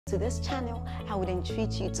to this channel, I would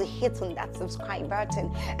entreat you to hit on that subscribe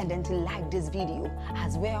button and then to like this video.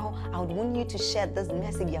 As well, I would want you to share this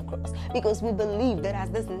message across, because we believe that as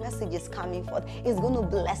this message is coming forth, it's going to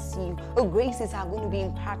bless you. Graces are going to be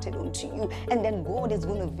imparted unto you, and then God is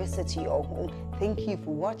going to visit your home. Thank you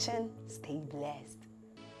for watching. Stay blessed.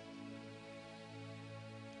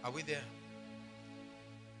 Are we there?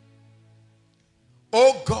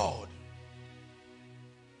 Oh God,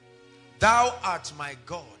 thou art my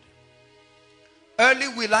God. Early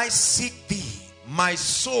will I seek thee. My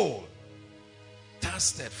soul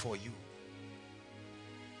thirsted for you.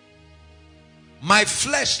 My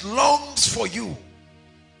flesh longs for you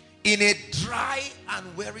in a dry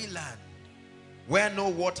and weary land where no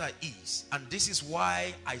water is. And this is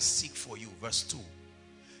why I seek for you. Verse 2.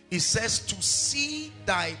 It says, to see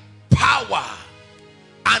thy power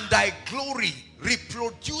and thy glory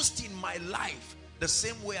reproduced in my life the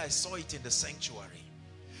same way I saw it in the sanctuary.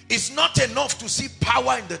 It's not enough to see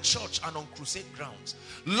power in the church and on crusade grounds.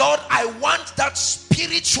 Lord, I want that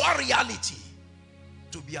spiritual reality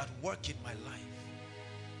to be at work in my life.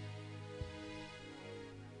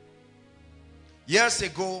 Years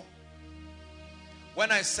ago,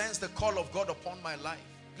 when I sensed the call of God upon my life,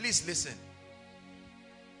 please listen,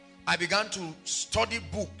 I began to study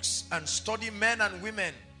books and study men and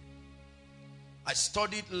women. I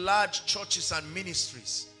studied large churches and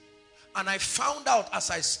ministries. And I found out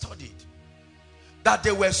as I studied that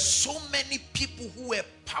there were so many people who were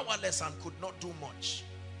powerless and could not do much.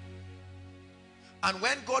 And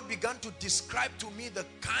when God began to describe to me the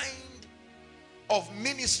kind of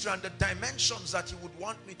ministry and the dimensions that he would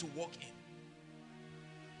want me to walk in,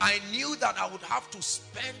 I knew that I would have to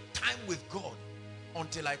spend time with God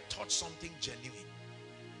until I touched something genuine.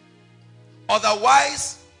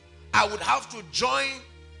 Otherwise, I would have to join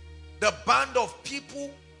the band of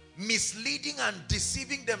people misleading and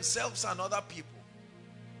deceiving themselves and other people,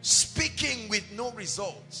 speaking with no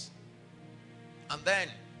results. And then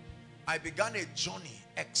I began a journey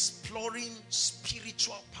exploring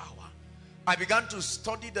spiritual power. I began to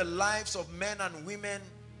study the lives of men and women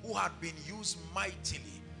who had been used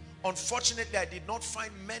mightily. Unfortunately, I did not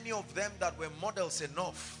find many of them that were models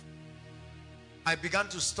enough. I began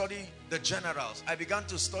to study the generals. I began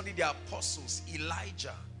to study the apostles,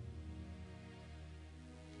 Elijah.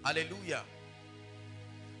 Hallelujah.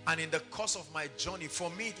 And in the course of my journey, for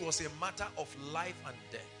me, it was a matter of life and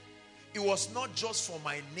death. It was not just for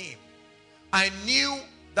my name. I knew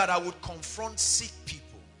that I would confront sick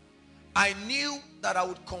people. I knew that I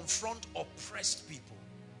would confront oppressed people.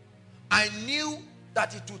 I knew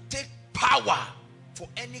that it would take power for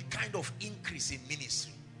any kind of increase in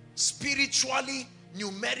ministry, spiritually,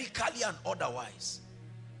 numerically, and otherwise.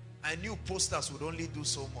 I knew posters would only do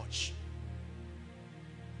so much.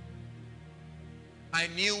 I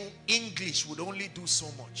knew English would only do so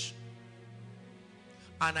much.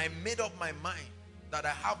 And I made up my mind that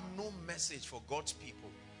I have no message for God's people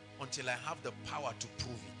until I have the power to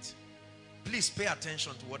prove it. Please pay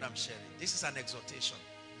attention to what I'm sharing. This is an exhortation.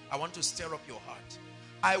 I want to stir up your heart.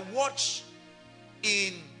 I watch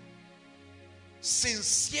in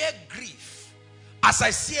sincere grief as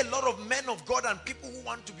I see a lot of men of God and people who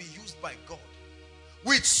want to be used by God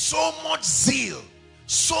with so much zeal,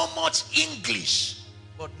 so much English,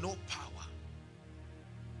 but no power.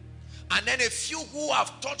 And then a few who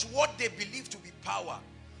have taught what they believe to be power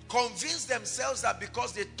convince themselves that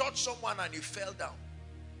because they touched someone and he fell down.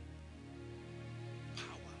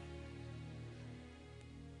 Power.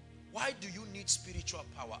 Why do you need spiritual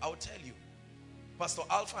power? I'll tell you. Pastor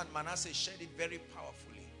Alpha and Manasseh shared it very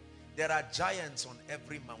powerfully. There are giants on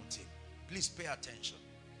every mountain. Please pay attention.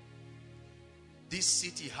 This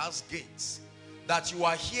city has gates. That you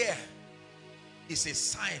are here is a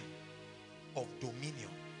sign of dominion.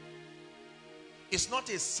 It's not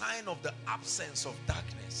a sign of the absence of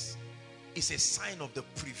darkness. It's a sign of the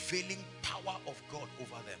prevailing power of God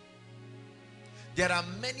over them. There are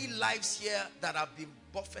many lives here that have been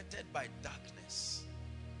buffeted by darkness.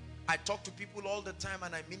 I talk to people all the time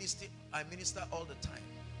and I minister all the time.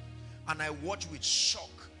 And I watch with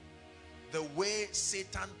shock the way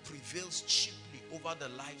Satan prevails cheaply over the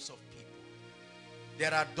lives of people.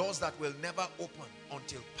 There are doors that will never open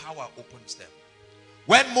until power opens them.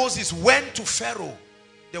 When Moses went to Pharaoh,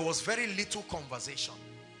 there was very little conversation.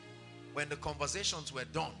 When the conversations were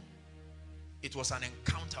done, it was an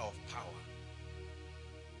encounter of power.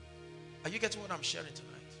 Are you getting what I'm sharing tonight?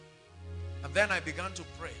 And then I began to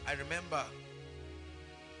pray. I remember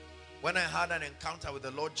when I had an encounter with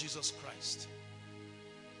the Lord Jesus Christ.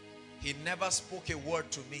 He never spoke a word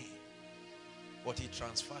to me, but he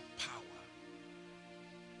transferred power.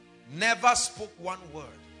 Never spoke one word,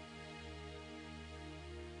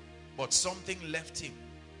 But something left him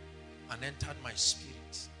and entered my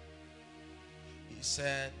spirit. He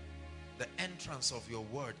said, the entrance of your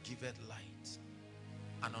word giveth light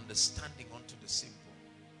and understanding unto the simple.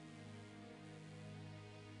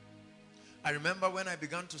 I remember when I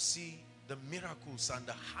began to see the miracles and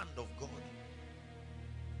the hand of God.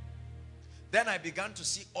 Then I began to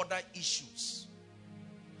see other issues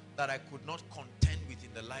that I could not contend with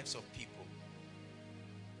in the lives of people.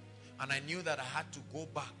 And I knew that I had to go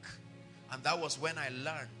back. And that was when I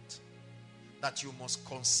learned that you must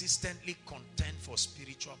consistently contend for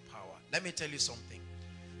spiritual power. Let me tell you something.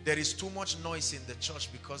 There is too much noise in the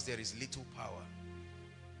church because there is little power.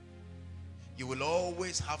 You will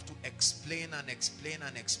always have to explain and explain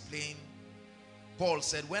and explain. Paul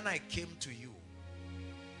said, when I came to you,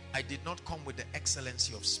 I did not come with the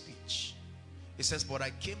excellency of speech. He says, but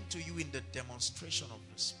I came to you in the demonstration of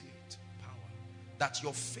the Spirit power, that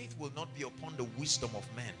your faith will not be upon the wisdom of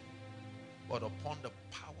men, but upon the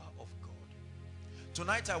power of God.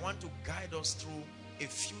 Tonight I want to guide us through a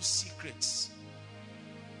few secrets.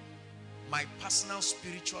 My personal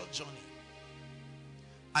spiritual journey.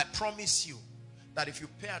 I promise you that if you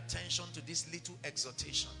pay attention to this little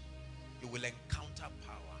exhortation, you will encounter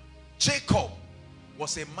power. Jacob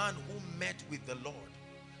was a man who met with the Lord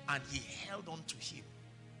and he held on to him.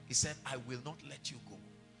 He said, I will not let you go.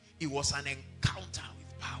 It was an encounter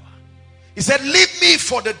with power. He said, leave me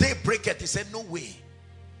for the day breaketh. He said, no way.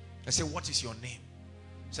 I said, what is your name?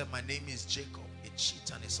 He said, my name is Jacob, a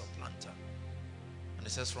cheat and a supplanter. And he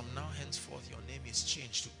says, from now henceforth your name is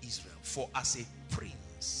changed to Israel. For as a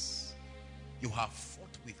prince you have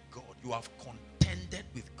fought with God. You have contended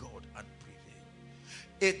with God and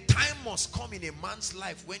prevailed. A time must come in a man's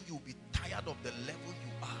life when you'll be tired of the level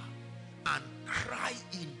you are and cry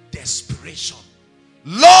in desperation,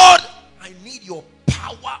 Lord, I need your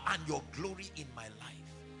power and your glory in my life.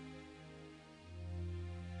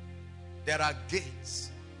 There are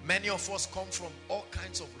gates. Many of us come from all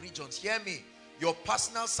kinds of regions. Hear me. Your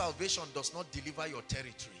personal salvation does not deliver your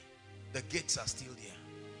territory. The gates are still there.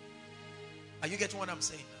 Are you getting what I'm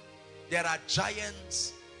saying now? There are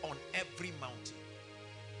giants on every mountain.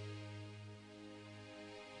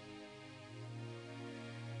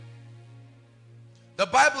 The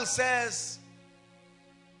Bible says,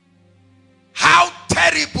 how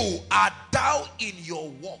terrible art thou in your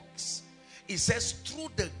works. It says, through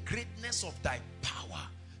the greatness of thy power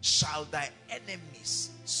shall thy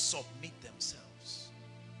enemies submit themselves.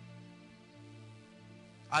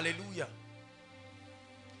 Hallelujah.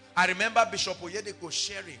 I remember Bishop Oyedepo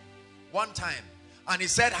sharing one time, and he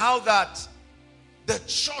said how that the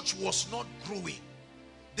church was not growing.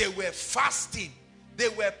 They were fasting, they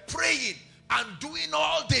were praying and doing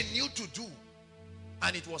all they knew to do,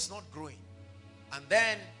 and it was not growing. And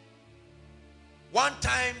then one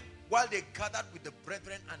time while they gathered with the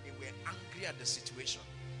brethren and they were angry at the situation,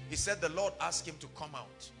 he said the Lord asked him to come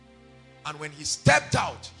out. And when he stepped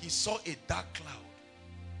out, he saw a dark cloud.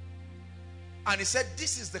 And he said,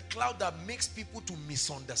 this is the cloud that makes people to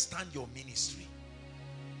misunderstand your ministry.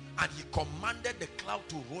 And he commanded the cloud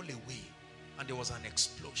to roll away, and there was an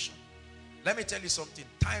explosion. Let me tell you something.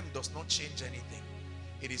 Time does not change anything.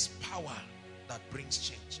 It is power that brings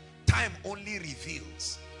change. Time only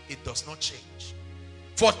reveals. It does not change.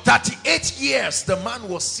 For 38 years, the man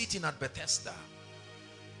was sitting at Bethesda.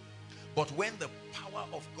 But when the power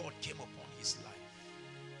of God came upon his life,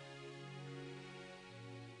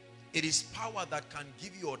 it is power that can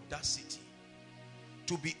give you audacity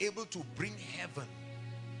to be able to bring heaven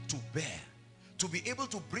to bear, to be able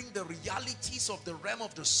to bring the realities of the realm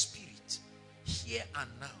of the spirit here and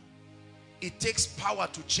now. It takes power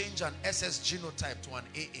to change an SS genotype to an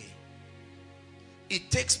AA. It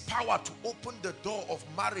takes power to open the door of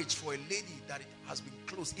marriage for a lady that it has been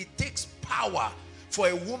closed. It takes power for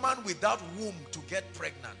a woman without womb to get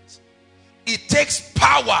pregnant. It takes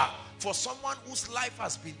power for someone whose life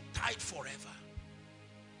has been tied forever.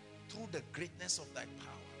 Through the greatness of thy power.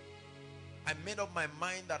 I made up my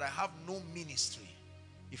mind that I have no ministry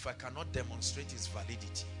if I cannot demonstrate its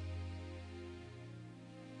validity.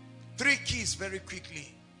 3 keys very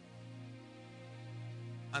quickly,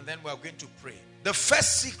 and then we are going to pray. The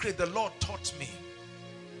first secret the Lord taught me.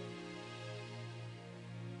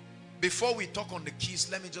 Before we talk on the keys,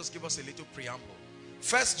 let me just give us a little preamble.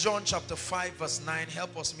 1 John chapter 5 verse 9.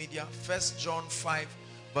 Help us, media. 1 John 5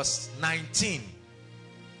 verse 19.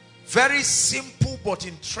 Very simple but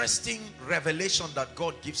interesting revelation that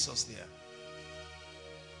God gives us there.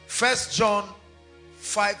 1 John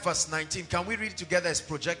 5 verse 19. Can we read it together? It's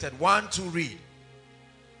projected. 1, 2, read.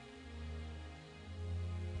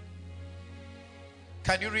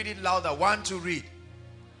 Can you read it louder? 1, 2, read.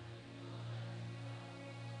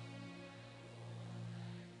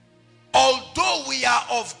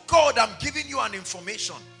 of God, I'm giving you an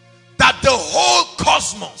information that the whole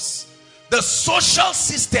cosmos, the social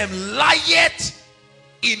system, lieth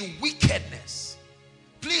in wickedness.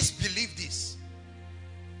 Please believe this,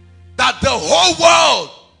 that the whole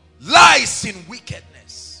world lies in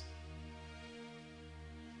wickedness.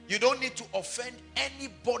 You don't need to offend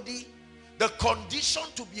anybody. The condition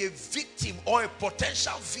to be a victim or a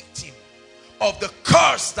potential victim of the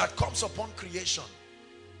curse that comes upon creation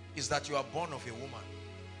is that you are born of a woman.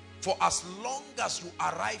 For as long as you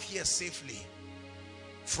arrive here safely,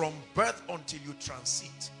 from birth until you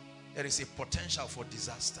transit, there is a potential for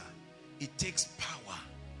disaster. It takes power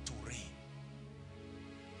to reign.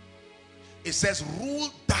 It says, rule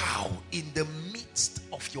thou in the midst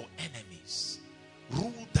of your enemies.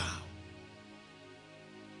 Rule thou.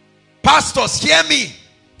 Pastors, hear me.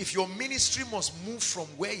 If your ministry must move from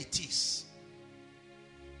where it is,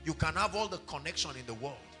 you can have all the connection in the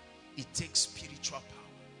world. It takes spiritual power.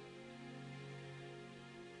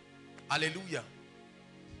 Hallelujah.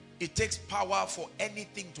 It takes power for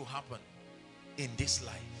anything to happen in this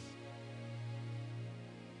life.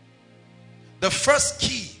 The first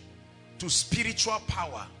key to spiritual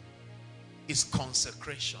power is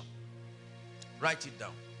consecration. Write it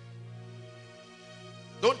down.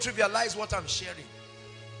 Don't trivialize what I'm sharing.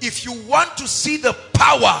 If you want to see the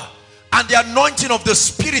power and the anointing of the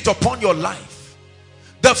Spirit upon your life,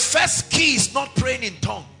 the first key is not praying in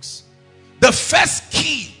tongues. The first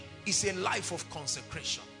key is a life of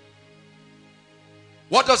consecration.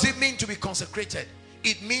 What does it mean to be consecrated?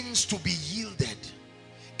 It means to be yielded.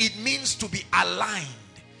 It means to be aligned.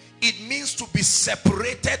 It means to be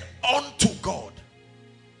separated unto God.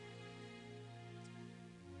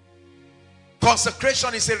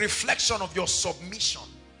 Consecration is a reflection of your submission.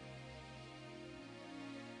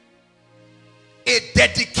 A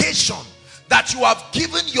dedication that you have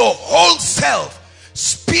given your whole self,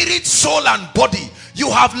 spirit, soul, and body.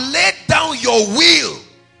 You have laid down your will.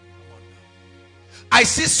 I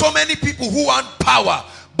see so many people who want power,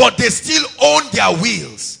 but they still own their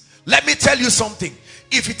wills. Let me tell you something.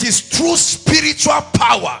 If it is true spiritual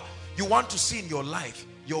power you want to see in your life,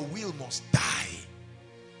 your will must die.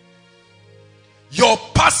 Your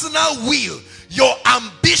personal will, your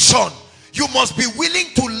ambition, you must be willing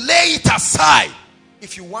to lay it aside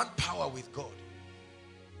if you want power with God.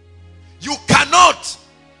 You cannot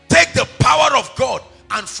take the power of God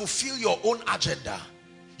and fulfill your own agenda.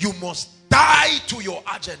 You must die to your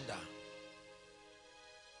agenda.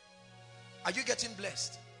 Are you getting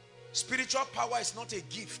blessed? Spiritual power is not a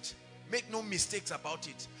gift. Make no mistakes about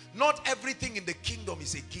it. Not everything in the kingdom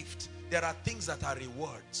is a gift. There are things that are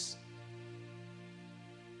rewards.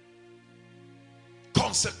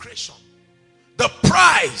 Consecration. The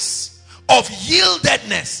price of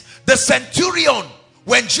yieldedness. The centurion,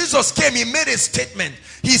 when Jesus came, he made a statement.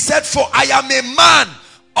 He said, for I am a man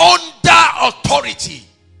under authority.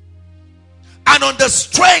 And on the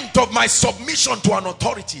strength of my submission to an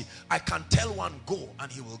authority, I can tell one go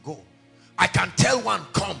and he will go. I can tell one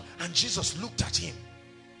come, and Jesus looked at him.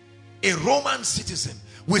 A Roman citizen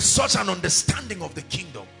with such an understanding of the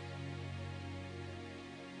kingdom.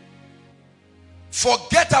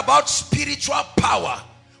 Forget about spiritual power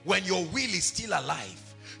when your will is still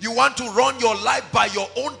alive. You want to run your life by your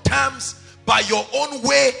own terms, by your own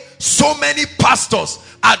way. So many pastors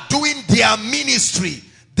are doing their ministry,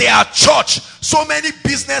 their church. So many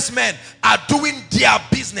businessmen are doing their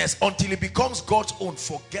business until it becomes God's own.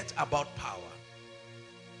 Forget about power.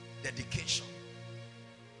 Dedication.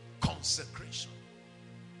 Consecration.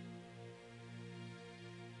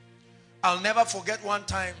 I'll never forget one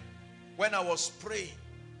time when I was praying.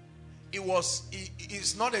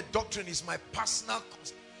 It's not a doctrine, it's my personal.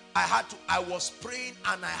 I was praying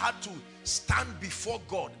and I had to stand before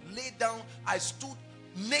God, lay down. I stood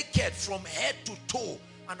naked from head to toe,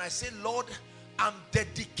 and I said, Lord, I'm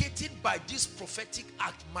dedicated by this prophetic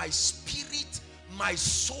act, my spirit, my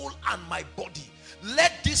soul, and my body.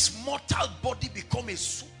 Let this mortal body become a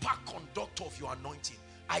superconductor of your anointing.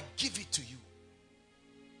 I give it to you.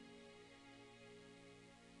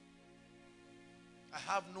 I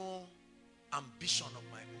have no ambition of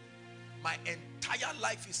my own. My entire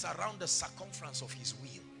life is around the circumference of his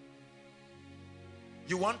will.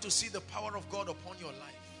 You want to see the power of God upon your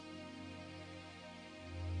life?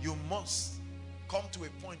 You must come to a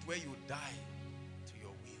point where you die to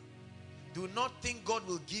your will. Do not think God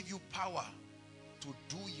will give you power to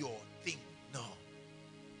do your thing. No.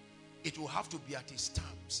 It will have to be at his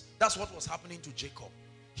terms. That's what was happening to Jacob.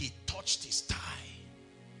 He touched his thigh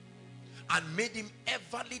and made him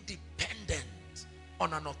everly dependent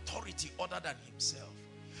on an authority other than himself.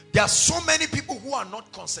 There are so many people who are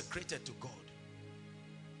not consecrated to God.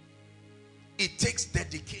 It takes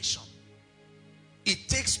dedication. It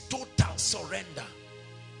takes total surrender.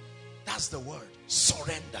 That's the word.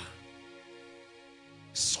 Surrender.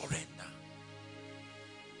 Surrender.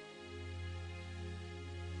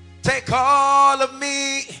 Take all of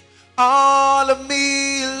me,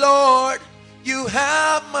 Lord. You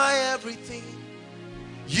have my everything.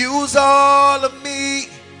 Use all of me,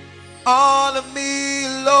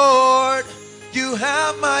 Lord. You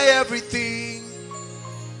have my everything.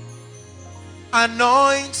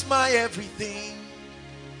 Anoint my everything.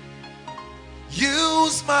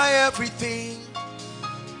 Use my everything.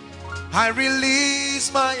 I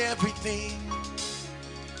release my everything.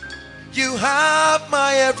 You have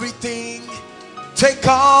my everything. Take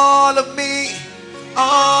all of me,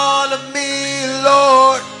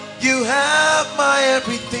 Lord. You have my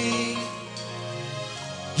everything.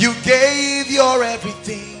 You gave your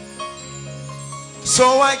everything,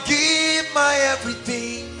 so I give my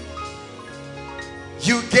everything.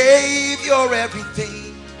 You gave your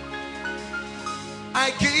everything,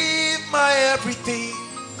 I give my everything.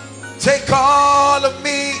 Take all of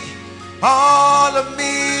me,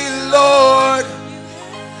 Lord.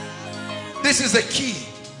 This is the key.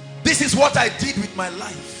 This is what I did with my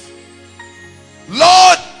life.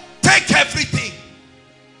 Lord, take everything.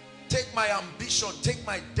 Take my ambition, take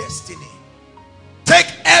my destiny, take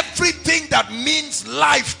everything that means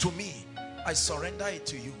life to me. I surrender it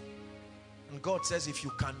to you. And God says, if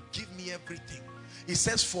you can give me everything, he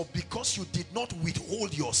says, for because you did not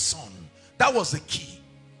withhold your son. That was the key.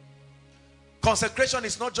 Consecration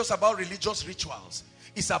is not just about religious rituals.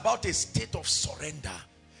 It's about a state of surrender.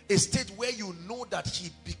 A state where you know that he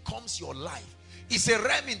becomes your life. It's a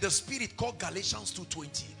realm in the spirit called Galatians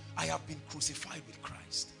 2:20. I have been crucified with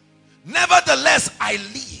Christ. Nevertheless, I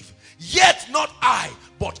live. Yet not I,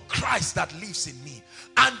 but Christ that lives in me.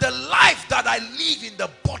 And the life that I live in the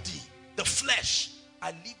body, the flesh, I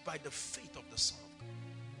live by the faith of the Son of God.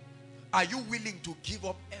 Are you willing to give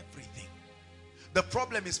up everything? The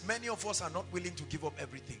problem is many of us are not willing to give up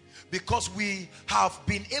everything because we have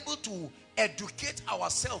been able to educate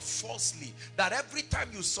ourselves falsely that every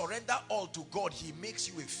time you surrender all to God, he makes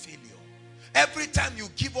you a failure. Every time you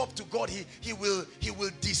give up to God, he will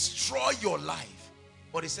destroy your life.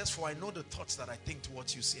 But he says, for I know the thoughts that I think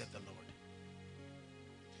towards you, saith the Lord.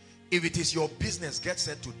 If it is your business, get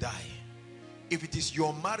set to die. If it is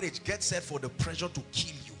your marriage, get set for the pressure to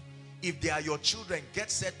kill you. If they are your children,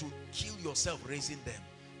 get set to kill yourself raising them.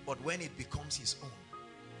 But when it becomes his own,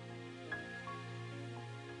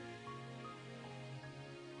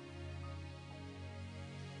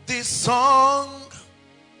 this song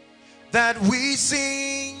that we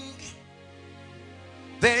sing,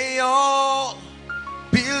 they all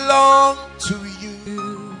belong to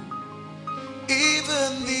you.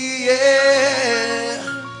 Even the air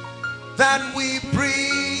that we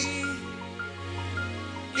breathe,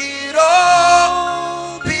 it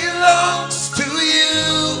all belongs to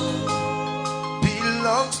you.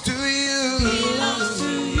 Belongs to you. Belongs to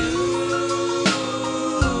you.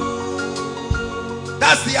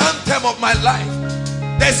 That's the anthem of my life.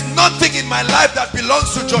 There's nothing in my life that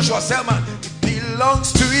belongs to Joshua Selman. It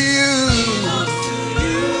belongs to you.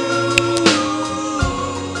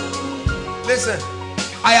 Listen,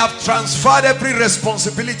 I have transferred every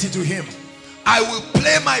responsibility to him. I will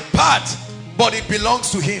play my part, but it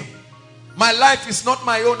belongs to him. My life is not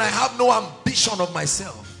my own. I have no ambition of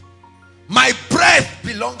myself. My breath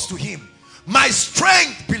belongs to him. My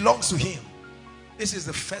strength belongs to him. This is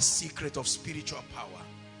the first secret of spiritual power.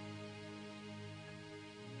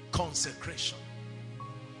 Consecration.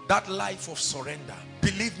 That life of surrender.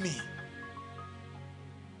 Believe me,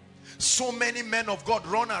 so many men of God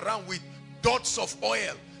run around with dots of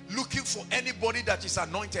oil looking for anybody that is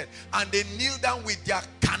anointed, and they kneel down with their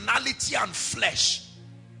carnality and flesh.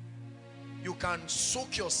 You can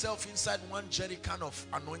soak yourself inside one jerrycan of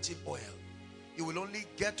anointing oil. You will only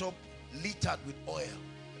get up littered with oil,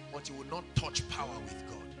 but you will not touch power with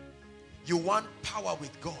God. You want power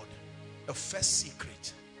with God. The first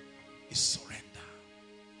secret is surrender.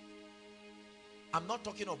 I'm not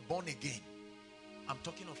talking of born again. I'm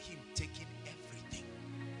talking of him taking everything.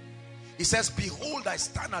 He says, behold, I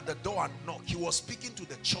stand at the door and knock. He was speaking to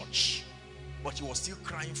the church, but he was still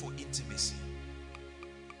crying for intimacy.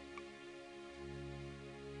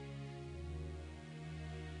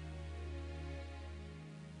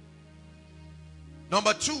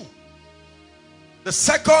 Number two, the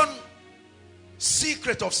second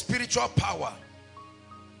secret of spiritual power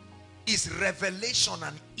is revelation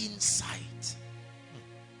and insight.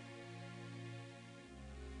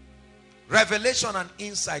 Revelation and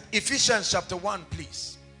insight. Ephesians chapter 1,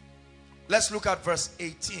 please. Let's look at verse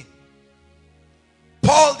 18.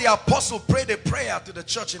 Paul the apostle prayed a prayer to the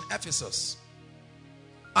church in Ephesus.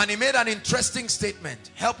 And he made an interesting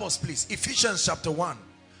statement. Help us please. Ephesians chapter 1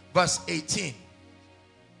 verse 18.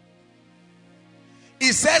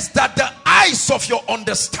 He says that the eyes of your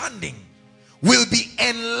understanding will be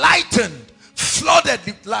enlightened, flooded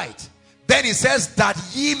with light. Then he says that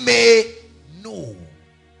ye may know.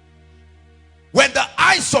 When the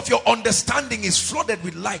eyes of your understanding is flooded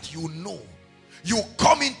with light, you know. You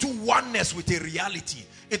come into oneness with a reality.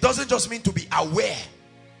 It doesn't just mean to be aware.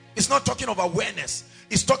 It's not talking of awareness.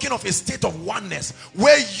 It's talking of a state of oneness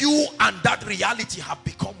where you and that reality have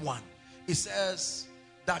become one. It says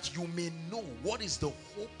that you may know what is the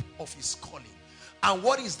hope of his calling and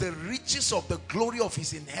what is the riches of the glory of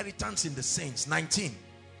his inheritance in the saints. 19.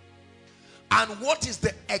 And what is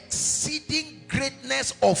the exceeding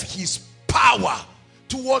greatness of his power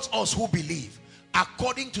towards us who believe,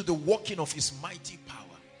 according to the working of his mighty power.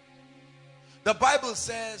 The Bible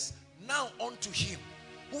says, now unto him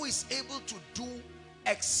who is able to do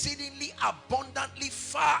exceedingly abundantly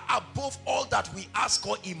far above all that we ask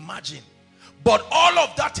or imagine. But all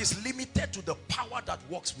of that is limited to the power that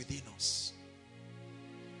works within us.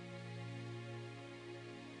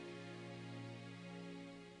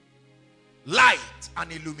 Light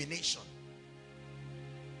and illumination.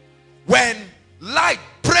 When light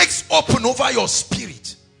breaks open over your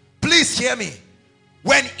spirit, please hear me.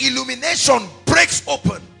 When illumination breaks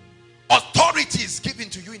open, authority is given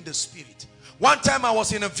to you in the spirit. One time I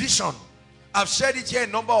was in a vision. I've shared it here a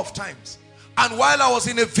number of times. And while I was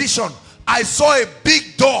in a vision, I saw a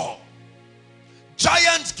big door,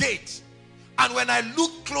 giant gate. And when I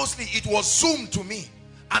looked closely, it was zoomed to me.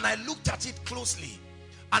 And I looked at it closely.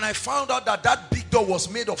 And I found out that that big door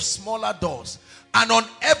was made of smaller doors. And on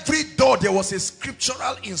every door, there was a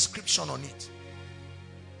scriptural inscription on it.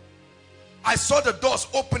 I saw the doors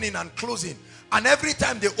opening and closing. And every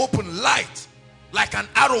time they open, light, like an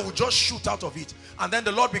arrow, would just shoot out of it. And then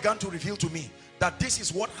the Lord began to reveal to me that this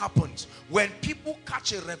is what happens when people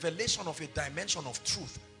catch a revelation of a dimension of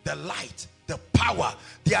truth. The light, the power,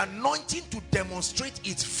 the anointing to demonstrate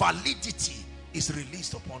its validity is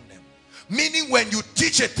released upon them. Meaning when you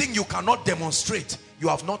teach a thing you cannot demonstrate, you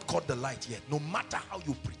have not caught the light yet, no matter how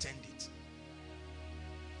you pretend it.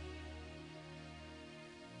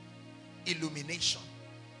 Illumination.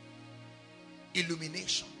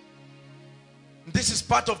 Illumination. This is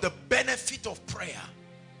part of the benefit of prayer.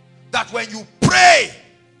 That when you pray,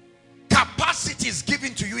 capacity is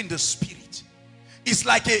given to you in the spirit. It's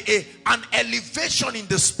like an elevation in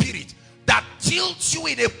the spirit that tilts you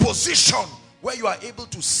in a position where you are able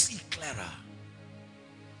to see clearer.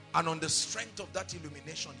 And on the strength of that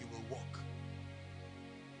illumination, you will walk.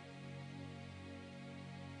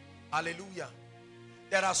 Hallelujah.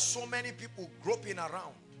 There are so many people groping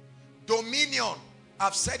around. Dominion,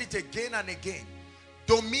 I've said it again and again.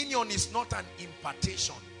 Dominion is not an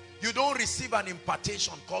impartation. You don't receive an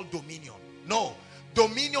impartation called dominion. No.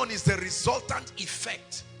 Dominion is the resultant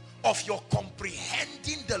effect of your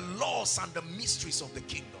comprehending the laws and the mysteries of the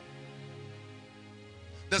kingdom.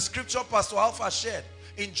 The scripture Pastor Alpha shared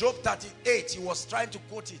in Job 38, he was trying to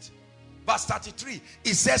quote it. Verse 33,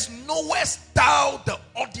 it says, knowest thou the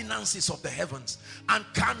ordinances of the heavens, and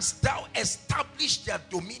canst thou establish their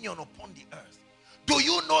dominion upon the earth? Do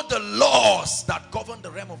you know the laws that govern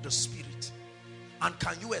the realm of the spirit? And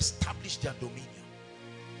can you establish their dominion?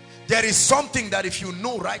 There is something that if you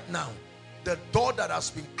know right now, the door that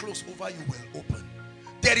has been closed over you will open.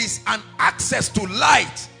 There is an access to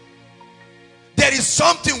light. There is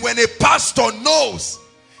something when a pastor knows,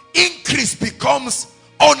 increase becomes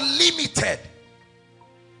unlimited.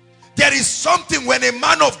 There is something when a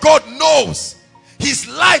man of God knows, his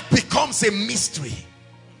life becomes a mystery.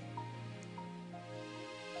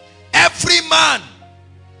 Every man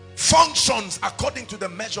functions according to the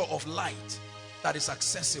measure of light that is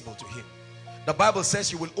accessible to him. The Bible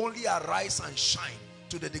says you will only arise and shine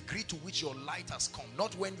to the degree to which your light has come,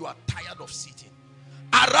 not when you are tired of sitting.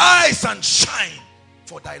 Arise and shine,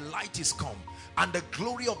 for thy light is come, and the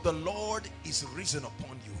glory of the Lord is risen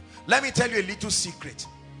upon you. Let me tell you a little secret,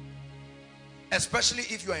 especially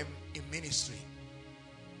if you are in ministry.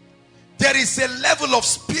 There is a level of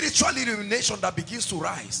spiritual illumination that begins to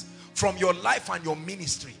rise from your life and your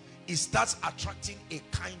ministry. It starts attracting a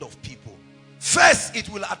kind of people. First, it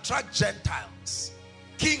will attract Gentiles.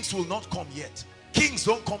 Kings will not come yet. Kings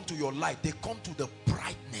don't come to your light. They come to the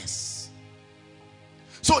brightness.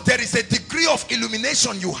 So there is a degree of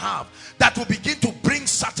illumination you have that will begin to bring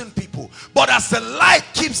certain people. But as the light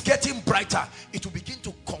keeps getting brighter, it will begin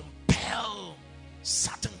to compel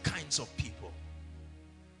certain kinds of people.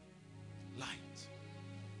 Light.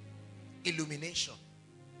 Illumination.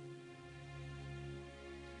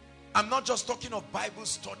 I'm not just talking of Bible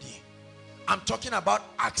study. I'm talking about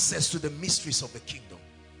access to the mysteries of the kingdom.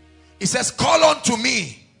 He says, call unto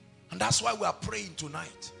me. And that's why we are praying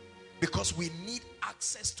tonight. Because we need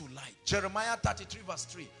access to light. Jeremiah 33 verse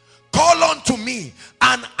 3. Call unto me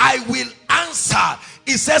and I will answer.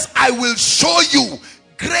 He says, I will show you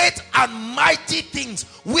great and mighty things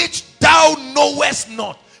which thou knowest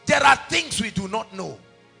not. There are things we do not know.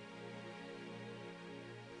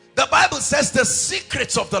 The Bible says the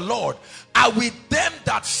secrets of the Lord are with them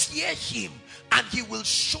that fear him, and he will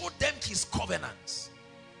show them his covenants.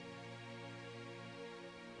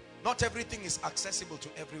 Not everything is accessible to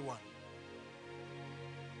everyone.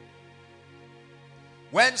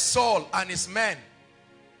 When Saul and his men,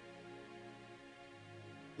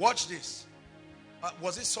 watch this.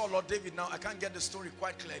 Was it Saul or David now? I can't get the story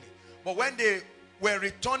quite clearly. But when they were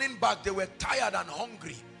returning back, they were tired and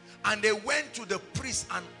hungry. And they went to the priest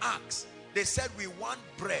and asked. They said, we want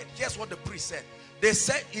bread. Here's what the priest said.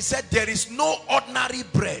 He said, there is no ordinary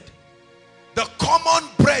bread. The common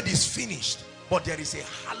bread is finished, but there is a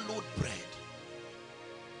hallowed bread.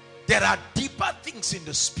 There are deeper things in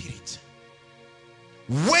the spirit.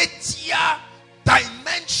 Weightier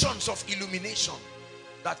dimensions of illumination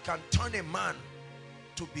that can turn a man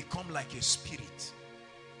to become like a spirit.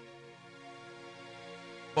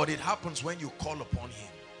 But it happens when you call upon him.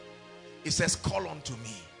 He says, call unto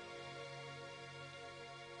me.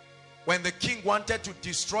 When the king wanted to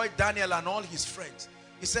destroy Daniel and all his friends,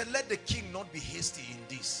 he said, let the king not be hasty in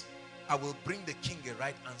this. I will bring the king a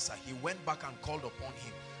right answer. He went back and called upon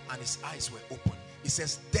him, and his eyes were open. He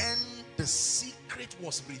says, then the secret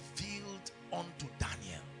was revealed unto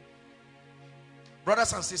Daniel.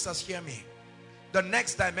 Brothers and sisters, hear me. The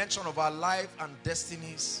next dimension of our life and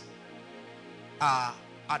destinies are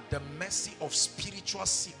at the mercy of spiritual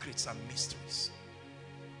secrets and mysteries.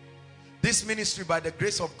 This ministry, by the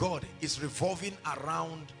grace of God, is revolving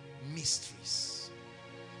around mysteries.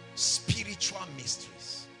 Spiritual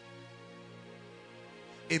mysteries.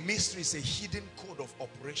 A mystery is a hidden code of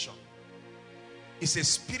operation. It's a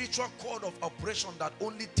spiritual code of operation that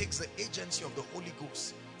only takes the agency of the Holy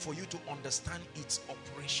Ghost for you to understand its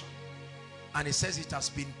operation. And it says it has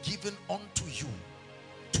been given unto you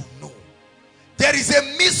to know. There is a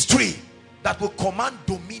mystery that will command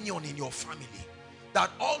dominion in your family. That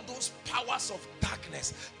all those powers of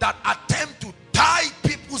darkness that attempt to tie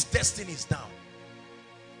people's destinies down.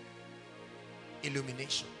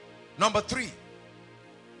 Illumination. Number 3.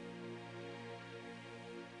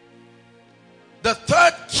 The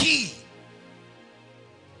third key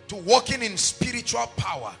to walking in spiritual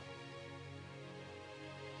power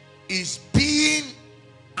is being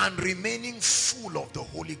and remaining full of the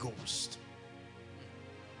Holy Ghost.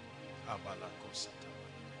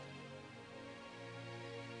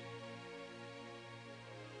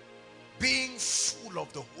 Being full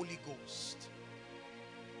of the Holy Ghost.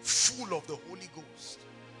 Full of the Holy Ghost.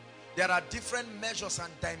 There are different measures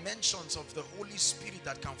and dimensions of the Holy Spirit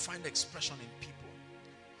that can find expression in people.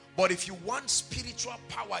 But if you want spiritual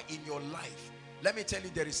power in your life, let me tell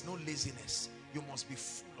you, there is no laziness. You must be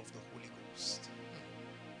full of the Holy Ghost.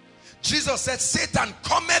 Jesus said, Satan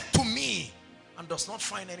cometh to me and does not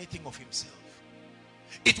find anything of himself.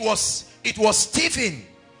 It was Stephen.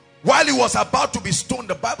 While he was about to be stoned,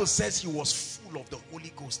 the Bible says he was full of the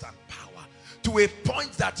Holy Ghost and power, to a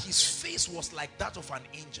point that his face was like that of an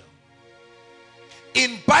angel.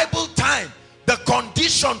 In Bible time, the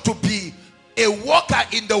condition to be a worker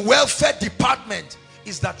in the welfare department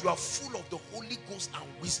is that you are full of the Holy Ghost and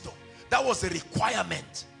wisdom. That was a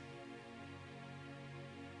requirement.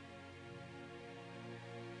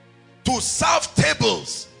 To serve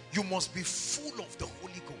tables, you must be full of the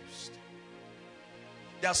Holy Ghost.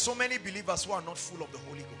 There are so many believers who are not full of the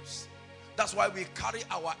Holy Ghost. That's why we carry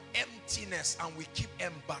our emptiness and we keep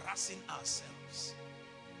embarrassing ourselves.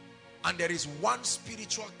 And there is one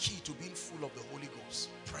spiritual key to being full of the Holy Ghost: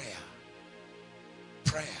 prayer.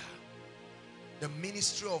 Prayer. The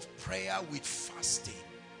ministry of prayer with fasting.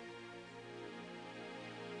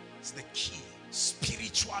 It's the key.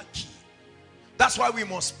 Spiritual key. That's why we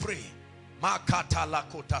must pray.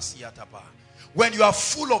 When you are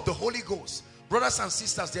full of the Holy Ghost, brothers and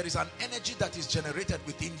sisters, there is an energy that is generated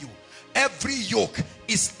within you. Every yoke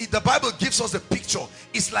is, the Bible gives us a picture.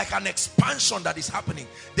 It's like an expansion that is happening.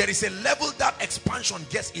 There is a level that expansion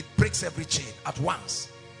gets, it breaks every chain at once.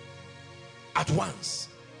 At once.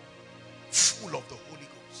 Full of the Holy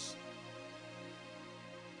Ghost.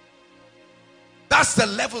 That's the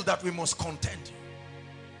level that we must contend.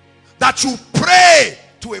 That you pray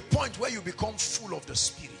to a point where you become full of the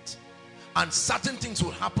Spirit. And certain things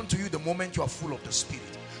will happen to you the moment you are full of the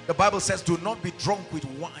Spirit. The Bible says, do not be drunk with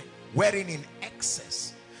wine, wherein in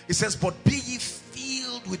excess. It says, but be ye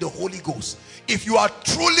filled with the Holy Ghost. If you are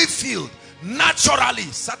truly filled, naturally,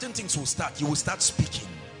 certain things will start. You will start speaking.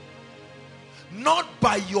 Not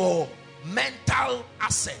by your mental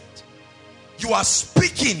assent. You are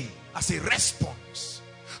speaking as a response.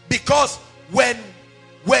 Because when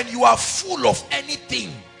you are full of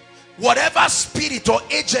anything, whatever spirit or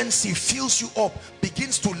agency fills you up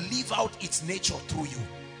begins to live out its nature through you,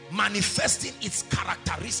 manifesting its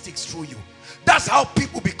characteristics through you. That's how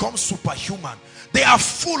people become superhuman. They are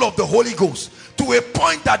full of the Holy Ghost to a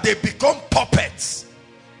point that they become puppets.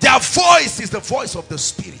 Their voice is the voice of the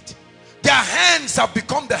Spirit. Their hands have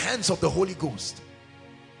become the hands of the Holy Ghost.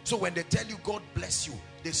 So when they tell you God bless you,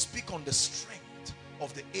 they speak on the strength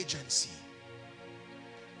of the agency.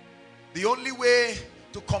 The only way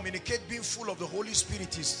to communicate being full of the Holy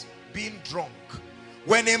Spirit is being drunk.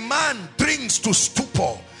 When a man drinks to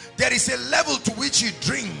stupor, there is a level to which he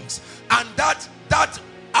drinks, and that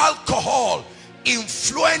alcohol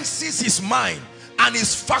influences his mind and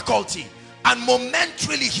his faculty, and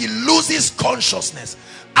momentarily he loses consciousness.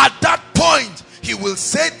 At that point, he will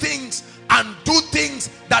say things and do things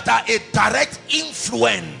that are a direct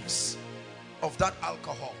influence of that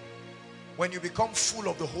alcohol. When you become full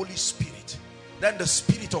of the Holy Spirit, then the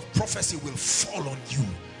spirit of prophecy will fall on you,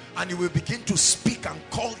 and you will begin to speak and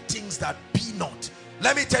call things that be not.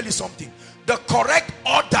 Let me tell you something. The correct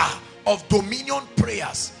order of dominion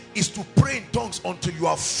prayers is to pray in tongues until you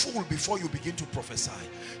are full before you begin to prophesy.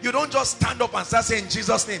 You don't just stand up and start saying, in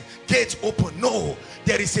Jesus' name, gates open. No,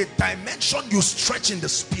 there is a dimension you stretch in the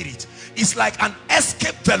spirit. It's like an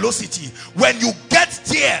escape velocity. When you get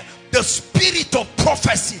there, the spirit of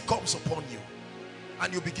prophecy comes upon you,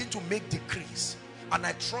 and you begin to make decrees. And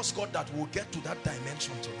I trust God that we'll get to that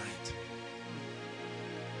dimension tonight.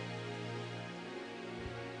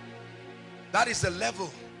 That is the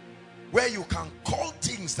level where you can call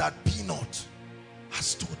things that be not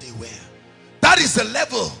as though they were. That is the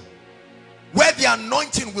level where the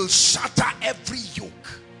anointing will shatter every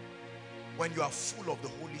yoke, when you are full of the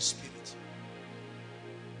Holy Spirit.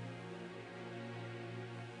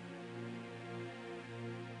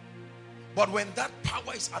 But when that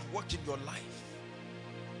power is at work in your life,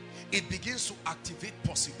 it begins to activate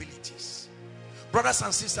possibilities. Brothers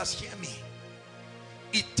and sisters, hear me.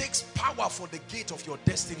 It takes power for the gate of your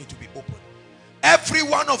destiny to be open. Every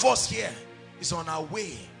one of us here is on our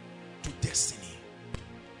way to destiny.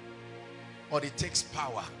 But it takes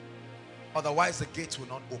power. Otherwise the gates will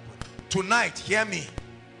not open. Tonight, hear me.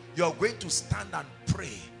 You are going to stand and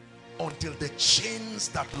pray until the chains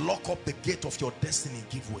that lock up the gate of your destiny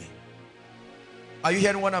give way. Are you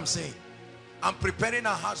hearing what I'm saying? I'm preparing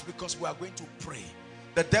our hearts because we are going to pray.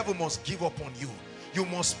 The devil must give up on you. You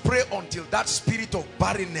must pray until that spirit of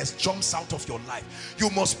barrenness jumps out of your life. You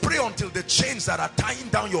must pray until the chains that are tying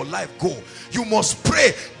down your life go. You must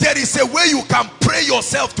pray. There is a way you can pray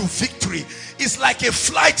yourself to victory. It's like a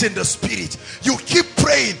flight in the spirit. You keep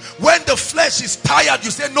praying. When the flesh is tired,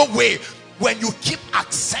 you say, no way. When you keep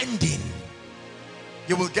ascending,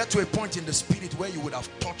 you will get to a point in the spirit where you would have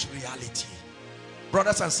touched reality.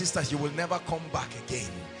 Brothers and sisters, you will never come back again.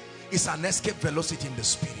 It's an escape velocity in the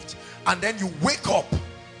spirit. And then you wake up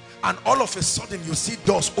and all of a sudden you see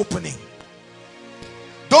doors opening.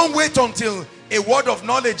 Don't wait until a word of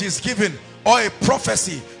knowledge is given or a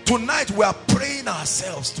prophecy. Tonight we are praying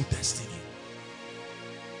ourselves to destiny.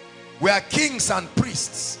 We are kings and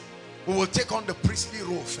priests. We will take on the priestly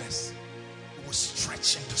role first. We will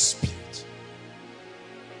stretch in the spirit.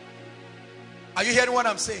 Are you hearing what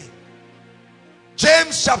I'm saying?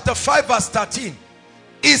 James chapter 5 verse 13.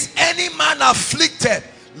 Is any man afflicted?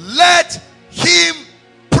 Let him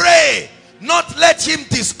pray. Not let him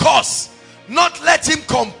discuss. Not let him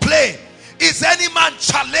complain. Is any man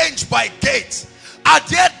challenged by gates? Are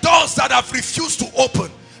there doors that have refused to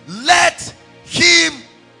open? Let him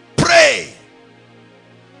pray.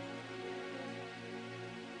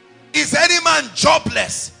 Is any man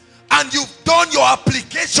jobless and you've done your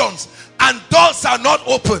applications and doors are not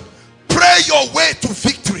open? Pray your way to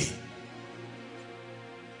victory.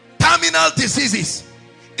 Terminal diseases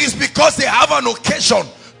is because they have an occasion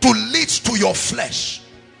to lead to your flesh.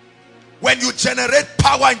 When you generate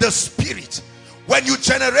power in the spirit, when you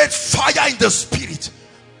generate fire in the spirit,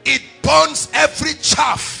 it burns every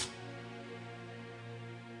chaff.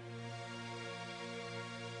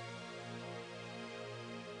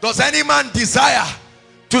 Does any man desire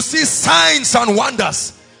to see signs and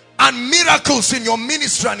wonders and miracles in your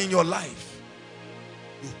ministry and in your life?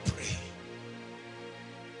 You pray.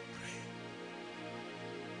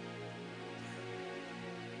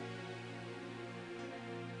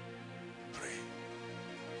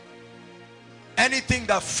 Anything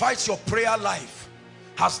that fights your prayer life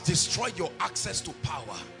has destroyed your access to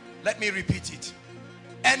power. Let me repeat it.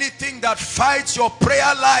 Anything that fights your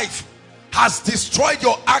prayer life has destroyed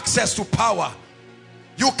your access to power.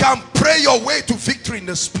 You can pray your way to victory in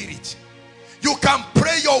the spirit. You can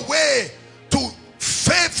pray your way to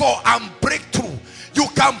favor and breakthrough. You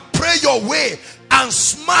can pray your way and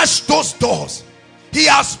smash those doors. He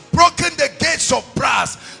has broken the gates of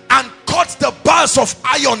brass and cut the bars of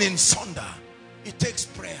iron in sunder. It takes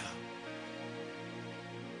prayer.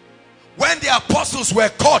 When the apostles were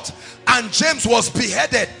caught and James was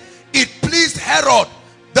beheaded, it pleased Herod.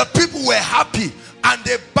 The people were happy and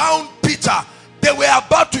they bound Peter. They were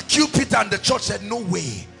about to kill Peter and the church said, no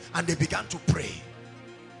way. And they began to pray.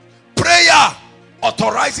 Prayer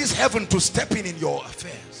authorizes heaven to step in your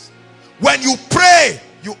affairs. When you pray,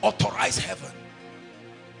 you authorize heaven.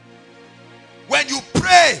 When you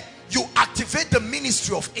pray, you activate the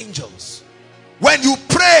ministry of angels. When you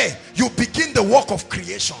pray, you begin the work of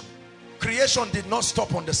creation. Creation did not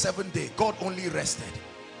stop on the seventh day. God only rested.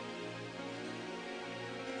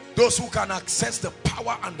 Those who can access the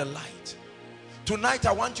power and the light. Tonight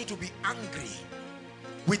I want you to be angry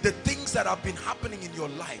with the things that have been happening in your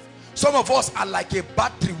life. Some of us are like a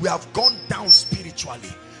battery. We have gone down spiritually.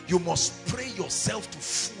 You must pray yourself to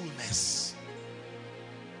fullness.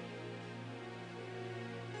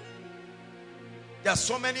 There are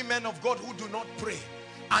so many men of God who do not pray,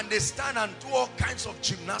 and they stand and do all kinds of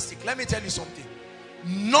gymnastics. Let me tell you something.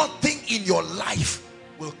 Nothing in your life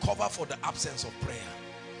will cover for the absence of prayer.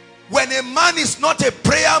 When a man is not a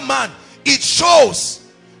prayer man, it shows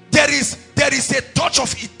there is a touch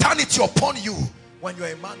of eternity upon you when you're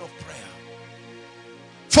a man of prayer.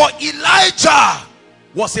 For Elijah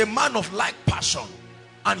was a man of like passion,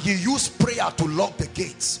 and he used prayer to lock the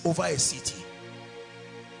gates over a city.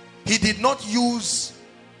 He did not use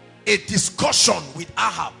a discussion with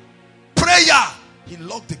Ahab. Prayer. He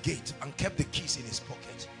locked the gate and kept the keys in his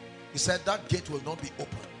pocket. He said that gate will not be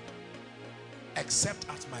open except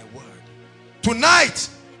at my word. Tonight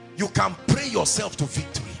you can pray yourself to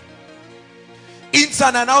victory.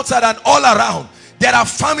 Inside and outside and all around. There are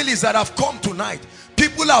families that have come tonight.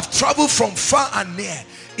 People have traveled from far and near.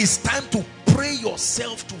 It's time to pray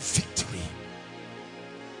yourself to victory.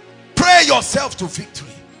 Pray yourself to victory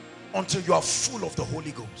until you are full of the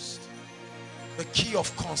Holy Ghost. The key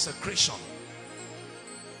of consecration,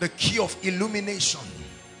 the key of illumination,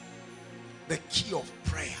 the key of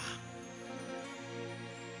prayer.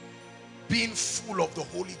 Being full of the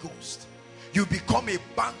Holy Ghost, you become a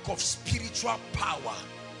bank of spiritual power.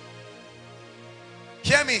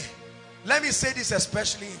 Hear me. Let me say this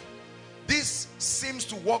especially. This seems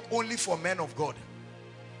to work only for men of God.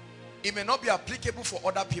 It may not be applicable for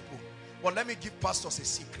other people. But let me give pastors a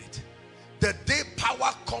secret. The day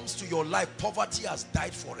power comes to your life, poverty has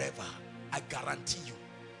died forever. I guarantee you.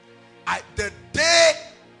 The day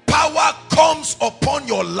power comes upon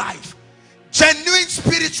your life, genuine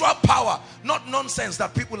spiritual power, not nonsense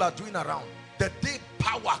that people are doing around. The day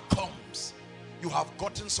power comes, you have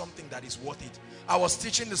gotten something that is worth it. I was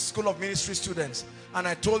teaching the School of Ministry students, and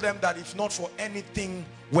I told them that if not for anything,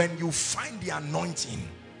 when you find the anointing,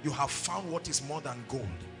 you have found what is more than gold.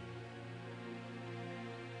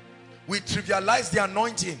 We trivialize the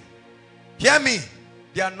anointing. Hear me.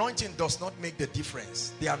 The anointing does not make the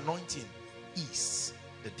difference. The anointing is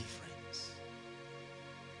the difference.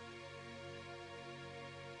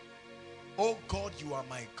 Oh God, you are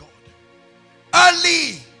my God.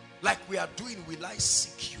 Early, like we are doing, will I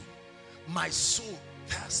seek you. My soul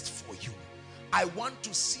thirsts for you. I want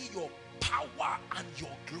to see your power and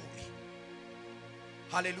your glory.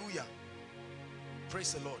 Hallelujah.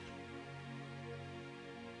 Praise the Lord.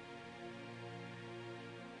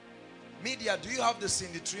 Media, do you have the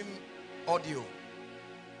Cindy Trim audio?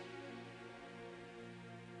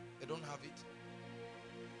 They don't have it.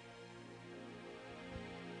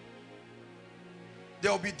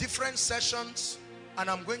 There will be different sessions,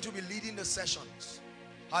 and I'm going to be leading the sessions.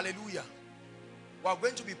 Hallelujah. We are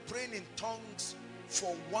going to be praying in tongues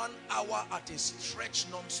for 1 hour at a stretch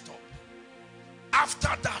non-stop.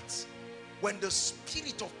 After that, when the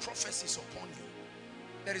spirit of prophecy is upon you,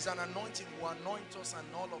 there is an anointing who anoints us and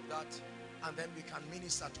all of that, and then we can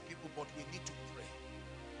minister to people, but we need to pray.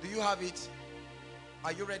 Do you have it?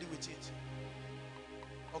 Are you ready with it?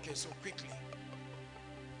 Okay, so quickly.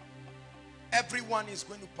 Everyone is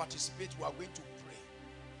going to participate. We are going to pray.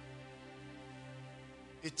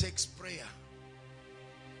 It takes prayer.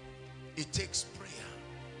 It takes prayer.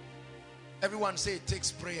 Everyone say it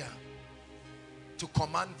takes prayer to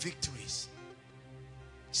command victories.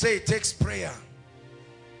 Say it takes prayer.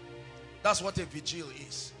 That's what a vigil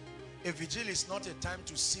is. A vigil is not a time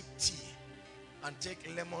to sip tea and take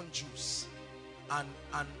lemon juice and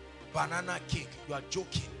banana cake. You are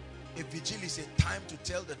joking. A vigil is a time to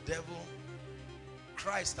tell the devil,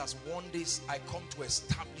 Christ has won this. I come to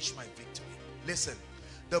establish my victory. Listen,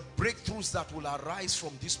 the breakthroughs that will arise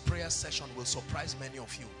from this prayer session will surprise many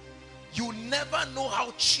of you. You never know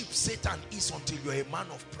how cheap Satan is until you're a man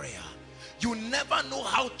of prayer. You never know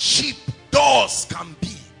how cheap doors can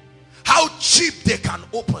be, how cheap they can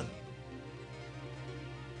open.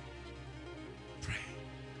 Pray.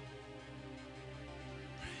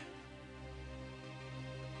 Pray.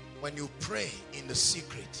 When you pray in the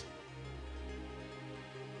secret,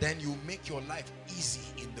 then you make your life easy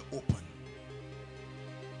in the open.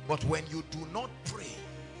 But when you do not pray,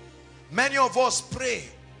 many of us pray,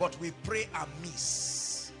 but we pray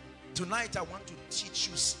amiss. Tonight I want to teach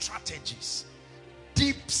you strategies,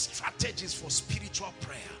 deep strategies for spiritual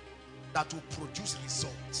prayer that will produce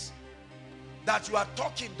results. That you are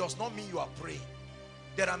talking does not mean you are praying.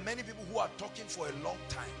 There are many people who are talking for a long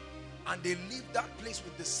time and they leave that place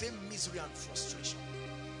with the same misery and frustration.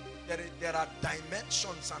 There are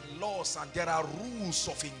dimensions and laws and there are rules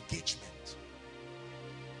of engagement.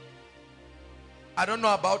 I don't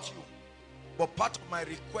know about you, but part of my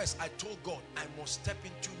request, I told God I must step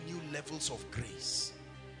into new levels of grace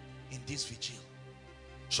in this vigil.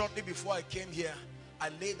 Shortly before I came here, I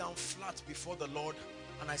lay down flat before the Lord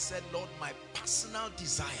and I said, Lord, my personal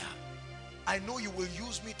desire, I know you will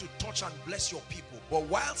use me to touch and bless your people, but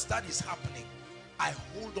whilst that is happening, I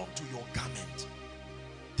hold on to your garment.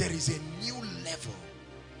 There is a new level.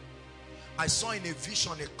 I saw in a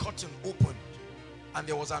vision a curtain opened and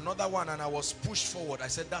there was another one and I was pushed forward. I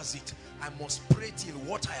said, that's it. I must pray till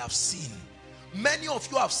what I have seen. Many of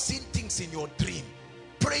you have seen things in your dream.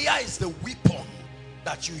 Prayer is the weapon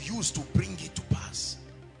that you use to bring it to pass.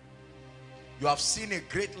 You have seen a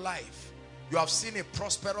great life. You have seen a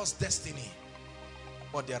prosperous destiny.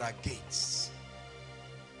 But there are gates.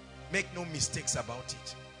 Make no mistakes about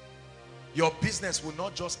it. Your business will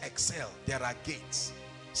not just excel. There are gates.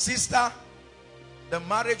 Sister, the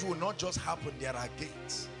marriage will not just happen. There are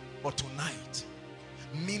gates. But tonight,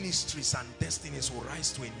 ministries and destinies will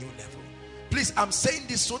rise to a new level. Please, I'm saying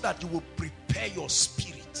this so that you will prepare your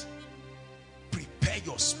spirit. Prepare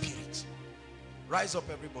your spirit. Rise up,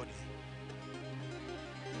 everybody.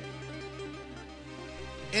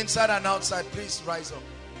 Inside and outside, please rise up.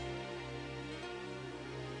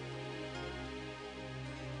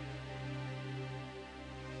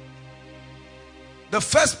 The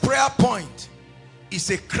first prayer point is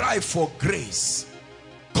a cry for grace.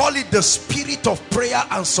 Call it the spirit of prayer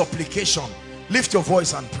and supplication. Lift your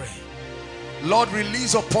voice and pray. Lord,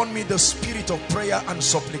 release upon me the spirit of prayer and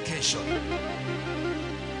supplication.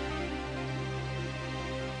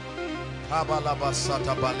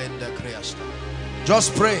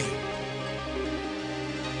 Just pray.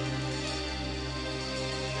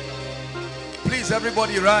 Please,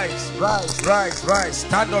 everybody, rise. Rise, rise, rise.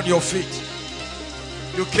 Stand on your feet.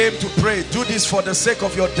 You came to pray. Do this for the sake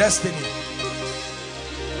of your destiny.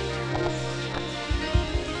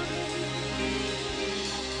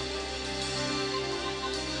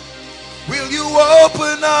 Will you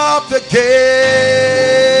open up the gate?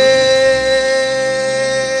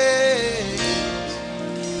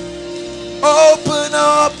 Open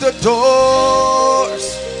up the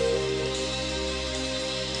doors.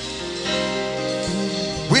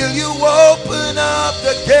 Will you open up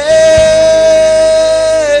the gate?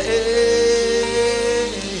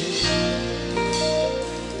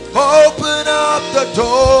 Open up the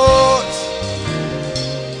doors.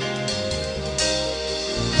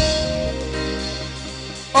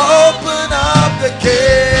 Open up the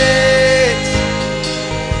gates.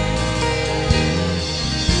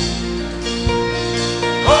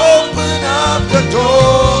 Open up the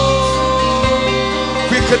doors.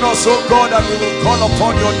 Quicken us, O God, and we will call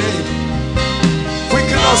upon your name.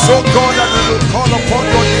 Quicken us, O God, and we will call upon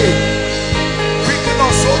your name. Quicken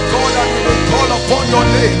us, O God, and we will call upon your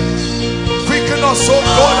name. Quicken us, O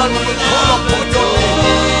God, and we will call upon your name.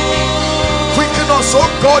 Quicken us, O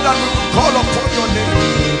God, and we will call upon your name.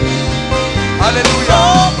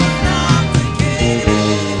 Hallelujah.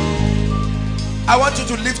 I want you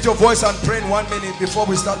to lift your voice and pray in 1 minute before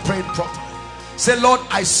we start praying properly. Say, Lord,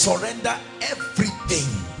 I surrender everything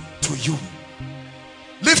to you.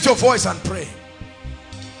 Lift your voice and pray.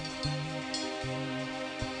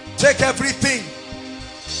 Take everything,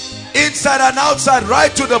 inside and outside,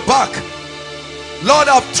 right to the back. Lord,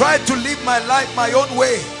 I've tried to live my life my own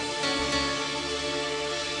way.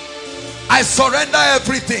 I surrender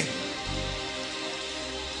everything.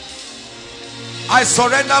 I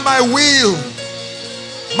surrender my will.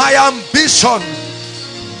 my ambition.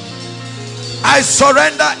 I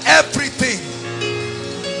surrender everything.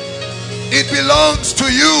 It belongs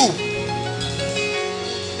to you.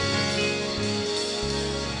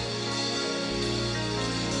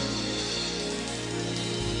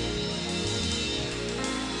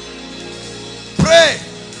 Pray.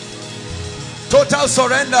 Total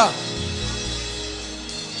surrender.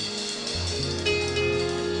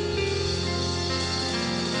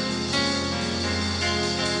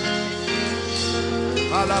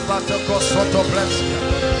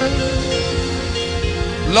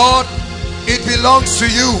 Lord, it belongs to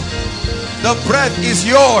you. The bread is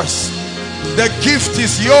yours. The gift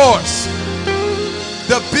is yours.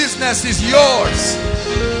 The business is yours.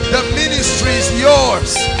 The ministry is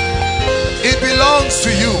yours. It belongs to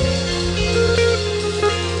you.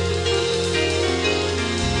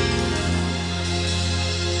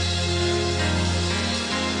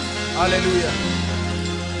 Hallelujah.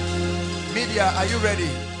 Media, are you ready?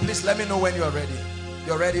 Please let me know when you are ready.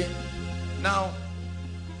 You're ready? Now,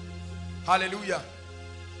 hallelujah.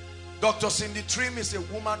 Dr. Cindy Trim is a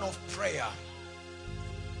woman of prayer.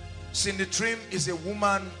 Cindy Trim is a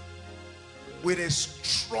woman with a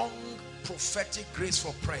strong prophetic grace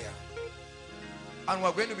for prayer. And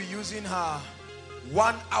we're going to be using her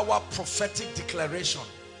 1 hour prophetic declaration.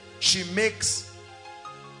 She makes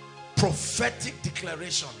prophetic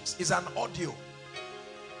declarations. It's an audio.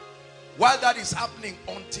 While that is happening,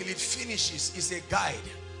 until it finishes, is a guide.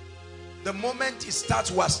 The moment it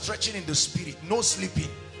starts, we are stretching in the spirit. No sleeping.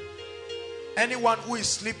 Anyone who is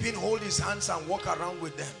sleeping, hold his hands and walk around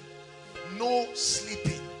with them. No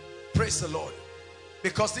sleeping. Praise the Lord.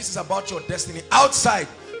 Because this is about your destiny. Outside,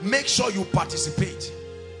 make sure you participate.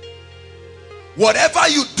 Whatever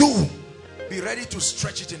you do, be ready to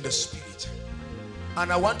stretch it in the spirit.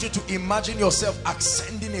 And I want you to imagine yourself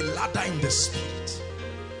ascending a ladder in the spirit,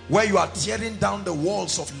 where you are tearing down the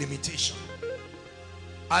walls of limitation.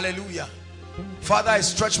 Hallelujah. Father, I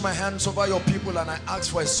stretch my hands over your people and I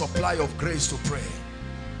ask for a supply of grace to pray.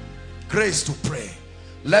 Grace to pray.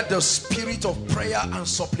 Let the spirit of prayer and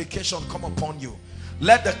supplication come upon you.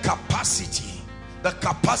 Let the capacity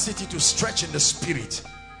to stretch in the spirit.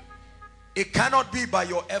 It cannot be by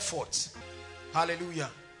your efforts.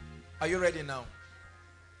 Hallelujah. Are you ready now?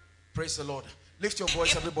 Praise the Lord. Lift your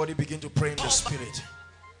voice, everybody. Begin to pray in the spirit.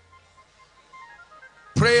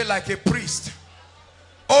 Pray like a priest.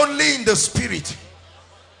 Only in the spirit.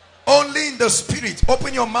 Only in the spirit.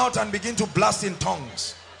 Open your mouth and begin to blast in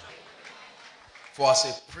tongues. For as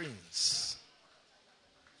a prince,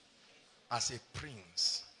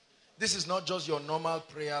 this is not just your normal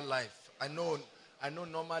prayer life. I know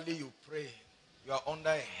normally you pray, you are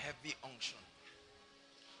under a heavy unction.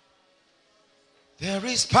 There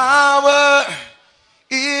is power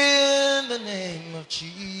in the name of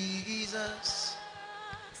Jesus.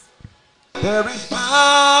 There is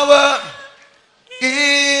power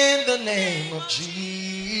in the name of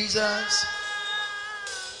Jesus.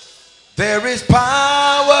 There is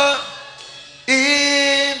power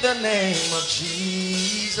in the name of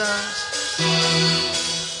Jesus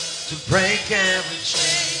to break every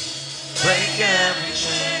chain, break every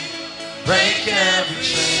chain, break every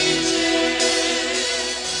chain,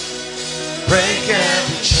 break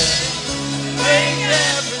every chain, break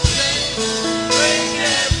every chain, break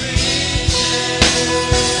every chain.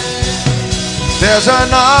 There's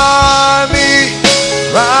an army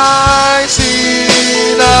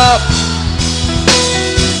rising up.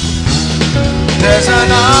 There's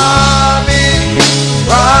an army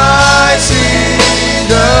rising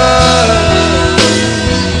up.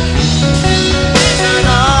 There's an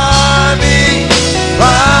army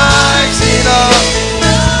rising up.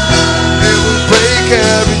 It will break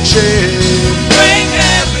every chain. Break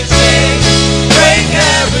every chain. Break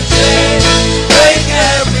every chain. Break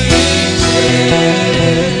every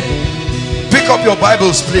chain. Pick up your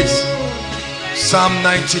Bibles, please. Psalm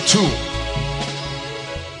 92.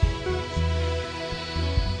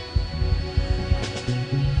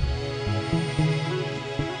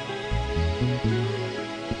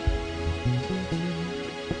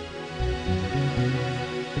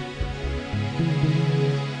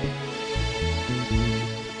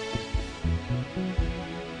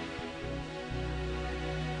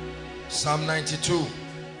 Psalm 92.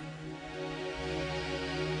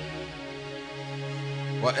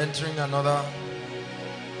 We're entering another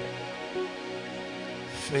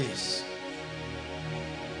phase.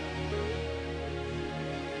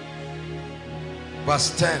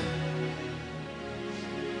 Verse 10.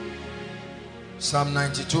 Psalm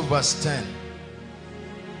 92 verse 10.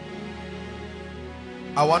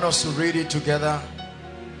 I want us to read it together.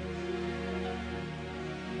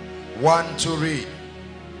 1 to read.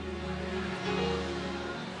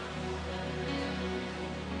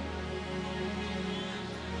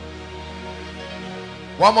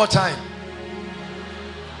 One more time.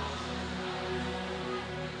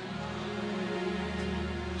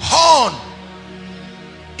 Horn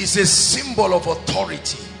is a symbol of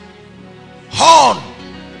authority. Horn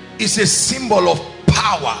is a symbol of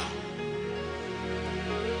power.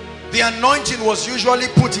 The anointing was usually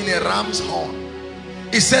put in a ram's horn.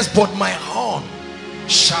 It says, but my horn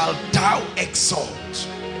shall thou exalt.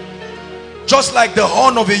 Just like the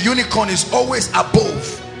horn of a unicorn is always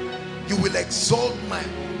above, you will exalt my.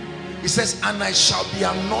 It says, and I shall be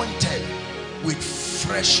anointed with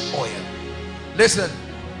fresh oil. Listen,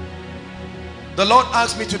 the Lord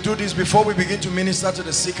asked me to do this before we begin to minister to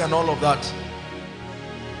the sick and all of that.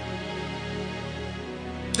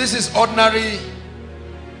 This is ordinary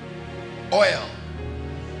oil.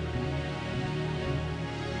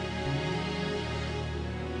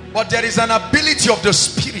 But there is an ability of the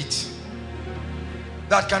Spirit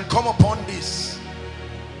that can come upon this,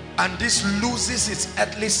 and this loses its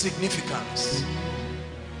earthly significance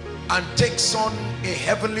and takes on a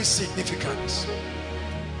heavenly significance.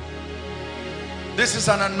 This is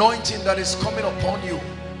an anointing that is coming upon you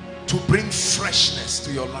to bring freshness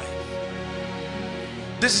to your life.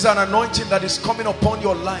 This is an anointing that is coming upon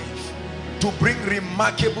your life to bring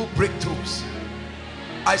remarkable breakthroughs.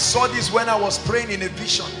 I saw this when I was praying in a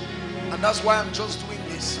vision, and that's why I'm just doing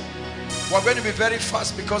this. We're going to be very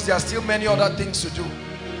fast because there are still many other things to do.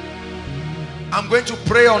 I'm going to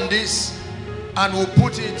pray on this, and we'll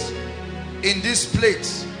put it in this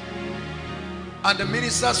plate, and the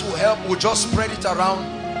ministers will help. We'll just spread it around.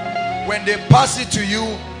 When they pass it to you,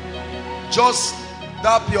 just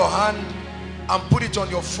dab your hand and put it on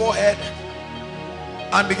your forehead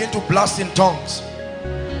and begin to blast in tongues.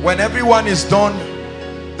 When everyone is done,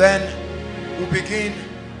 then we'll begin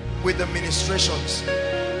with the ministrations.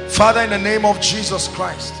 Father, in the name of Jesus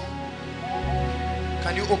Christ,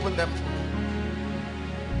 can you open them for me?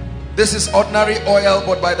 This is ordinary oil,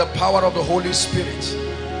 but by the power of the Holy Spirit,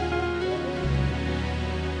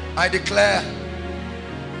 I declare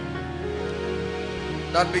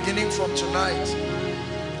that beginning from tonight,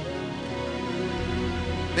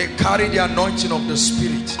 they carry the anointing of the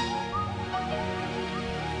Spirit.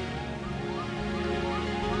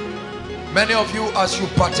 Many of you, as you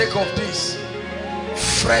partake of this,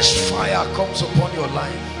 fresh fire comes upon your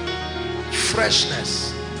life.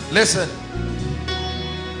 Freshness. Listen,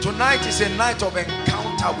 tonight is a night of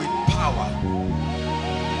encounter with power.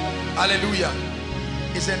 Hallelujah.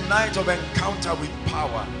 It's a night of encounter with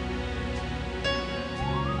power.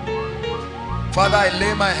 Father, I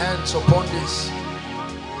lay my hands upon this.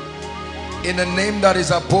 In the name that is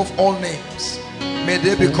above all names, may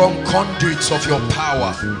they become conduits of your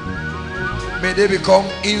power. May they become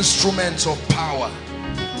instruments of power.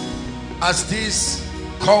 As this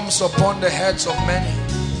comes upon the heads of many,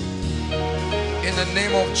 in the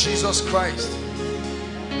name of Jesus Christ,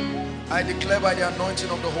 I declare by the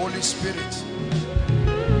anointing of the Holy Spirit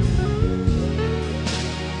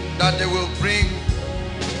that they will bring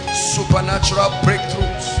supernatural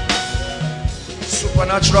breakthroughs,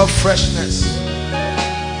 supernatural freshness,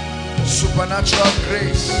 supernatural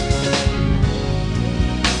grace,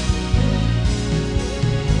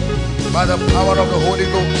 by the power of the Holy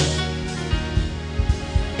Ghost.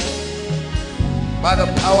 By the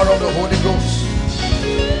power of the Holy Ghost.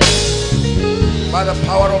 By the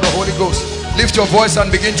power of the Holy Ghost. Lift your voice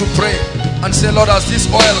and begin to pray and say, Lord, as this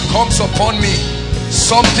oil comes upon me,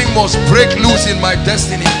 something must break loose in my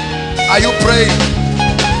destiny. Are you praying?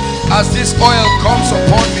 As this oil comes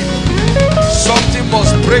upon me, something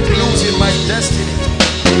must break loose in my destiny.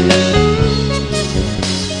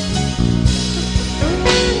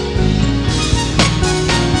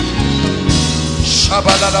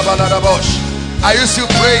 Are you still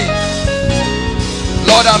praying?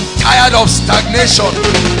 Lord, I'm tired of stagnation.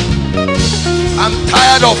 I'm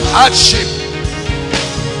tired of hardship.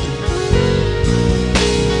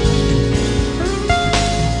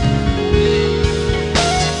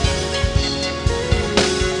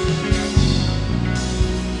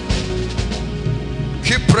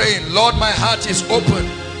 Keep praying. Lord, my heart is open.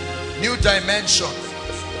 New dimension.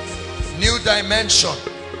 New dimension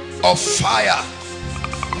of fire.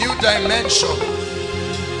 New dimension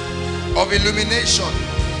of illumination.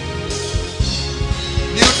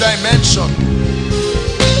 New dimension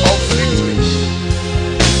of victory.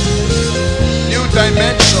 New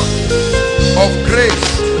dimension of grace.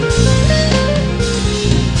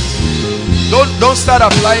 Don't start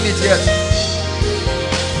applying it yet.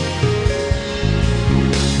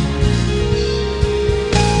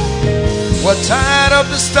 We're tired of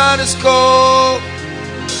the status quo.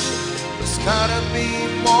 There's gotta be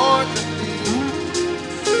more than this.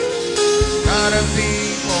 Gotta be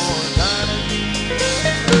more, gotta be.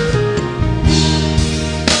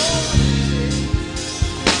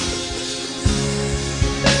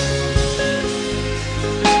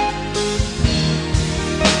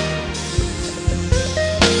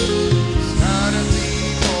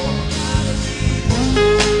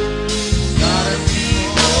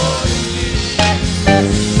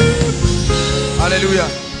 Hallelujah.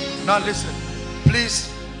 Now listen,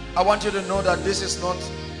 please, I want you to know that this is not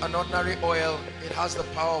an ordinary oil. It has the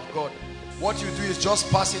power of God. What you do is just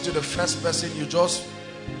pass it to the first person. You just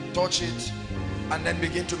touch it and then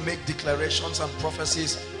begin to make declarations and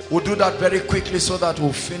prophecies. We'll do that very quickly so that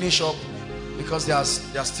we'll finish up, because there are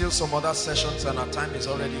still some other sessions and our time is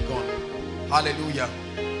already gone. Hallelujah.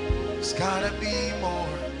 It's gotta be more,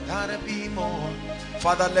 gotta be more.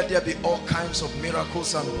 Father, let there be all kinds of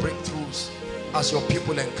miracles and breakthroughs as your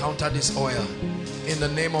people encounter this oil in the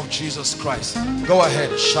name of Jesus Christ. Go ahead.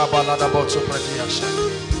 Just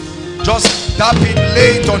tap it,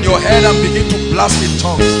 lay it on your head and begin to blast in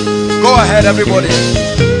tongues. Go ahead, everybody.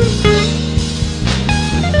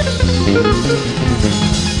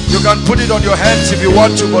 You can put it on your hands if you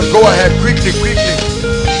want to, but go ahead quickly, quickly.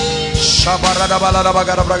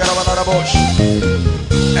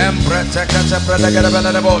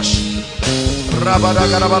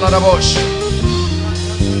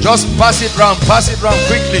 Just pass it round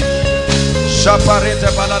quickly.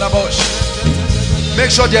 Make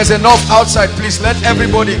sure there's enough outside, please. Let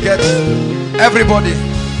everybody get, everybody.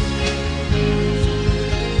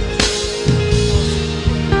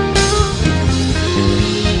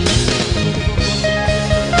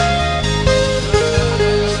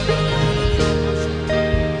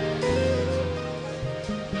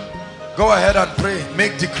 Go ahead and pray.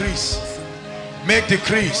 Make decrees. Make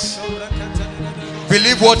decrees.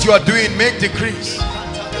 Believe what you are doing. Make decrees.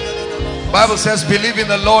 Bible says, believe in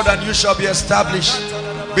the Lord and you shall be established.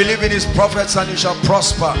 Believe in his prophets and you shall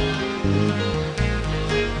prosper.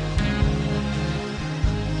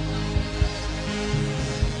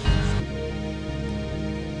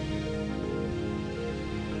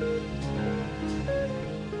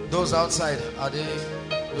 Those outside,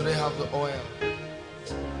 do they have the oil?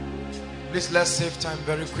 Please, let's save time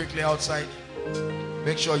very quickly outside.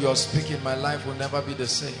 Make sure you're speaking. My life will never be the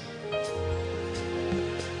same.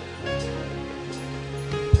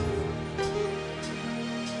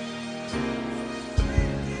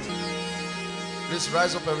 Please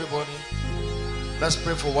rise up, everybody. Let's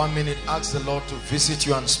pray for 1 minute. Ask the Lord to visit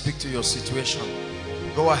you and speak to your situation.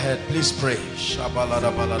 Go ahead, please pray.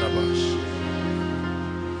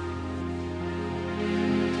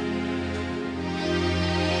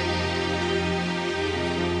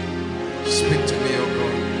 Speak to me, oh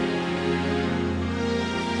God.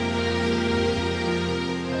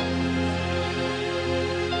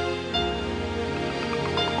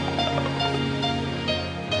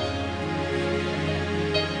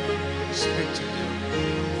 Speak to me.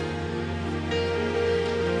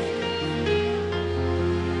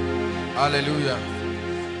 Hallelujah.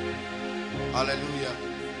 Hallelujah.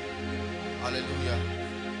 Hallelujah.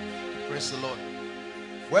 Praise the Lord.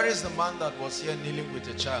 Where is the man that was here kneeling with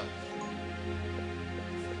a child?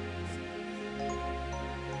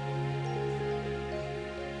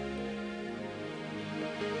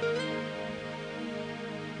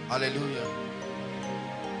 Hallelujah.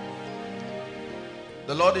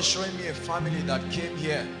 The Lord is showing me a family that came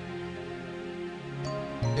here.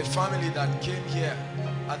 A family that came here.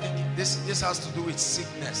 I think this has to do with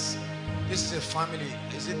sickness. This is a family.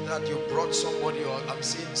 Is it that you brought somebody, or I'm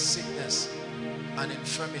seeing sickness and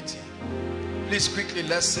infirmity? Please quickly,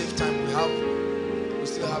 let's save time. We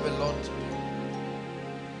still have a lot to do.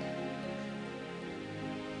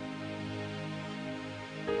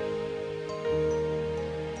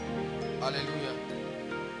 Hallelujah.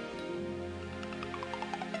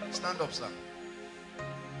 Stand up, sir.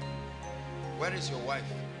 Where is your wife?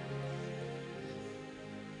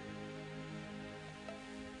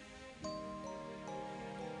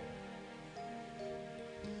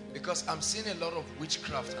 Because I'm seeing a lot of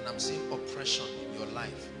witchcraft and I'm seeing oppression in your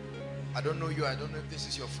life. I don't know you. I don't know if this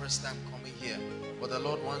is your first time coming here, but the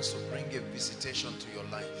Lord wants to bring a visitation to your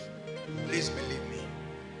life. Please believe me.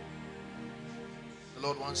 The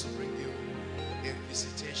Lord wants to bring you a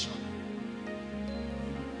visitation.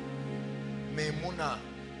 Memuna.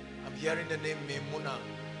 I'm hearing the name Memuna.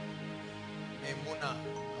 Memuna.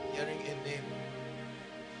 I'm hearing a name.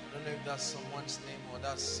 I don't know if that's someone's name or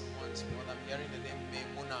that's someone's, but I'm hearing the name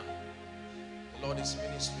Memuna. The Lord is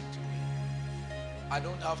ministering to me. I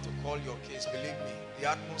don't have to call your case, believe me. The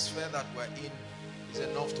atmosphere that we're in is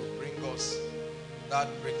enough to bring us that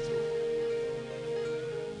breakthrough.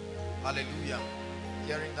 Hallelujah.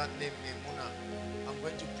 Hearing that name, Emuna, I'm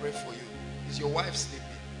going to pray for you. Is your wife sleeping?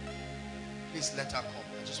 Please let her come.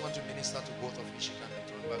 I just want to minister to both of you. She can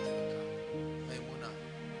return back to the car. Emuna.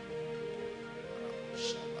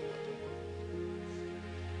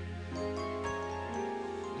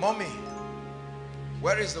 Mommy,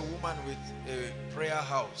 where is the woman with a prayer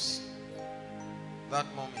house? That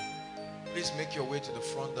mommy. Please make your way to the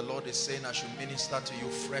front. The Lord is saying I should minister to you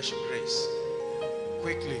fresh grace.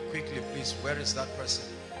 Quickly, quickly, please. Where is that person?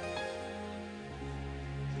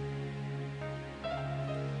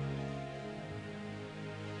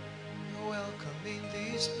 You're welcome in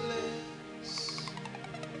this place.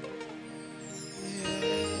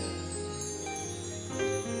 Yeah.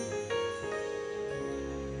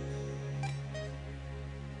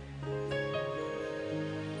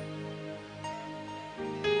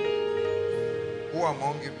 Who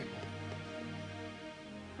among you people?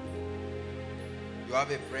 You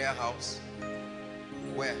have a prayer house?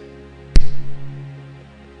 Where?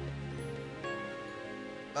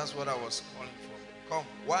 That's what I was calling for. Come,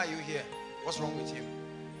 why are you here? What's wrong with you?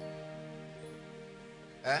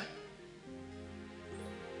 Eh?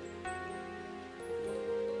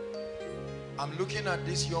 I'm looking at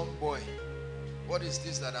this young boy. What is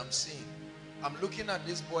this that I'm seeing? I'm looking at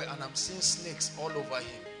this boy and I'm seeing snakes all over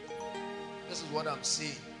him. This is what I'm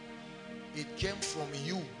seeing. It came from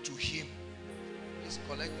you to him. Please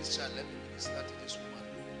collect this child. Let me minister to this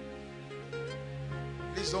woman.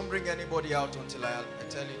 Please don't bring anybody out until I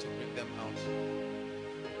tell you to bring them out.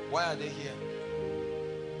 Why are they here?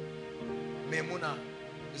 Memuna,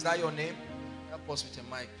 is that your name? Help us with a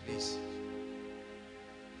mic, please.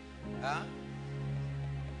 Huh?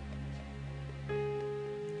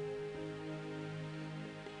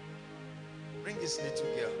 Bring this little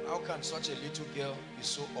girl. How can such a little girl be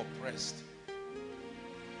so oppressed?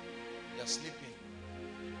 They are sleeping.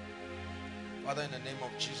 Father, in the name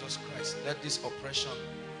of Jesus Christ, let this oppression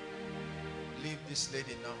leave this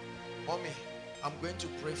lady now. Mommy, I'm going to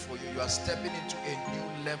pray for you. You are stepping into a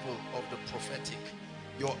new level of the prophetic.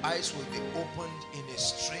 Your eyes will be opened in a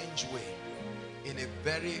strange way. In a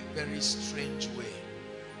very, very strange way.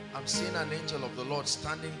 I'm seeing an angel of the Lord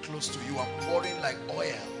standing close to you and pouring like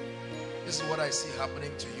oil. This is what I see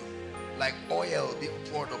happening to you. Like oil being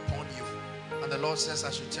poured upon you. And the Lord says,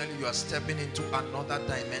 I should tell you, you are stepping into another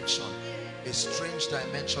dimension. A strange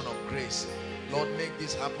dimension of grace. Lord, make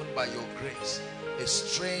this happen by your grace. A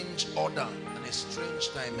strange order and a strange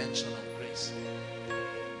dimension of grace.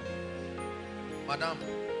 Madam,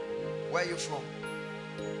 where are you from?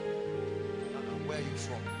 Where are you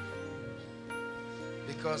from?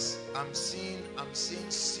 Because I'm seeing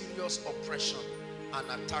serious oppression and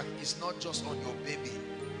attack. It's not just on your baby.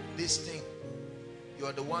 This thing, you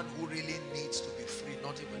are the one who really needs to be free,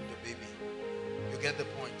 not even the baby. You get the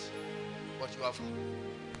point? But you have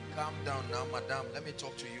calm down now, madam. Let me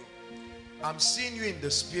talk to you. I'm seeing you in the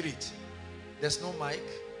spirit. There's no mic.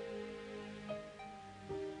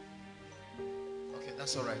 Okay,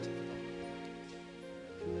 that's all right.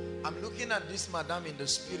 I'm looking at this madam in the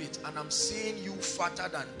spirit and I'm seeing you fatter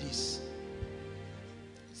than this.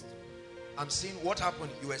 I'm seeing what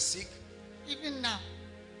happened. You were sick? Even now,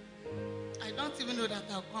 I don't even know that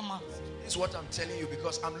I'll come out. This is what I'm telling you,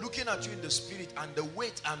 because I'm looking at you in the spirit and the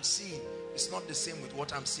weight I'm seeing is not the same with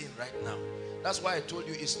what I'm seeing right now. That's why I told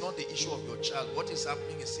you it's not the issue of your child. What is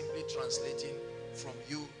happening is simply translating from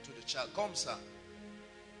you to the child. Come, sir.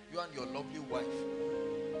 You and your lovely wife.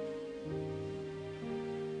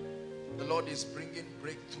 The Lord is bringing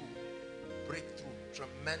breakthrough. Breakthrough.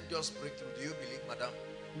 Tremendous breakthrough. Do you believe, madam?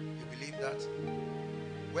 You believe that?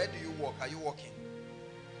 Where do you work? Are you working?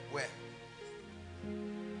 Where?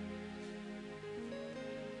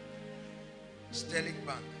 Sterling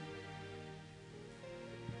Bank.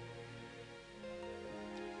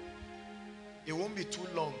 It won't be too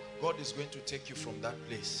long. God is going to take you from that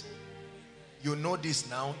place. You know this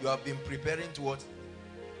now. You have been preparing towards.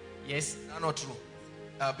 Yes. That's not true.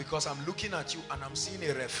 Because I'm looking at you and I'm seeing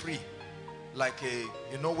a referee. Like a,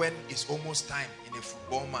 you know when it's almost time in a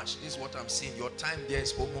football match. This is what I'm seeing. Your time there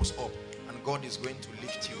is almost up. And God is going to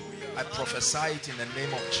lift you. I prophesy it in the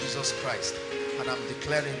name of Jesus Christ. And I'm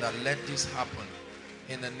declaring that let this happen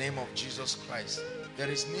in the name of Jesus Christ. There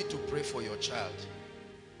is need to pray for your child.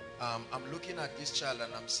 I'm looking at this child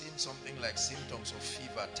and I'm seeing something like symptoms of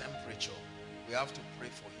fever, temperature. We have to pray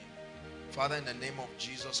for him. Father, in the name of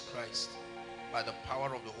Jesus Christ, by the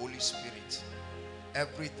power of the Holy Spirit,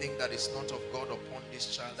 everything that is not of God upon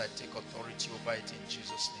this child, I take authority over it in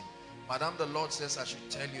Jesus' name. Madam, the Lord says I should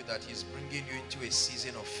tell you that he's bringing you into a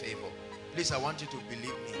season of favor. Please, I want you to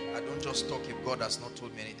believe me. I don't just talk if God has not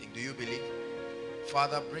told me anything. Do you believe?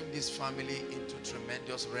 Father, bring this family into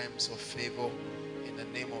tremendous realms of favor in the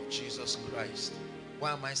name of Jesus Christ.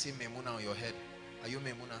 Why am I seeing Memuna on your head? Are you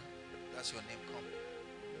Memuna? That's your name. Come.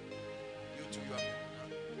 You too, you are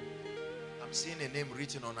Memuna. I'm seeing a name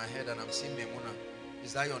written on her head and I'm seeing Memuna.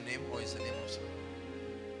 Is that your name or is the name of someone?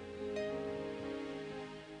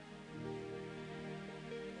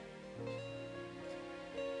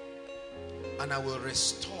 And I will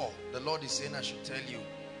restore. The Lord is saying I should tell you,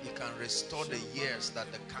 he can restore the years that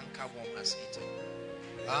the cankerworm has eaten.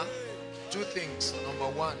 Huh? Two things.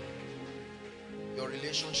 Number one, your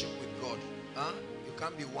relationship with God. Huh? You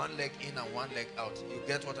can't be one leg in and one leg out. You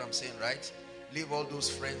get what I'm saying, right? Leave all those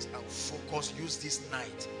friends and focus. Use this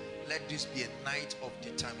night. Let this be a night of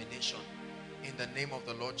determination in the name of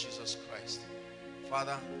the Lord Jesus Christ.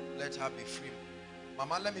 Father, let her be free.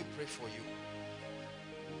 Mama, let me pray for you.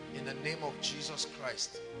 In the name of Jesus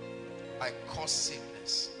Christ, I curse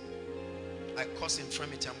sickness. I curse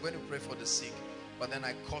infirmity. I'm going to pray for the sick, but then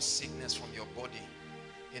I curse sickness from your body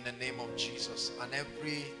in the name of Jesus. And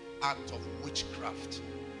every act of witchcraft,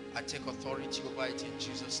 I take authority over it in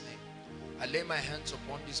Jesus' name. I lay my hands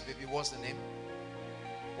upon this baby. What's the name?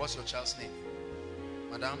 What's your child's name?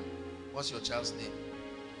 Madam, what's your child's name?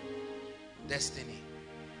 Destiny.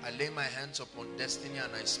 I lay my hands upon Destiny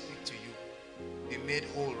and I speak to you. Be made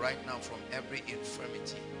whole right now from every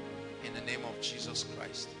infirmity in the name of Jesus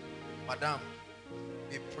Christ. Madam,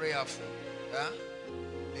 be prayerful. Huh?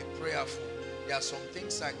 Be prayerful. There are some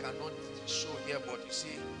things I cannot show here, but you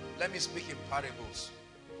see, let me speak in parables.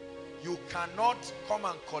 You cannot come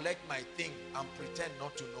and collect my thing and pretend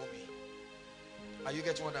not to know me. Are you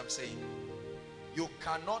getting what I'm saying? You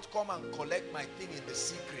cannot come and collect my thing in the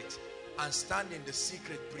secret and stand in the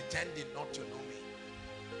secret pretending not to know me.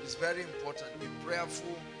 It's very important. Be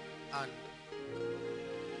prayerful, and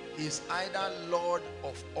he's either Lord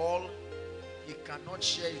of all. He cannot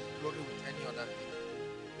share his glory with any other thing.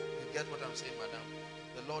 You get what I'm saying, madam?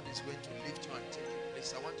 The Lord is going to lift you and take you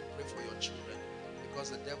place. I want to pray for your children because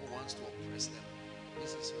the devil wants to oppress them.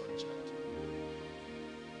 This is your child.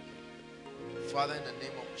 Father, in the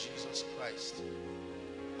name of Jesus Christ,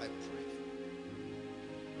 I pray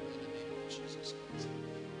in the name of Jesus Christ.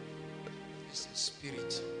 This is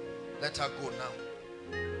spirit. Let her go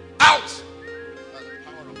now. Out! By the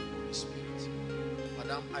power of the Holy Spirit.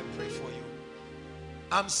 Madam, I pray for you.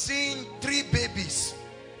 I'm seeing 3 babies.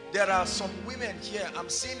 There are some women here. I'm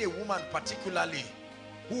seeing a woman particularly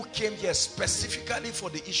who came here specifically for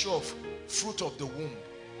the issue of fruit of the womb.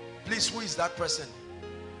 Please, who is that person?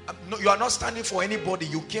 No, you are not standing for anybody.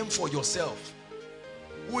 You came for yourself.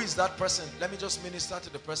 Who is that person? Let me just minister to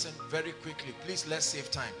the person very quickly. Please, let's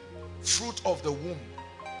save time. Fruit of the womb.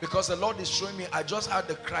 Because the Lord is showing me, I just heard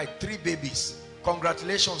the cry, 3 babies.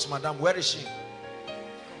 Congratulations, madam. Where is she?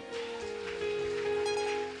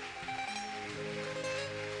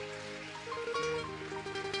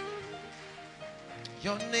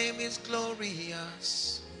 Your name is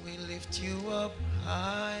glorious. We lift you up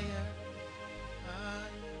higher. Higher.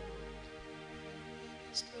 Your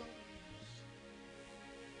name is glorious.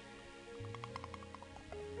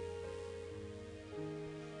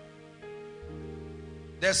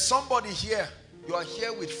 There's somebody here. You are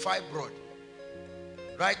here with fibroid.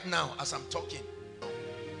 Right now, as I'm talking.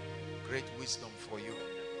 Great wisdom for you.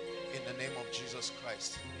 In the name of Jesus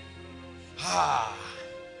Christ.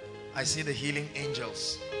 I see the healing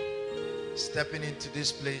angels stepping into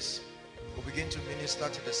this place. We'll begin to minister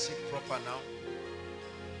to the sick proper now.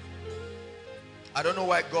 I don't know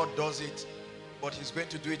why God does it, but he's going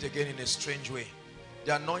to do it again in a strange way.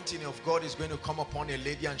 The anointing of God is going to come upon a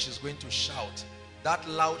lady and she's going to shout. That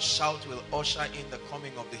loud shout will usher in the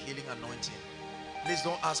coming of the healing anointing. Please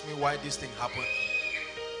don't ask me why this thing happened.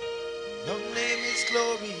 Your name is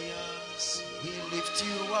glorious. We lift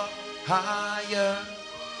you up higher.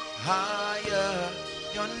 Higher,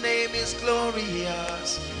 your name is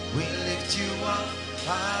glorious. We lift you up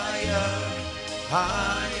higher,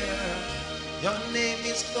 higher. Your name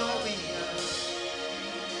is glorious.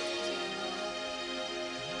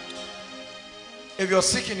 If you're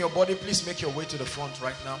sick in your body, please make your way to the front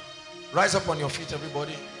right now. Rise up on your feet,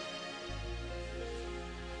 everybody.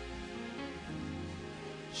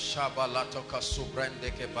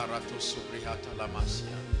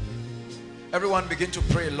 Everyone begin to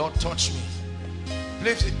pray, Lord, touch me.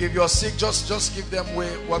 Please, if you're sick, just give them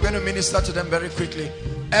way. We're going to minister to them very quickly.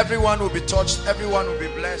 Everyone will be touched. Everyone will be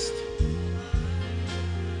blessed.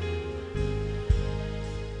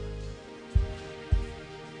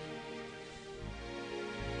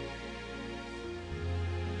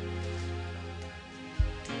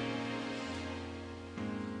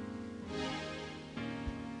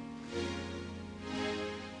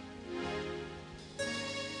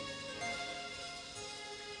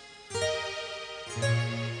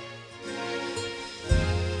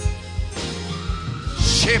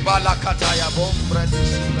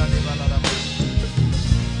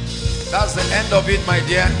 That's the end of it, my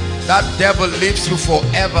dear. That devil leaves you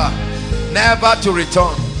forever, never to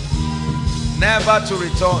return. Never to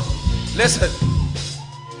return. Listen,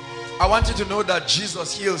 I want you to know that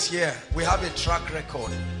Jesus heals here. We have a track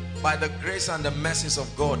record by the grace and the mercies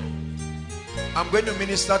of God. I'm going to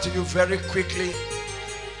minister to you very quickly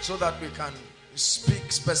so that we can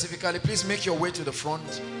speak specifically. Please make your way to the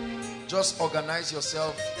front. Just organize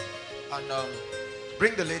yourself and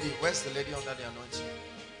bring the lady. Where's the lady under the anointing?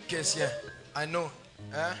 Case here. I know.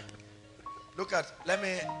 Look at, let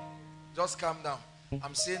me just calm down.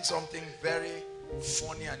 I'm seeing something very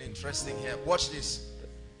funny and interesting here. Watch this.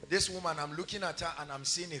 This woman, I'm looking at her and I'm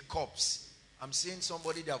seeing a corpse. I'm seeing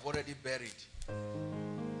somebody they have already buried.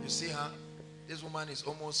 You see her? This woman is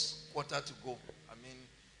almost quarter to go. I mean,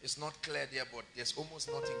 it's not clear there, but there's almost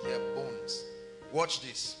nothing here. Bones. Watch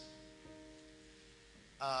this.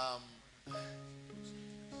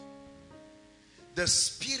 The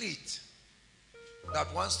spirit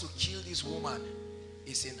that wants to kill this woman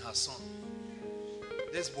is in her son.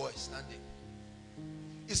 This boy standing.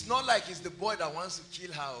 It's not like it's the boy that wants to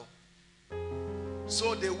kill her.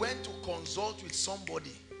 So they went to consult with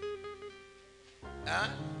somebody.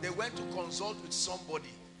 They went to consult with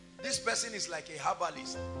somebody. This person is like a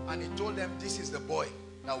herbalist, and he told them this is the boy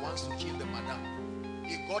that wants to kill the madam.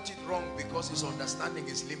 He got it wrong because his understanding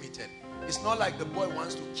is limited. It's not like the boy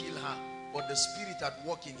wants to kill her, but the spirit at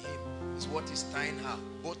work in him is what is tying her.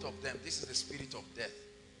 Both of them. This is the spirit of death.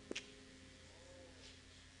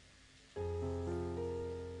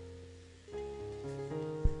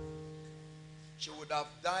 She would have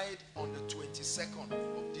died on the 22nd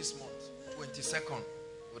of this month. 22nd.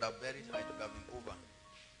 Would have buried her. It would have been over.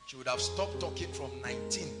 She would have stopped talking from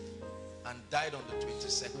 19th and died on the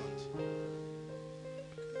 22nd.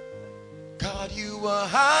 God, you are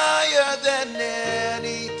higher than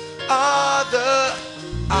any other.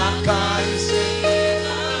 Our God is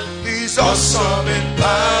He's awesome in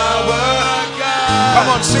power. Come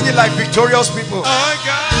on, sing it like victorious people. Our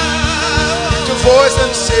God. Lift your voice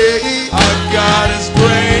and say, our God is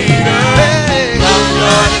greater. Hey. Our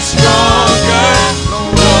God is stronger.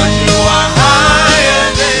 Lord, you are higher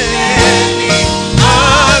than any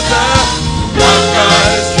other. Our God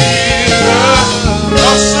is healer.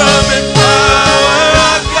 Awesome in power.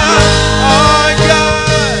 Our God. Our God.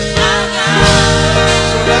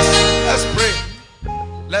 So let's pray.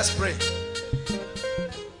 Let's pray.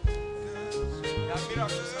 There are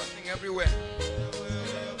miracles happening everywhere.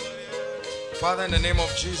 Father, in the name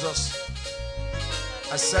of Jesus,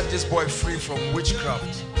 I set this boy free from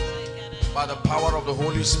witchcraft by the power of the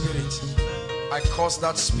Holy Spirit. I curse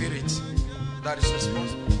that spirit that is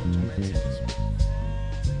responsible for tormenting this boy.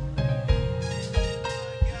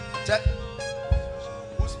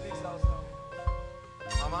 Who speaks out now?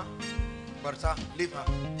 Mama? Berta, leave her.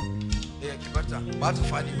 Hey, Berta,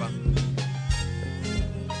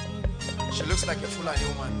 she looks like a Fulani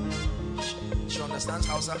woman. She understands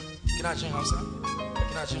Hausa. Kina jin Hausa?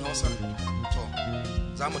 Kina jin Hausa? So,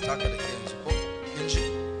 zamu taka da ke yanzu ko inji.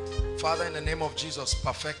 Father, in the name of Jesus,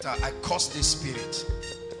 perfect her. I curse this spirit.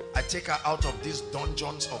 I take her out of these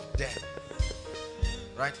dungeons of death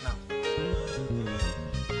right now.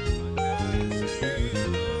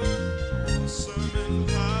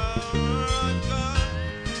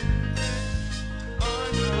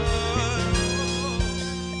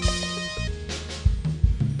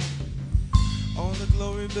 All the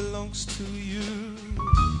glory belongs to you.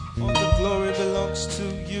 All the glory belongs to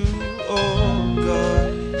you, oh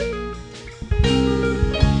God.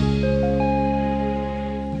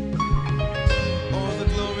 All the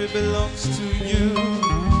glory belongs to you.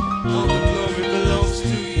 All the glory belongs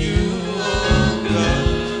to you, oh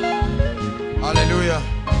God. Hallelujah.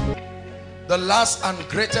 The last and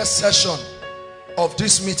greatest session of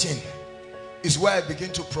this meeting is where I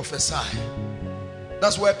begin to prophesy.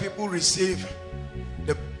 That's where people receive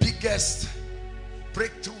the biggest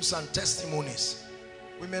breakthroughs and testimonies.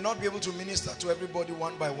 We may not be able to minister to everybody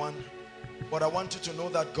one by one, but I want you to know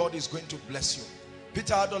that God is going to bless you.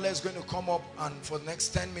 Peter Adole is going to come up, and for the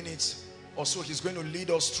next 10 minutes or so, he's going to lead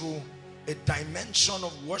us through a dimension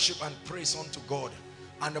of worship and praise unto God.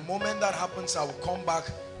 And the moment that happens, I will come back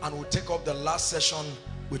and we'll take up the last session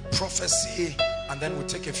with prophecy, and then we'll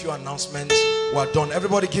take a few announcements. We're done.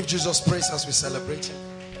 Everybody give Jesus praise as we celebrate him.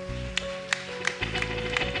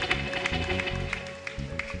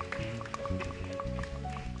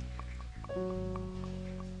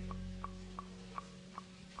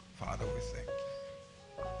 Father, we thank you.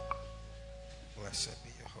 Blessed be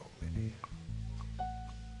your holy name.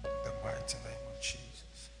 In the mighty name of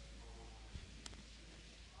Jesus.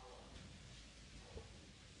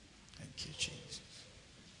 Thank you, Jesus.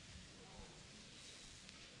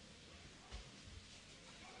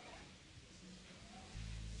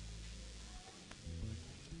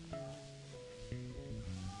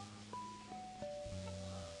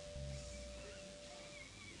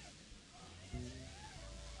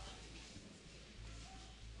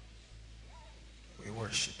 We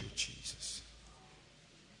worship you, Jesus.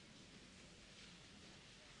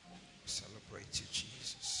 We celebrate you,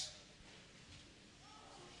 Jesus.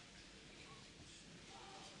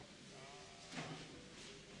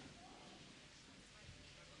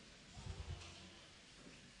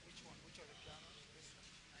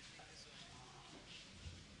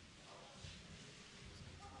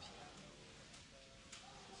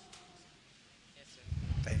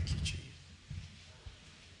 Thank you, Jesus.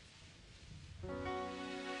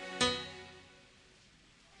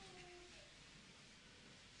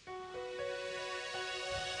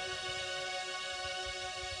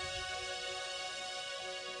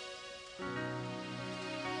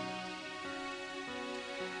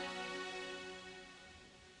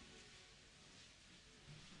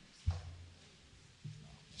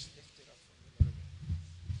 Just lift it up for me a little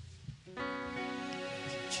bit.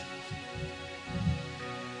 Thank you, Jesus.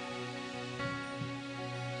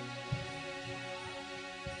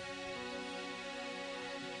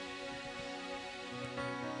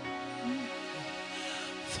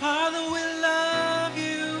 Father, we love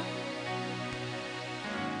you.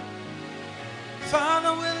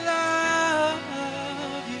 Father, we love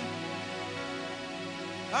you.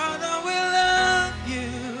 Father, we love you.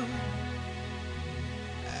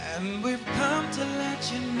 And we've come to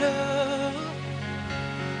let you know.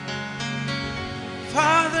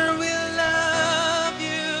 Father, we love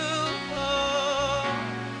you. Oh,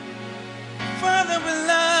 Father, we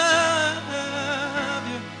love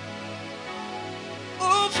you.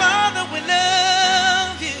 Oh, Father, we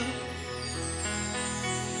love you.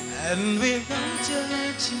 And we've come to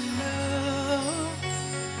let you know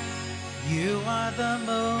you are the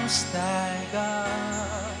Most High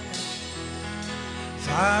God.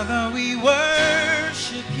 Father, we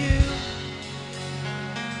worship you.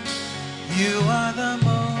 You are the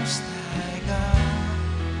Most High God.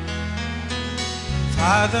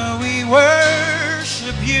 Father, we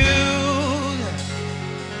worship you.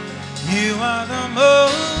 You are the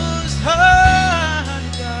Most High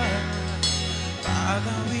God.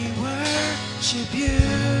 Father, we worship you.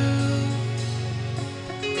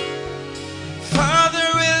 Father,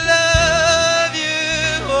 we love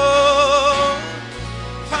you. Oh,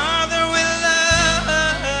 Father, we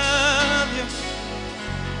love you.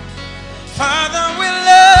 Father, we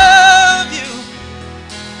love you.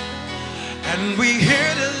 And we're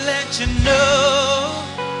here to let you know.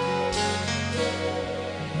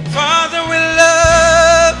 Father, we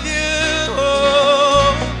love you.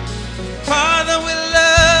 Oh, Father, we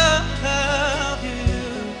love you.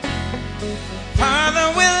 Father,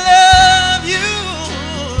 we love you,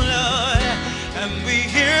 Lord. And we're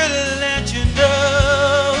here to let you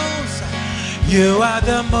know you are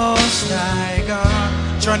the Most High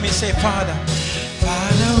God. Join me, say, Father.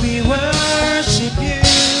 Father, we worship you.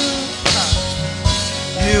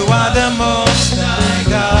 You are the Most High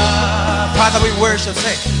God. Father, we worship.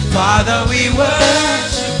 Say, Father, we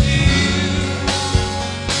worship you.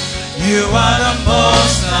 You are the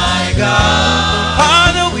Most High God.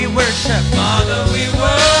 Father, we worship. Father, we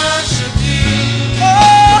worship you.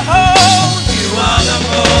 Oh, you are the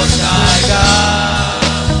Most High God.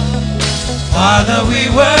 Father, we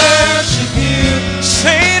worship you.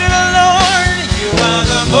 Say to the Lord, you are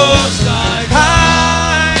the Most High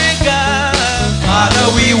God. Father,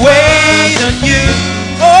 we wait on you.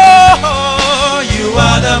 Oh, you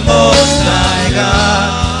are the Most High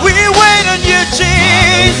God. We wait on you,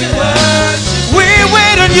 Jesus. We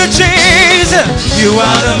wait on you, Jesus. You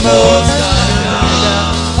are the Most High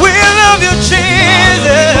God. We love you,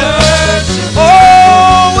 Jesus.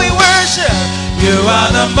 Oh, we worship. You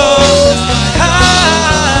are the Most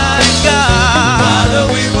High God. Father,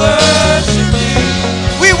 we worship you.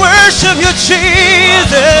 We worship you,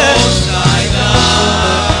 Jesus.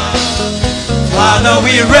 Father,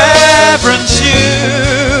 we reverence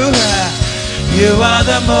you. You are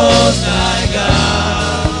the Most High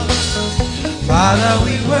God. Father,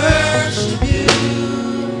 we worship you.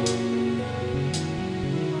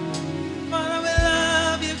 Father, we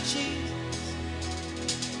love you, Jesus.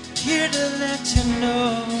 Here to let you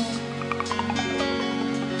know.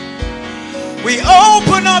 We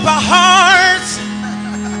open up our hearts.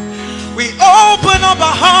 We open up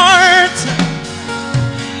our hearts.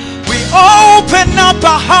 We open up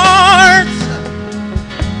our hearts.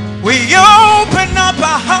 We open up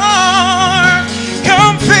our hearts.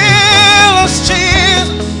 Come fill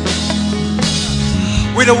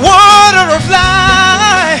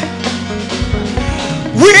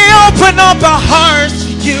up our hearts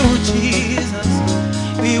to you, Jesus.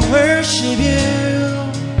 We worship you.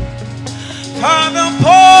 Father,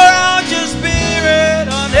 pour out your Spirit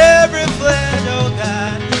on every flesh, oh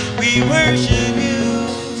God. We worship you.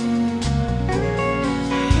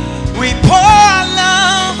 We pour our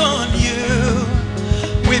love on you.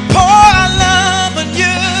 We pour our love on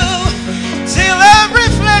you till every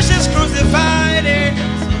flesh is crucified.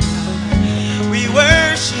 We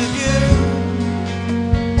worship you.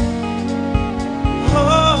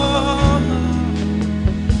 Oh,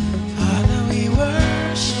 Father, we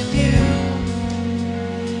worship you.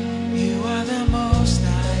 You are the Most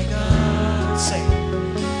High God. Say,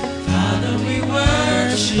 Father, we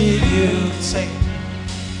worship you. Say,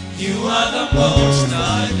 you are the Most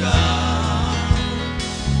High God.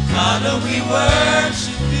 Father, we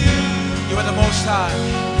worship you. You are the Most High.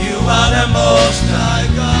 You are the Most High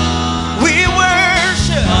God. We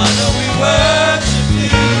worship. Father, we worship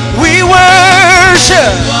you. We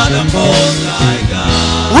worship. You are the Most High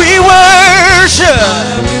God. We worship.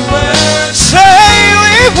 Father, we worship. Say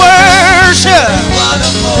we worship. You are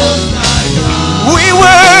the Most High God. We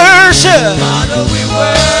worship. Father, we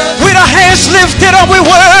worship. With our hands lifted up, we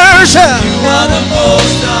worship. You are the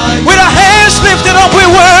Most High God. With our hands lifted up, we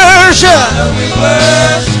worship. Father, we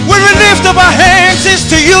worship. When we lift up our hands, it's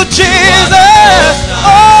to you, Jesus.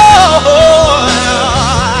 Oh,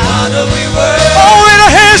 Father, we worship. Oh, with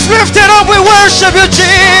our hands lifted up, we worship you,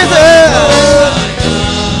 Jesus.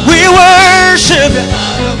 We worship.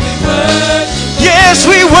 Yes,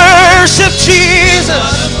 we worship Jesus,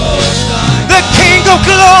 the King of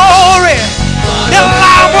glory, the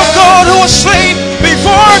Lamb of God who was slain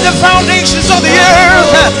before the foundations of the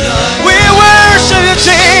earth. We worship you,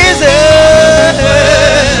 Jesus.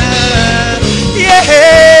 Yeah.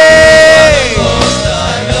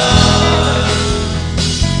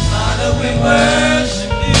 Father, we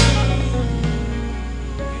worship you.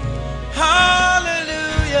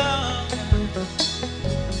 Hallelujah.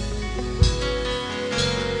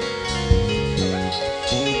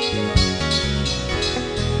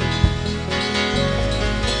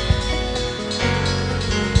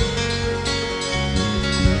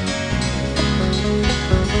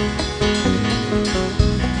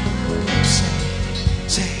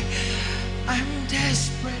 Say, I'm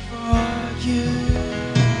desperate for you.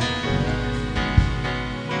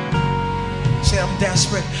 Say, I'm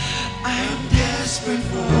desperate. I'm desperate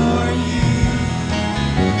for you.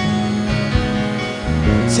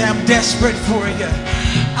 Say, I'm desperate for you.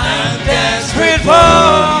 I'm desperate for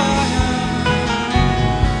you.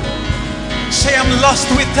 Say, I'm lost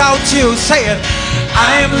without you. Say it.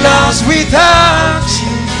 I'm lost without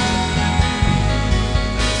you.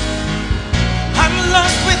 I'm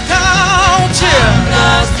lost without you. I'm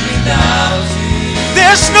lost without you.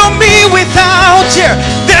 There's no me without you.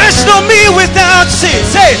 There's no me without you.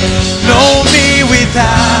 Say it. No me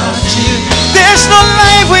without you. There's no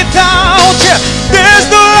life without you. There's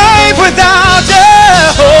no life without you.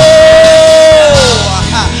 Oh,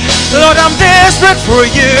 Lord, I'm desperate for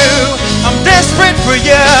you. I'm desperate for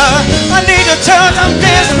you. I need a touch. I'm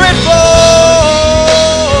desperate for.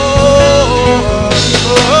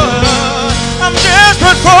 I'm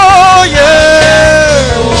desperate for you.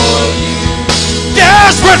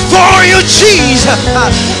 Desperate for you, Jesus.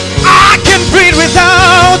 I can breathe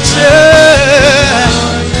without you.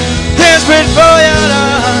 Desperate for you.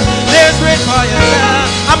 Desperate for you.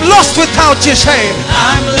 I'm lost without you. Say,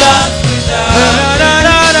 I'm lost without you.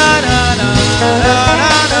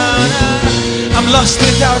 I'm lost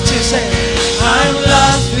without you. Say, I'm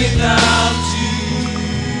lost without you.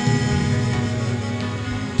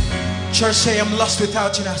 Church, say, I'm lost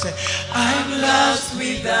without you. Now say, I'm lost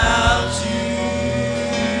without you.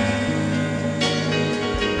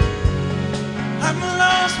 I'm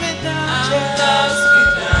lost without you. I'm lost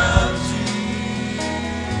without you.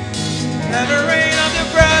 Let the rain of your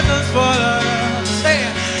presence fall on. Say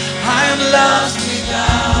it. I'm lost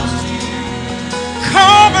without you.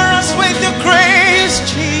 Cover us with your grace,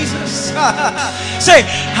 Jesus. Say,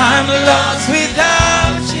 I'm lost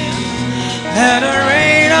without you. Let the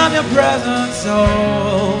rain of your presence,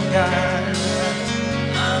 oh God.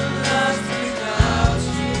 I'm lost without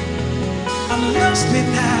you. I'm lost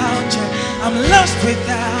without you. I'm lost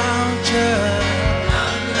without you.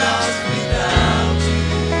 I'm lost without you.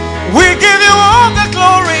 We give you all the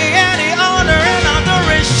glory and the honor and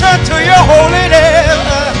adoration to your holy name.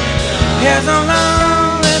 Yes, I'm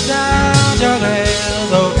lost without your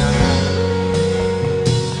grace, oh God.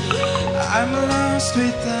 I'm lost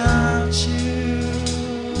without you.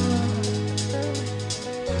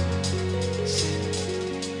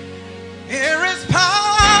 There is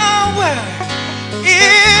power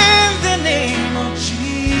in the name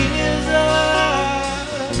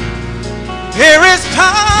There is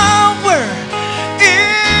power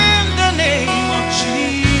in the name of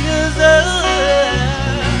Jesus.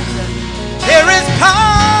 There is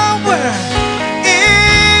power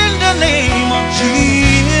in the name of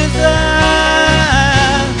Jesus.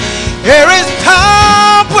 There is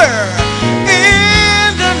power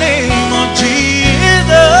in the name of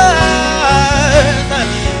Jesus.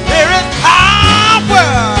 There is power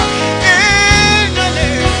in the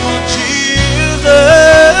name of Jesus.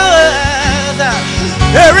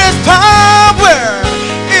 There is power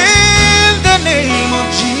in the name of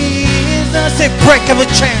Jesus. Say, break every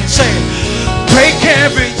chain. Say, break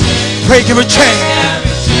every chain.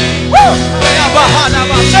 Woo!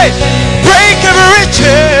 Say, break every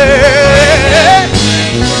chain.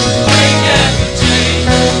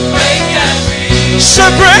 So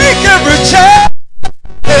break every chain.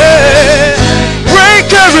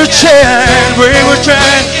 Break every chain. Break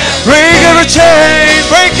every chain.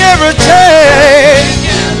 Break every chain.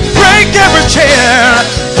 Break every chain.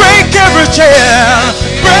 Break every chain. Break every chain.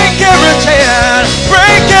 Break every chain.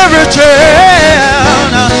 Break every chain.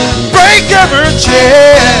 Break every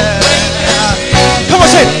chain. Come on,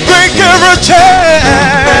 say, break every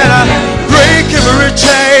chain. Break every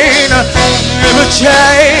chain. Every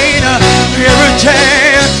chain. Every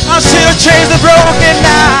chain. I see the chains are broken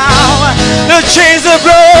now. The chains are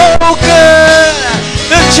broken.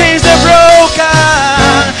 The chains are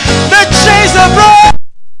broken. The chains are broken.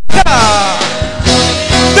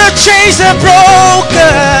 The chains are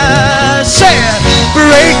broken. Say it.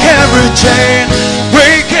 Break every chain.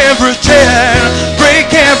 Break every chain.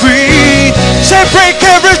 Break every. Say, break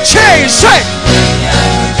every chain. Say.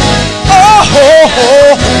 Oh, oh,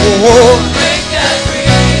 oh, oh.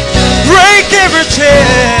 Break every chain.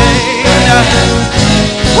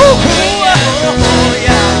 Woo,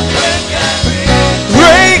 yeah.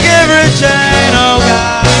 Break every chain. Oh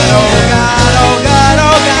God, oh God, oh God,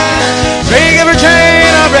 oh God. Break every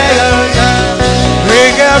chain. Oh, break every chain.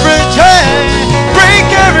 Break every chain. Break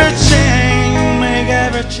every chain. Break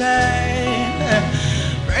every chain.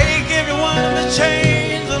 Break every one of the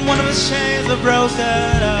chains, and one of the chains are broken.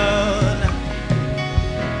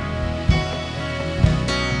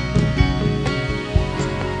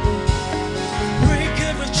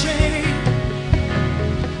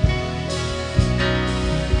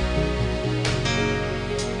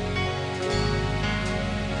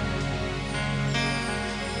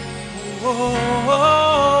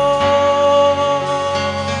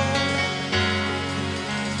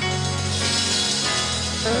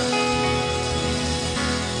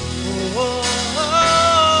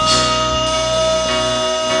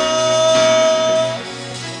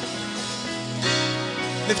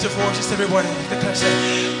 Lift your voices, everybody. Declare, say,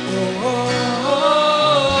 oh, oh,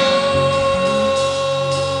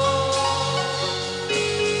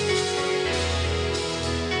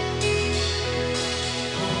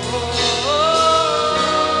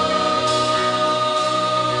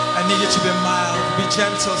 I need you to be mild, be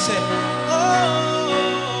gentle. Say, oh,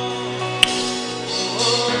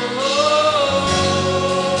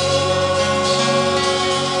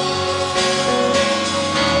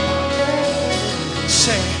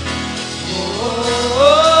 say,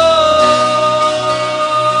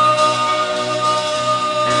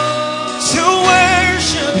 to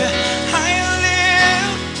worship you, I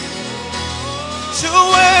live. To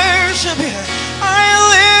worship you, I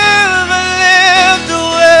live. I live to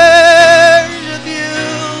worship you.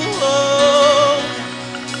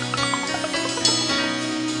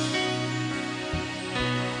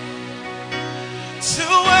 To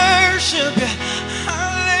worship you, I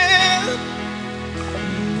live.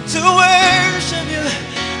 To worship you,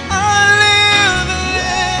 I live, I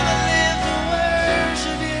live, I live to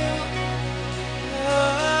worship you.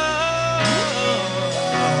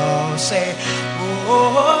 Oh, say, oh,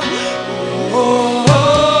 oh, oh,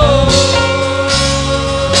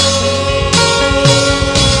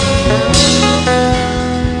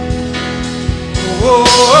 oh,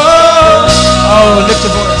 oh, lift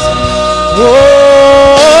your voice. Oh.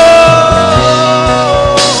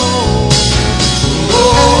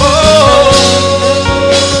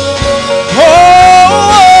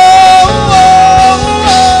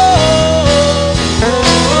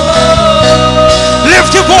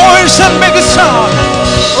 And make a song.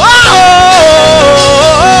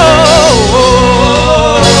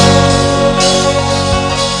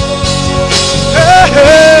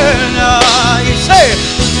 You say,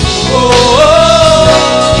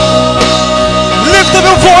 lift up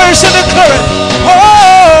your voice and declare it.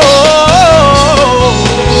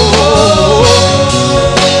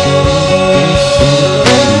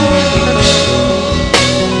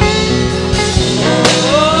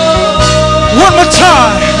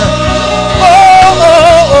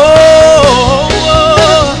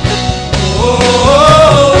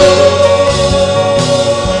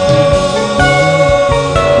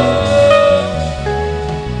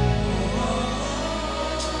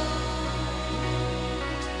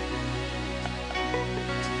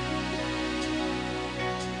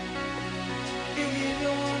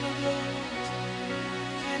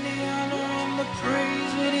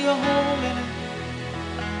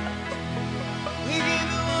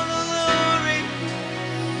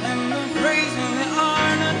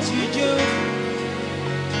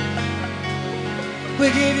 We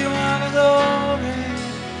give you all the glory,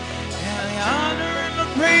 and the honor and the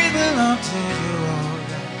praise belong to you, oh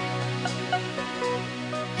God.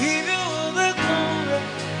 Give you all the glory,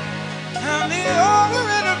 and the honor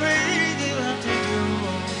and the praise belong to you,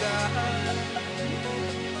 oh God.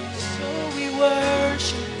 So we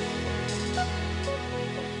worship,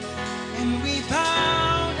 and we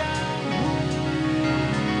bow down,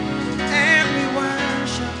 and we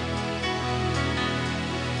worship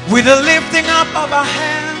with a lifting up of our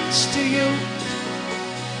hands to you.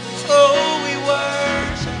 So we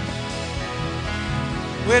worship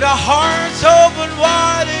with our hearts open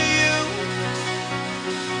wide to you.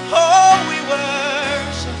 Oh, we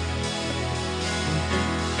worship.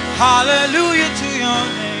 Hallelujah to your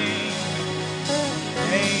name.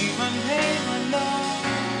 Amen, amen, Lord.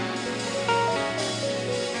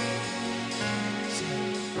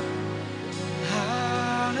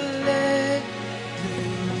 Hallelujah.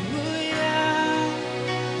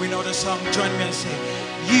 We know the song. Join me and sing.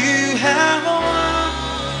 You have won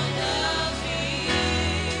the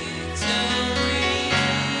victory.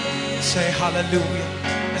 Say hallelujah.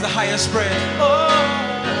 It's the highest prayer. Oh,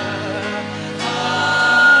 hallelujah.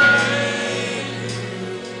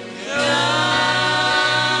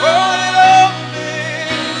 Won it all for me.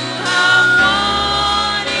 You have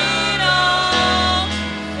won it all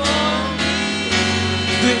for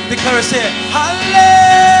me. Declare it, say it. Hallelujah.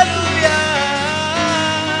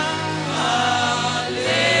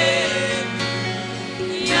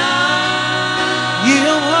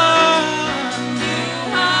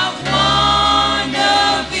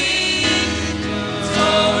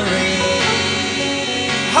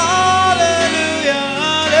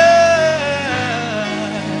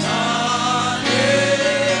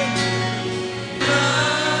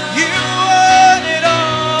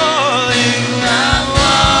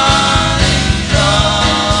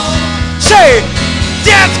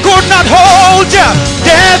 Death could not hold you.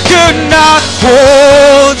 Death could not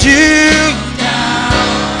hold you down.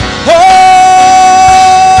 Oh,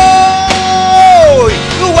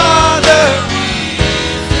 you are the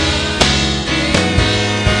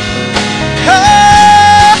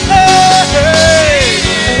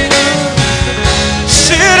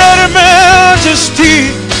seated in majesty.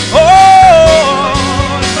 Oh,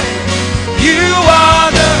 you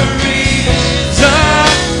are the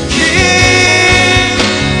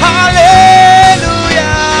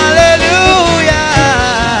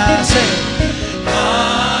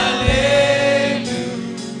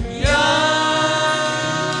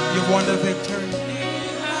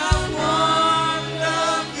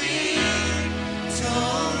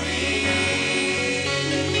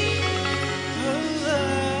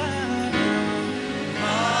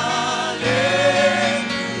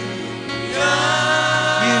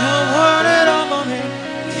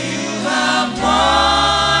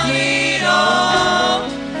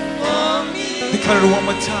one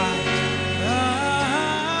more time.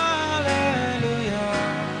 Hallelujah.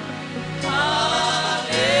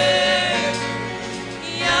 Hallelujah.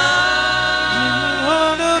 You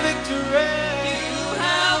won the victory. You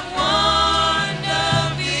have won the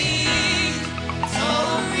victory.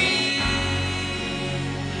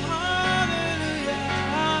 Hallelujah.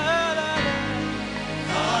 Hallelujah.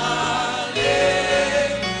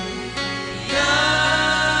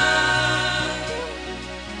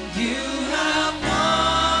 You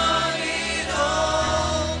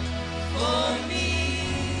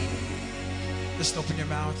just open your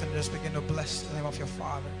mouth and just begin to bless the name of your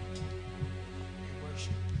Father. We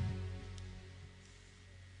worship.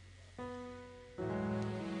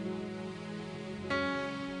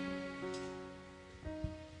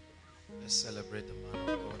 Let's celebrate the man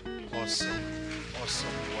of God. Awesome,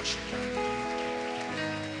 awesome worship.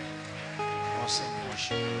 Awesome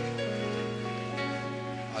worship.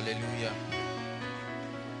 Hallelujah.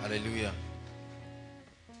 Hallelujah.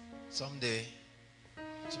 Someday,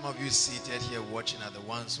 some of you seated here watching are the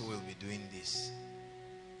ones who will be doing this.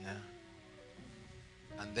 Yeah.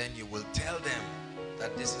 And then you will tell them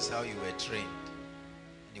that this is how you were trained.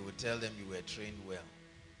 And you will tell them you were trained well.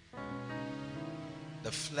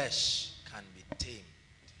 The flesh can be tamed.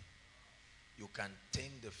 You can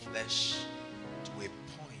tame the flesh to a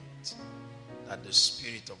point that the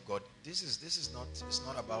Spirit of God. This is not. It's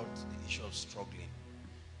not about the issue of struggling.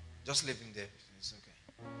 Just leave him there. It's okay.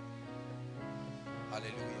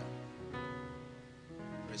 Hallelujah.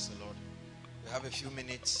 Praise the Lord. We have a few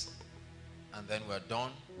minutes and then we're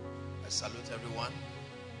done. I salute everyone.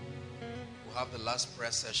 We'll have the last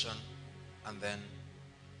prayer session and then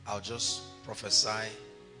I'll just prophesy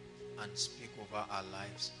and speak over our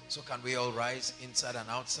lives. So can we all rise inside and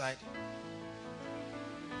outside?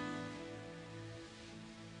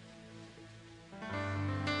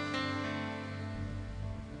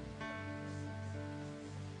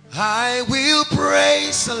 I will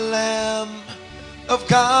praise the Lamb of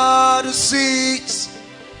God who sits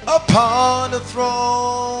upon the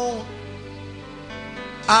throne.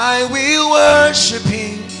 I will worship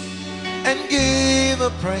him and give a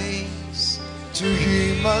praise to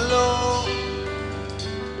him alone.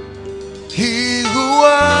 He who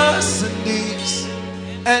was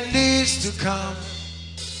and is to come,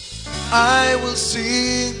 I will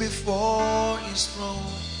sing before his throne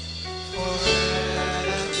forever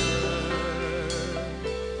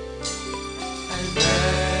and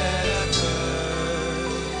ever.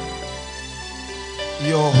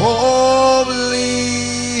 You're holy,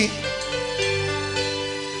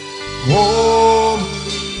 holy.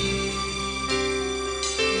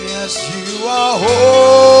 Yes, you are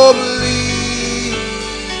holy.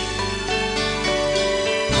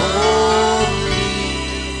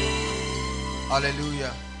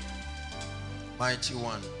 Hallelujah. Mighty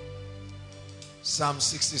one. Psalm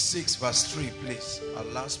 66 verse 3, please. Our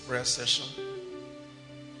last prayer session.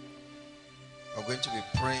 We're going to be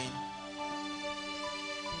praying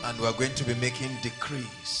and we're going to be making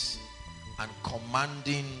decrees and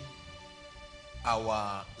commanding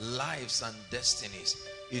our lives and destinies.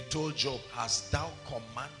 He told Job, hast thou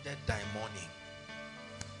commanded thy morning?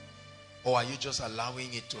 Or are you just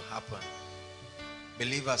allowing it to happen?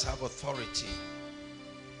 Believers have authority,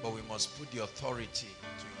 but we must put the authority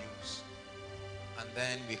to use. And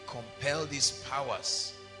then we compel these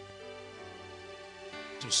powers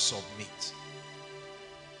to submit.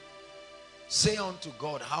 Say unto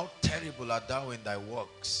God, how terrible art thou in thy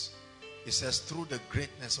works. He says, through the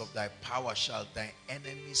greatness of thy power shall thy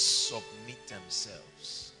enemies submit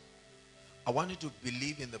themselves. I want you to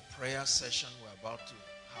believe in the prayer session we're about to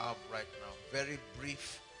have right now. Very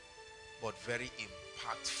brief, but very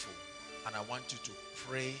impactful. And I want you to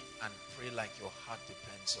pray and pray like your heart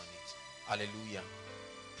depends on it. Hallelujah.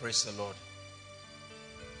 Praise the Lord.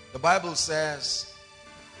 The Bible says,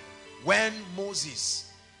 when Moses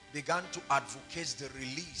began to advocate the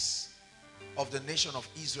release of the nation of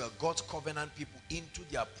Israel, God's covenant people, into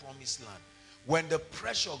their promised land, when the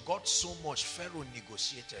pressure got so much, Pharaoh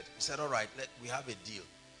negotiated. He said, all right, we have a deal.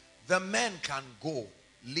 The men can go,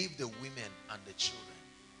 leave the women and the children.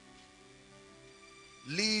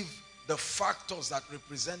 Leave the factors that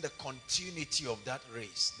represent the continuity of that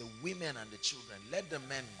race, the women and the children. Let the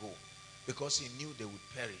men go, because he knew they would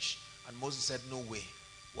perish. And Moses said, no way.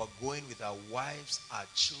 We're going with our wives, our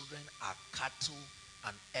children, our cattle,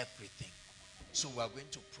 and everything. So we're going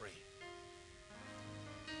to pray.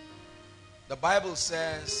 The Bible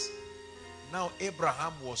says, now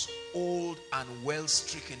Abraham was old and well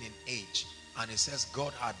stricken in age. And it says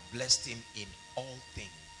God had blessed him in all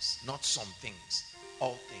things. Not some things.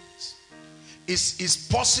 All things. It's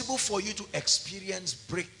possible for you to experience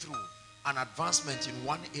breakthrough and advancement in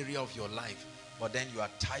one area of your life, but then you are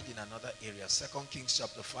tied in another area. 2 Kings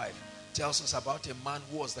chapter 5 tells us about a man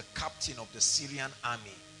who was the captain of the Syrian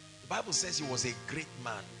army. The Bible says he was a great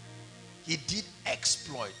man. He did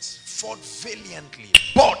exploits, fought valiantly,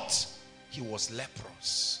 but he was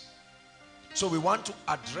leprous. So we want to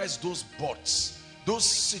address those buts. Those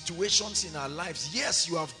situations in our lives. Yes,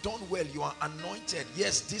 you have done well. You are anointed.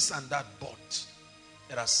 Yes, this and that. But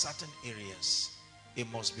there are certain areas. It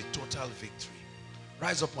must be total victory.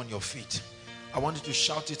 Rise up on your feet. I want you to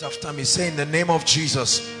shout it after me. Say, in the name of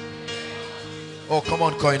Jesus. Oh, come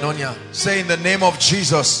on, Koinonia. Say, in the name of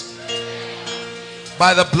Jesus.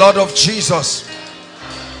 By the blood of Jesus,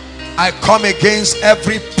 I come against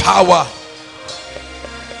every power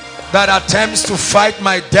that attempts to fight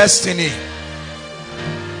my destiny.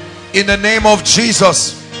 In the name of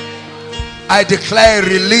Jesus, I declare a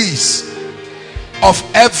release of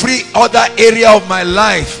every other area of my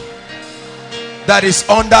life that is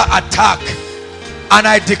under attack. And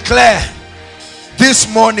I declare this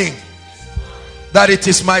morning that it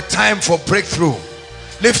is my time for breakthrough.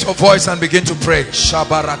 Lift your voice and begin to pray. Lift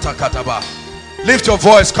your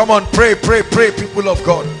voice. Come on, pray, pray, pray, people of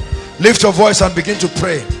God. Lift your voice and begin to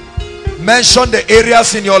pray. Mention the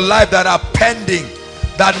areas in your life that are pending,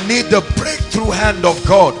 that need the breakthrough hand of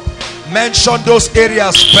God. Mention those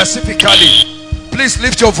areas specifically. Please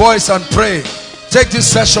lift your voice and pray. Take this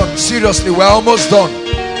session seriously. We're almost done.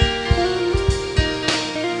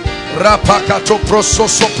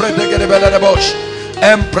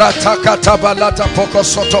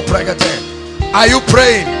 Are you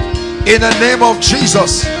praying? In the name of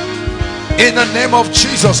Jesus. In the name of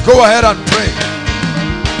Jesus. Go ahead and pray.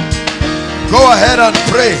 Go ahead and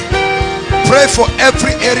pray. Pray for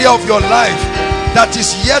every area of your life that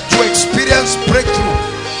is yet to experience breakthrough.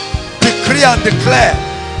 Decree and declare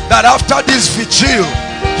that after this vigil,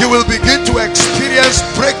 you will begin to experience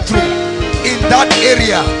breakthrough in that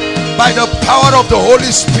area by the power of the Holy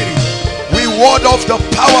Spirit. We ward off the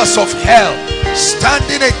powers of hell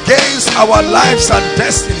standing against our lives and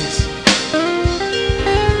destinies.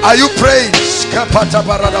 Are you praying?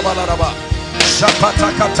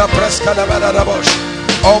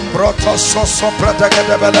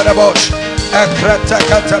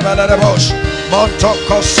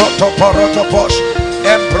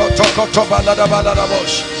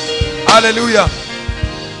 Hallelujah.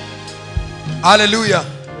 Hallelujah.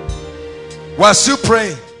 We're still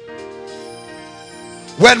praying.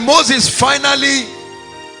 When Moses finally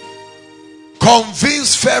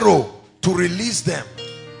convinced Pharaoh to release them,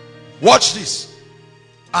 watch this.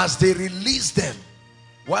 As they released them,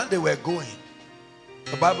 while they were going,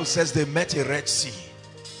 the Bible says they met a Red Sea.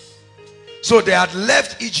 So they had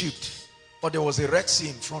left Egypt, but there was a Red Sea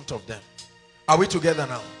in front of them. Are we together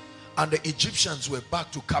now? And the Egyptians were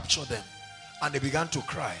back to capture them, and they began to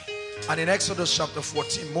cry. And in Exodus chapter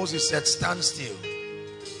 14, Moses said, stand still.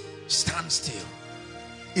 Stand still.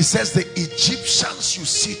 It says the Egyptians you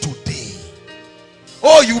see today,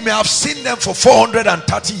 oh, you may have seen them for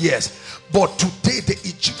 430 years, but today the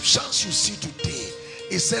Egyptians you see today,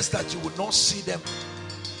 it says that you will not see them.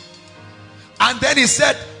 And then he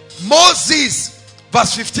said, Moses,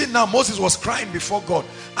 verse 15 now, Moses was crying before God,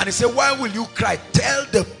 and he said, why will you cry? Tell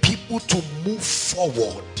the people to move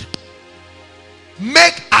forward.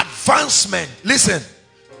 Make advancement. Listen,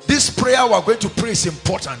 this prayer we're going to pray is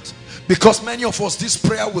important, because many of us, this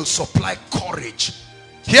prayer will supply courage.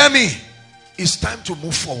 Hear me. It's time to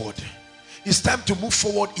move forward. It's time to move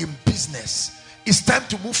forward in business. It's time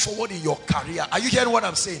to move forward in your career. Are you hearing what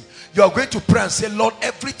I'm saying? You are going to pray and say, Lord,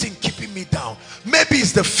 everything keeping me down. Maybe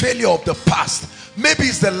it's the failure of the past. Maybe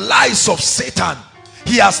it's the lies of Satan.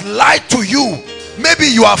 He has lied to you. Maybe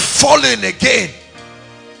you are fallen again.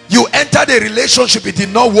 You entered a relationship, it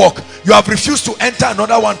did not work. You have refused to enter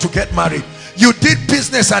another one to get married. You did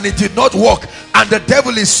business and it did not work, and the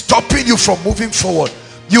devil is stopping you from moving forward.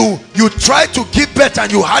 You tried to give birth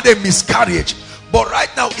and you had a miscarriage, but right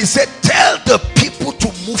now he said, tell the people to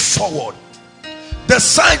move forward. The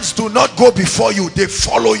signs do not go before you, they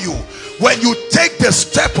follow you. When you take the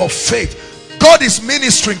step of faith, God is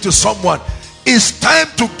ministering to someone. It's time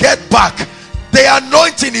to get back. The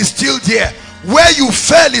anointing is still there. Where you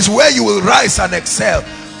fell is where you will rise and excel.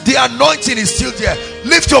 The anointing is still there.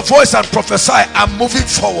 Lift your voice and prophesy, I'm moving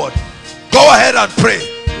forward. Go ahead and pray.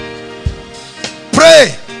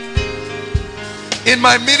 Pray. In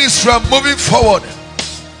my ministry, I'm moving forward.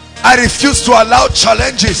 I refuse to allow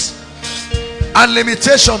challenges and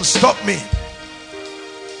limitations stop me.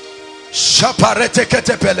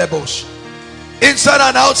 Inside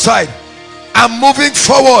and outside, I'm moving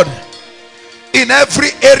forward in every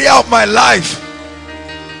area of my life.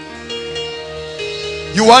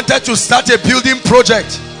 You wanted to start a building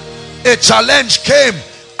project, a challenge came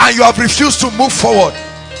and you have refused to move forward.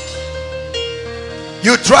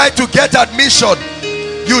 You tried to get admission,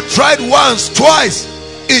 you tried once, twice,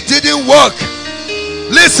 it didn't work.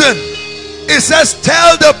 Listen, it says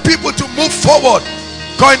tell the people to move forward.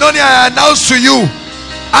 Koinonia, I announce to you,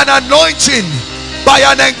 an anointing by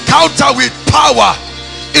an encounter with power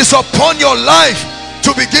is upon your life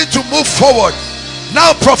to begin to move forward.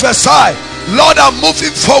 Now prophesy, Lord, I'm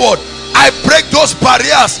moving forward. I break those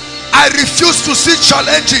barriers. I refuse to see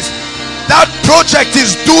challenges. That project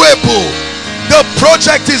is doable. The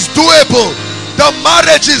project is doable. The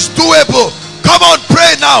marriage is doable. Come on,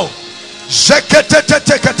 pray now.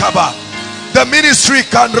 The ministry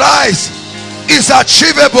can rise. It's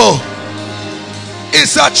achievable.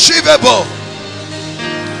 It's achievable.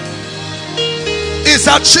 It's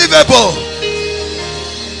achievable.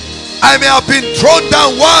 I may have been thrown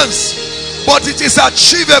down once, but it is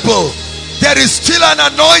achievable. There is still an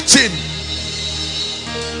anointing.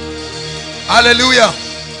 Hallelujah.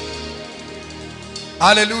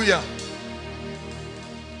 Hallelujah.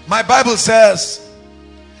 My Bible says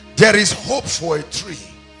there is hope for a tree,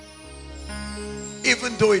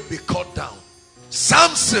 even though it be cut down.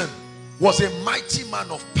 Samson was a mighty man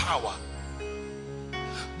of power,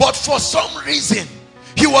 but for some reason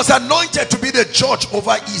he was anointed to be the judge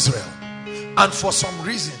over Israel, and for some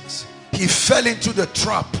reasons he fell into the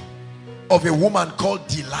trap of a woman called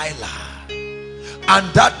Delilah,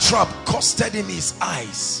 and that trap costed him his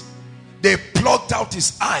eyes. They plucked out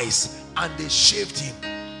his eyes and they shaved him.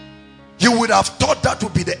 You would have thought that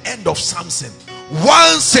would be the end of Samson.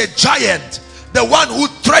 Once a giant, the one who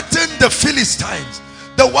threatened the Philistines,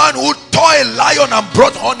 the one who tore a lion and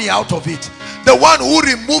brought honey out of it, the one who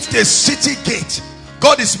removed a city gate.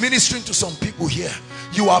 God is ministering to some people here.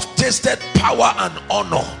 You have tasted power and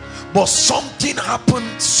honor, but something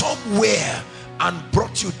happened somewhere and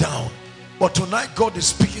brought you down. But tonight God is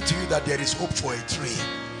speaking to you that there is hope for a tree.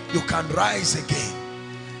 You can rise again.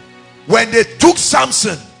 When they took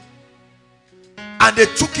Samson and they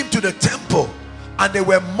took him to the temple and they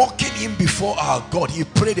were mocking him before our God, he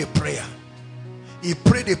prayed a prayer. He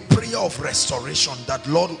prayed a prayer of restoration, that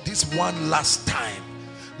Lord, this one last time,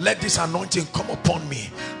 let this anointing come upon me.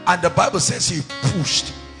 And the Bible says he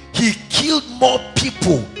pushed. He killed more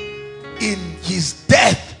people in his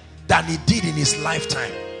death than he did in his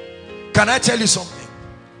lifetime. Can I tell you something?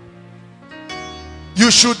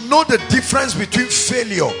 You should know the difference between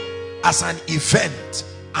failure as an event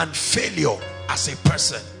and failure as a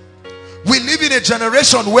person. We live in a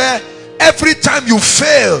generation where every time you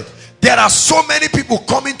fail, there are so many people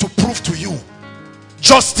coming to prove to you,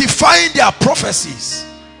 justifying their prophecies.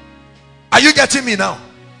 Are you getting me now?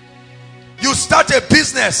 You start a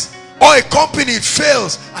business or a company, it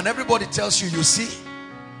fails, and everybody tells you, you see.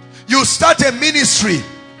 You start a ministry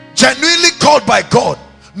genuinely called by God,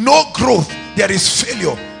 no growth, there is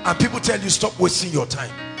failure, and people tell you, stop wasting your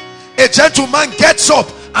time. A gentleman gets up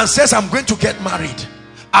and says, I'm going to get married,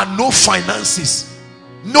 and no finances,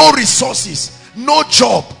 no resources, no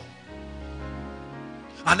job,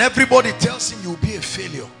 and everybody tells him you'll be a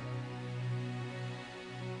failure.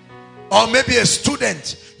 Or maybe a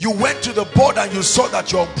student, you went to the board and you saw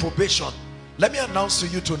that you're on probation. Let me announce to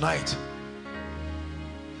you tonight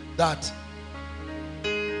that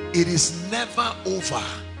it is never over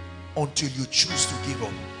until you choose to give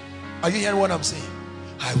up. Are you hearing what I'm saying?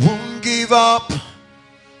 I won't give up.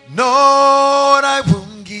 No, I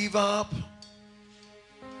won't give up.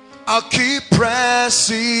 I'll keep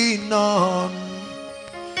pressing on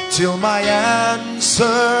till my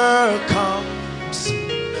answer comes.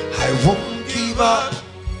 I won't give up.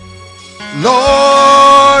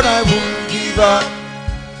 Lord, I won't give up.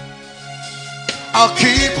 I'll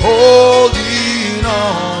keep holding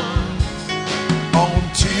on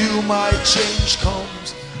until my change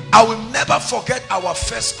comes. I will never forget our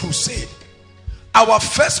first crusade. Our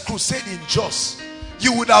first crusade in Jos.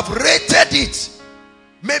 You would have rated it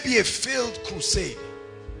maybe a failed crusade,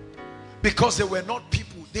 because they were not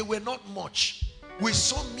people, they were not much. We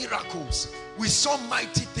saw miracles, we saw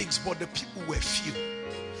mighty things, but the people were few.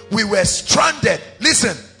 We were stranded.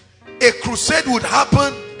 Listen, a crusade would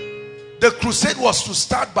happen. The crusade was to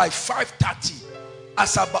start by 5:30.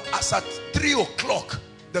 As at 3 o'clock,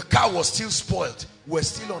 the car was still spoiled. We're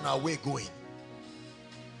still on our way going.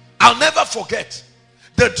 I'll never forget.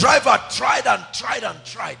 The driver tried and tried and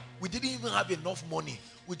tried. We didn't even have enough money.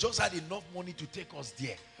 We just had enough money to take us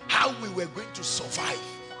there. How we were going to survive.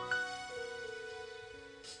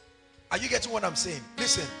 Are you getting what I'm saying?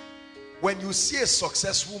 Listen, when you see a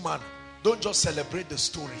successful man, don't just celebrate the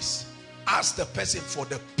stories. Ask the person for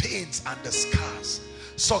the pains and the scars.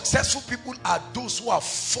 Successful people are those who have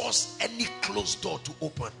forced any closed door to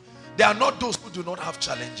open. They are not those who do not have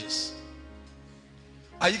challenges.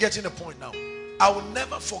 Are you getting the point now? I will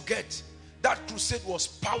never forget. That crusade was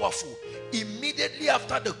powerful. Immediately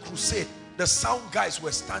after the crusade, the sound guys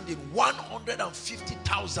were standing.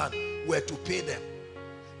 150,000 were to pay them.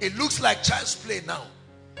 It looks like child's play now,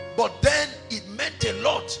 but then it meant a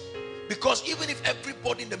lot, because even if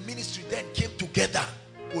everybody in the ministry then came together,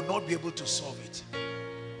 we would not be able to solve it.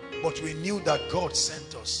 But we knew that God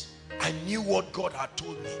sent us. I knew what God had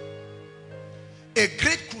told me. A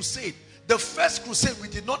great crusade. The first crusade, we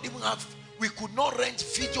did not even have, we could not rent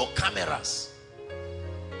video cameras.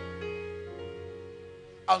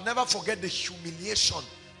 I'll never forget the humiliation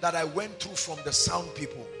that I went through from the sound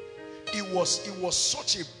people. It was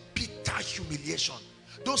such a bitter humiliation.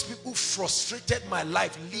 Those people frustrated my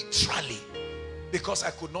life literally because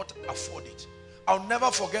I could not afford it. I'll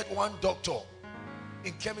never forget one doctor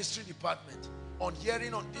in chemistry department. On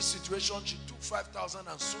hearing on this situation, she took 5,000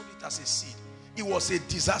 and sold it as a seed. It was a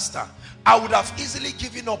disaster. I would have easily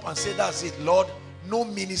given up and said, that's it, Lord, no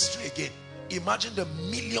ministry again. Imagine the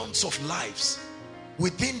millions of lives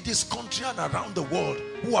within this country and around the world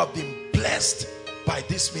who have been blessed by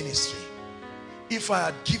this ministry. If I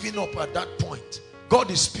had given up at that point, God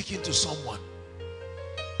is speaking to someone.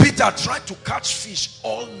 Peter tried to catch fish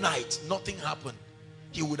all night, nothing happened.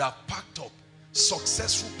 He would have packed up.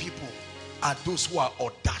 Successful people are those who are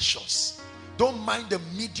audacious. Don't mind the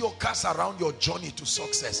mediocres around your journey to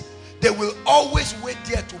success. They will always wait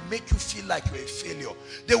there to make you feel like you're a failure.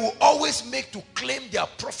 They will always make to claim their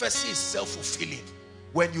prophecy is self-fulfilling.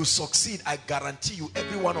 When you succeed, I guarantee you,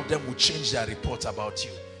 every one of them will change their report about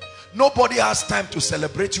you. Nobody has time to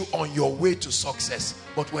celebrate you on your way to success.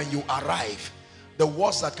 But when you arrive, The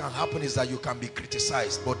worst that can happen is that you can be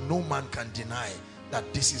criticized, but no man can deny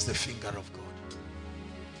that this is the finger of God.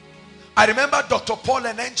 I remember Dr. Paul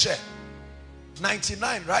Enenche,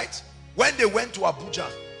 99, right? When they went to Abuja,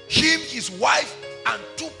 him, his wife, and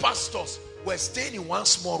 2 pastors were staying in one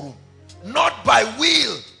small room. Not by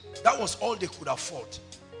will. That was all they could afford.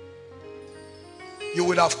 You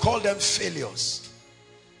would have called them failures.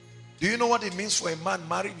 Do you know what it means for a man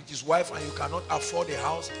married with his wife and you cannot afford a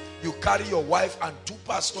house? You carry your wife and 2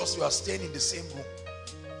 pastors, you are staying in the same room.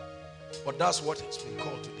 But that's what it's been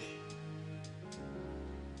called today.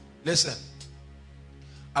 Listen,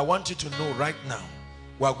 I want you to know right now,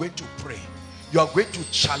 we are going to pray. You are going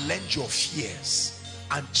to challenge your fears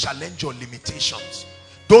and challenge your limitations.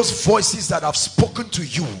 Those voices that have spoken to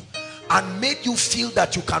you and made you feel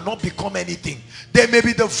that you cannot become anything. They may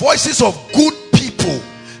be the voices of good people.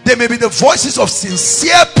 They may be the voices of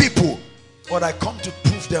sincere people. But I come to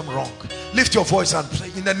prove them wrong. Lift your voice and pray.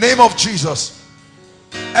 In the name of Jesus.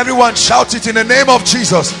 Everyone shout it in the name of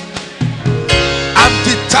Jesus. I'm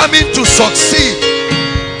determined to succeed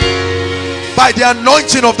by the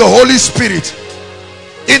anointing of the Holy Spirit.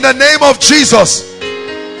 In the name of Jesus.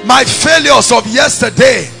 My failures of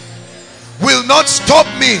yesterday will not stop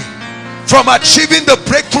me from achieving the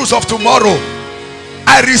breakthroughs of tomorrow.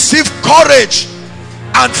 I receive courage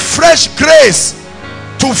and fresh grace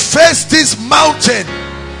to face this mountain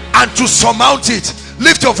and to surmount it.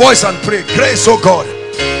 Lift your voice and pray. Grace, oh God.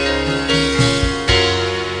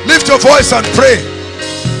 Lift your voice and pray.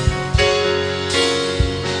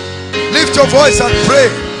 Lift your voice and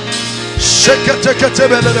pray.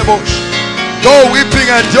 Though weeping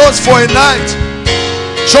endures for a night,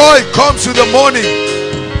 joy comes with the morning.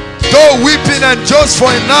 Though weeping endures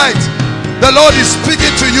for a night, the Lord is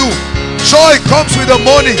speaking to you. Joy comes with the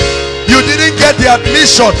morning. You didn't get the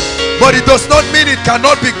admission, but it does not mean it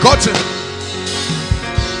cannot be gotten.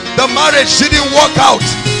 The marriage didn't work out.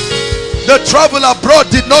 The travel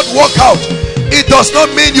abroad did not work out. It does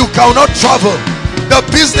not mean you cannot travel. The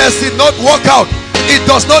business did not work out. It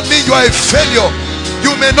does not mean you are a failure.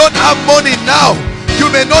 You may not have money now.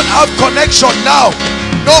 You may not have connection now.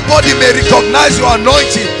 Nobody may recognize your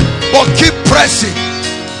anointing. But keep pressing.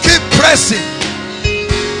 Keep pressing.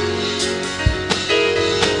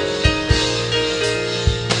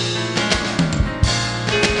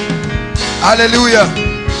 Hallelujah.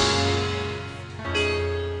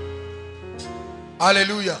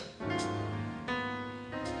 Hallelujah.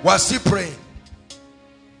 We are still praying.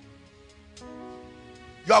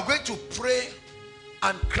 You are going to pray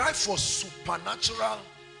and cry for supernatural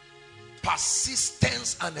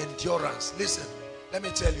persistence and endurance. Listen, let me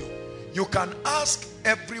tell you. You can ask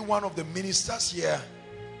every one of the ministers here,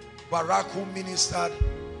 Barak who ministered,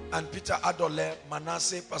 and Peter Adole,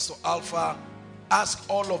 Manasseh, Pastor Alpha. Ask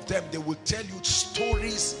all of them. They will tell you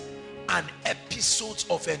stories and episodes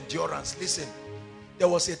of endurance. Listen, there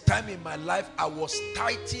was a time in my life I was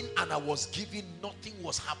tithing and I was giving, nothing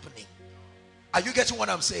was happening. Are you getting what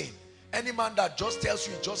I'm saying? Any man that just tells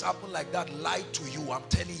you it just happened like that lied to you. I'm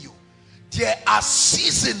telling you, there are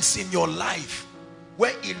seasons in your life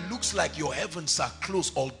where it looks like your heavens are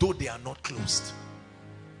closed, although they are not closed.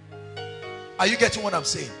 Are you getting what I'm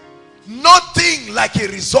saying? Nothing like a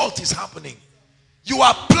result is happening. You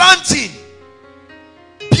are planting,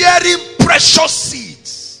 bearing precious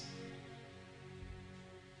seeds,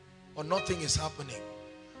 but nothing is happening.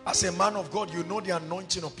 As a man of God, you know the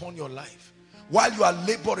anointing upon your life. While you are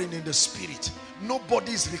laboring in the spirit,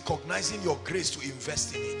 nobody is recognizing your grace to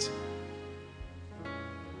invest in it.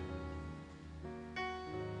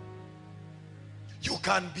 You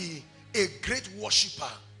can be a great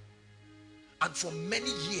worshiper, and for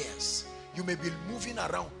many years you may be moving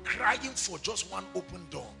around crying for just one open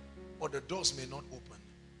door, but the doors may not open.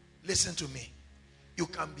 Listen to me. You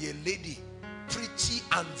can be a lady, pretty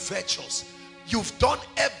and virtuous. You've done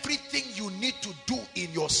everything you need to do in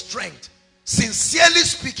your strength. Sincerely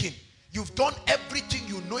speaking, you've done everything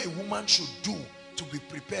you know a woman should do to be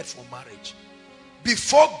prepared for marriage.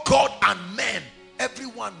 Before God and men,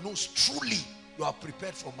 everyone knows truly you are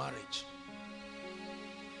prepared for marriage.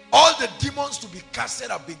 All the demons to be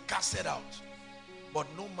casted have been casted out, but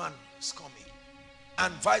no man is coming.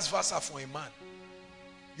 And vice versa for a man.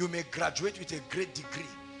 You may graduate with a great degree.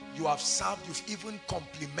 You have served, you've even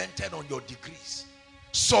complimented on your degrees,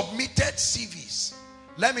 submitted CVs.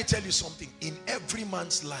 Let me tell you something. In every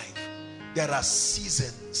man's life, there are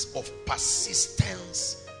seasons of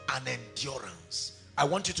persistence and endurance. I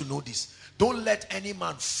want you to know this. Don't let any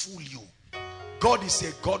man fool you. God is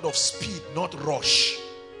a God of speed, not rush.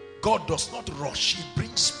 God does not rush. He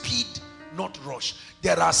brings speed, not rush.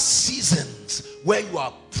 There are seasons where you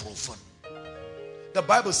are proven. The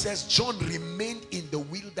Bible says John remained in the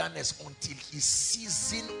wilderness until his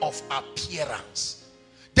season of appearance.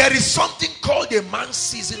 There is something called a man's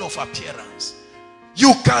season of appearance.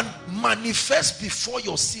 You can manifest before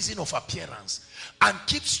your season of appearance and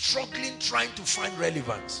keep struggling trying to find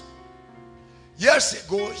relevance. Years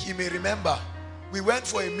ago, he may remember, we went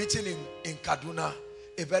for a meeting in Kaduna,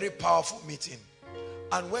 a very powerful meeting.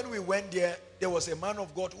 And when we went there, there was a man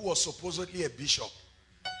of God who was supposedly a bishop.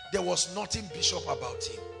 There was nothing bishop about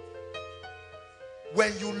him.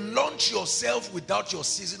 When you launch yourself without your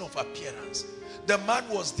season of appearance, the man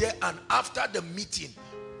was there, and after the meeting,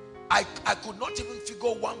 I could not even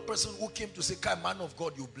figure one person who came to say, man of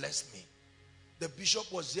God, you blessed me. The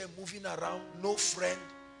bishop was there moving around, no friend,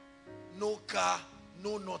 no car,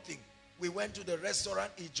 no nothing. We went to the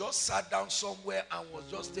restaurant, he just sat down somewhere and was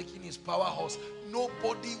just taking his powerhouse.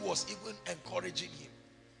 Nobody was even encouraging him.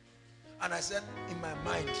 And I said in my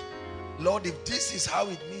mind, Lord, if this is how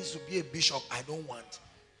it means to be a bishop, I don't want.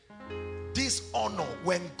 This honor,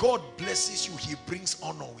 when God blesses you, he brings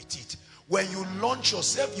honor with it. When you launch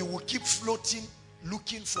yourself, you will keep floating,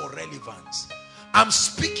 looking for relevance. I'm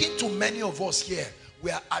speaking to many of us here.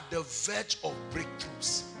 We are at the verge of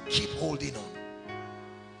breakthroughs. Keep holding on.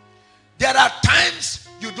 There are times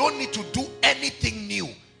you don't need to do anything new.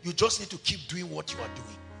 You just need to keep doing what you are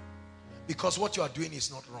doing. Because what you are doing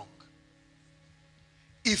is not wrong.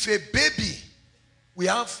 If a baby, we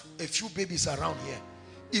have a few babies around here.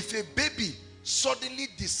 If a baby suddenly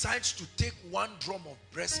decides to take 1 drum of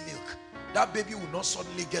breast milk, that baby will not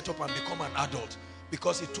suddenly get up and become an adult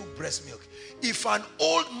because he took breast milk. If an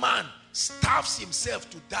old man starves himself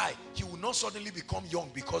to die, he will not suddenly become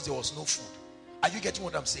young because there was no food. Are you getting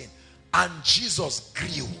what I'm saying? And Jesus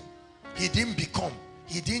grew. He didn't become,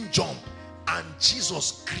 he didn't jump. And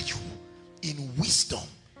Jesus grew in wisdom,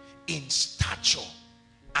 in stature,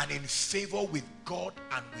 and in favor with God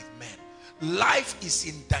and with men. Life is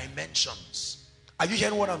in dimensions. Are you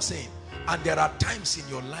hearing what I'm saying? And there are times in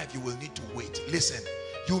your life you will need to wait. Listen,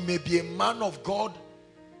 you may be a man of God,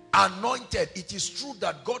 anointed. It is true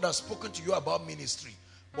that God has spoken to you about ministry.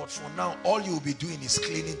 But for now, all you will be doing is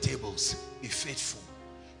cleaning tables. Be faithful.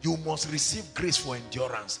 You must receive grace for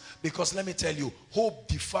endurance. Because let me tell you, hope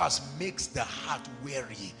differs makes the heart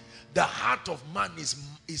weary. The heart of man is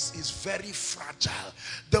very fragile.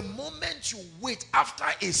 The moment you wait after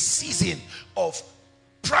a season of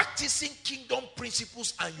practicing kingdom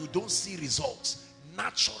principles and you don't see results,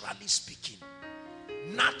 naturally speaking,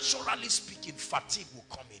 fatigue will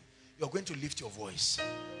come in. You're going to lift your voice.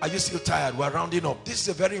 Are you still tired? We're rounding up. This is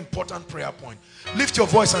a very important prayer point. Lift your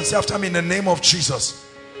voice and say after me, in the name of Jesus.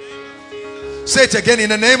 Say it again, in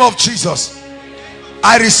the name of Jesus.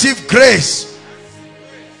 I receive grace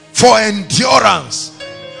for endurance.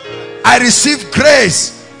 I receive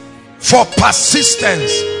grace for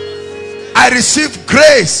persistence. I receive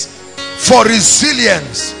grace for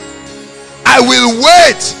resilience. I will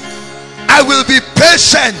wait. I will be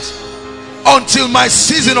patient until my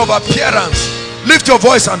season of appearance. Lift your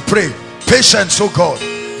voice and pray. Patience, oh God.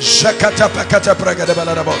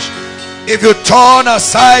 If you turn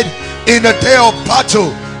aside in the day of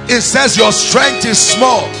battle, it says your strength is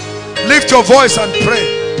small. Lift your voice and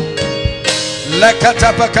pray.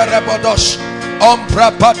 Lekatapakarabodosh,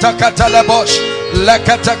 Omprapatakatalebosh,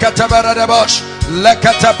 Lekatakatabarabosh,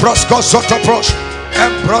 Lekataproskosotoprosh,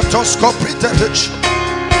 Embrotoskopritevich,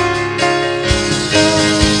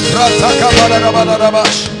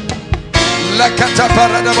 Ratakabarabarabash,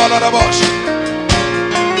 Lekatabarabarabosh,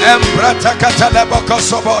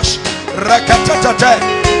 Embratakatalebokosobosh, Rakatate,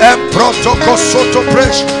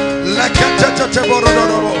 Embrotokosotopresh,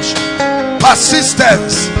 Lekatataborodobosh.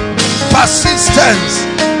 Persistence. Persistence,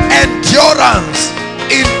 endurance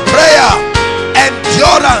in prayer,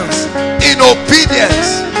 endurance in obedience.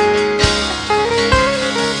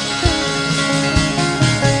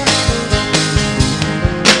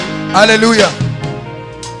 Hallelujah.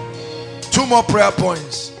 2 more prayer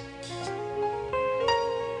points.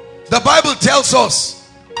 The Bible tells us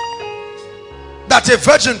that a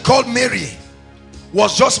virgin called Mary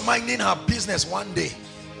was just minding her business one day.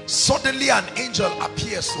 Suddenly an angel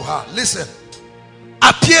appears to her. Listen,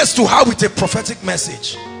 appears to her with a prophetic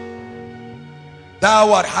message.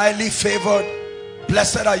 Thou art highly favored,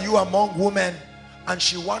 blessed are you among women. And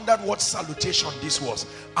she wondered what salutation this was.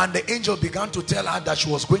 And the angel began to tell her that she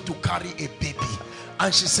was going to carry a baby.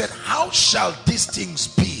 And she said, how shall these things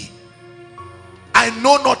be? I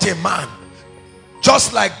know not a man.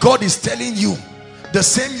 Just like God is telling you, the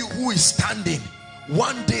same you who is standing,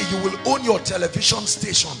 one day you will own your television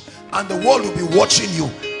station and the world will be watching you,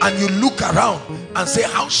 and you look around and say,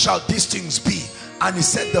 how shall these things be? And he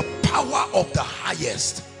said, the power of the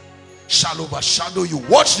highest shall overshadow you.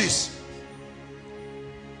 Watch this.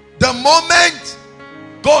 The moment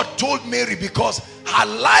God told Mary, because her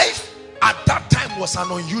life at that time was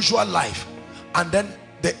an unusual life, and then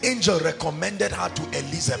the angel recommended her to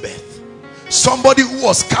Elizabeth, somebody who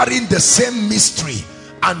was carrying the same mystery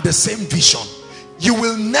and the same vision. You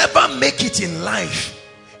will never make it in life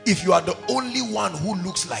if you are the only one who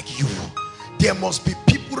looks like you. There must be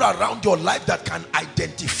people around your life that can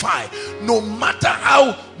identify, no matter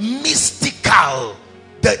how mystical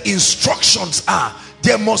the instructions are.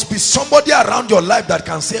 There must be somebody around your life that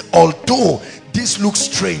can say, although this looks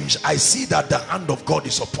strange, I see that the hand of God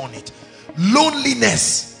is upon it.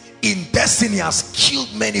 Loneliness in destiny has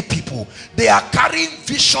killed many people. They are carrying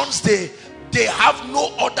visions, they have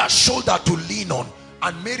no other shoulder to lean on.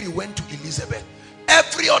 And Mary went to Elizabeth.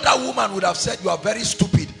 Every other woman would have said, you are very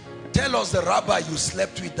stupid. Tell us the rabbi you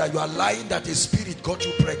slept with that you are lying that a spirit got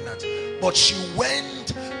you pregnant. But she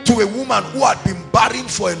went to a woman who had been barren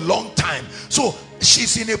for a long time. So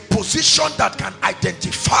she's in a position that can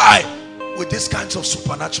identify with these kinds of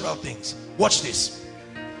supernatural things. Watch this.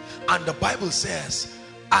 And the Bible says,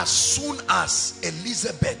 as soon as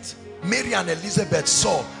Elizabeth, Mary and Elizabeth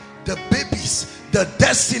saw the babies, the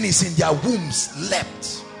destinies in their wombs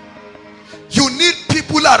leapt. You need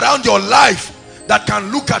people around your life that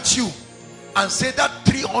can look at you and say that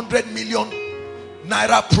 300 million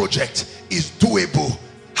naira project is doable.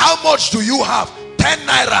 How much do you have? 10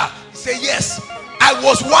 naira. You say, yes, I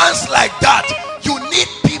was once like that. You need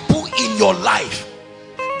people in your life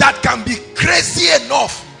that can be crazy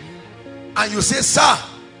enough, and you say, sir,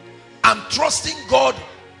 I'm trusting God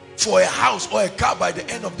for a house or a car by the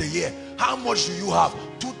end of the year. How much do you have?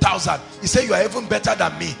 2,000. He said, you are even better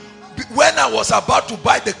than me. When I was about to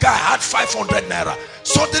buy the car, I had 500 naira.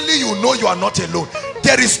 Suddenly you know you are not alone.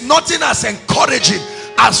 There is nothing as encouraging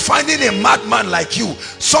as finding a madman like you,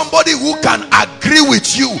 somebody who can agree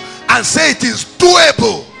with you and say it is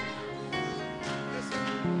doable.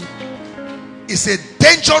 It's a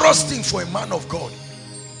dangerous thing for a man of God,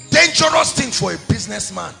 dangerous thing for a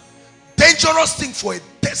businessman, dangerous thing for a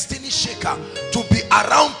destiny shaker to be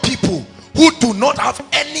around people who do not have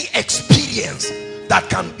any experience that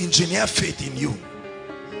can engineer faith in you.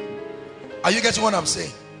 Are you getting what I'm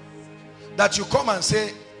saying? That you come and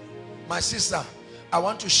say, my sister, I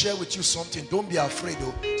want to share with you something. Don't be afraid.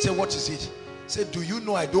 Oh. Say, what is it? Say, do you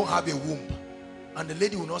know I don't have a womb? And the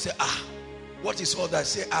lady will not say, ah, what is all that?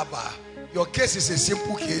 Say, Abba, your case is a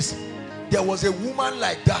simple case. There was a woman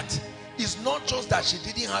like that. It's not just that she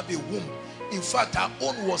didn't have a womb. In fact, her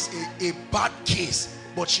own was a bad case,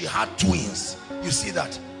 but she had twins. You see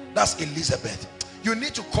that? That's Elizabeth. You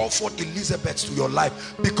need to call forth Elizabeth to your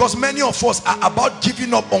life, because many of us are about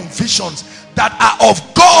giving up on visions that are of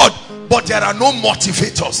God, but there are no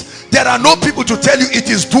motivators. There are no people to tell you it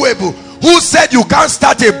is doable. Who said you can't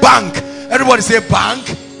start a bank? Everybody say, bank?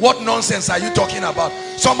 What nonsense are you talking about?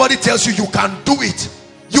 Somebody tells you you can do it.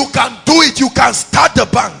 You can do it. You can start the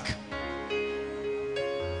bank.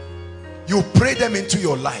 You pray them into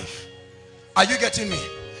your life. Are you getting me?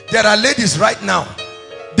 There are ladies right now.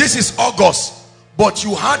 This is August, but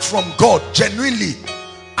you heard from God genuinely,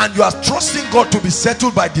 and you are trusting God to be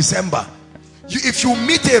settled by December. If you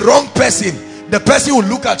meet a wrong person, the person will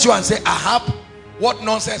look at you and say, Ahab, what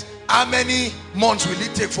nonsense. How many months will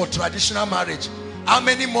it take for traditional marriage? How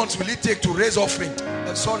many months will it take to raise offering?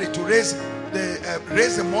 To raise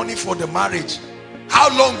the money for the marriage? How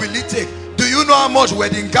long will it take? Do you know how much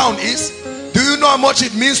wedding gown is? Do you know how much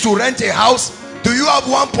it means to rent a house? Do you have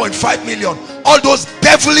 1.5 million? All those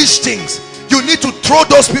devilish things. You need to throw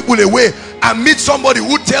those people away and meet somebody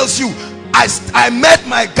who tells you, I met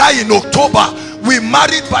my guy in October, we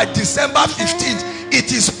married by December 15th.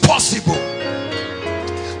 It is possible.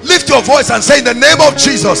 Lift your voice and say, in the name of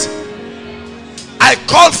Jesus, I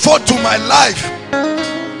call forth to my life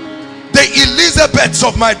the Elizabeths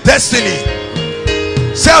of my destiny.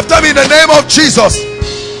 Say after me, in the name of Jesus,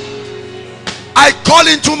 I call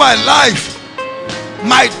into my life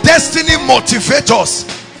my destiny motivators.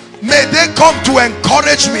 May they come to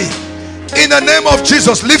encourage me. In the name of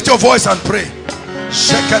Jesus, lift your voice and pray.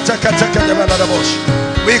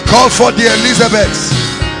 We call for the Elizabeths.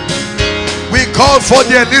 We call for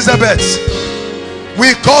the Elizabeths.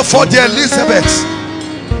 We call for the Elizabeths.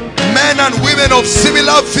 Men and women of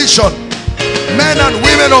similar vision. Men and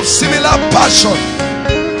women of similar passion.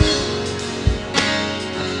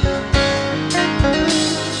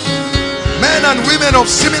 Men and women of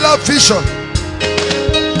similar vision.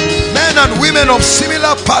 Men and women of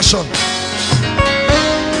similar passion.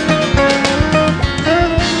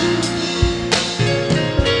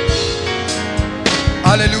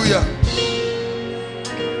 Hallelujah.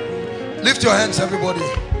 Lift your hands, everybody.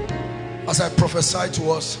 As I prophesy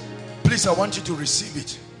to us, please, I want you to receive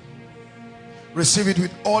it. Receive it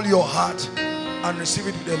with all your heart and receive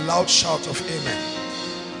it with a loud shout of amen.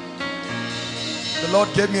 The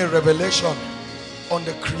Lord gave me a revelation on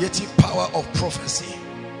the creative power of prophecy,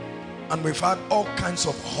 and we've had all kinds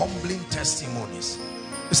of humbling testimonies.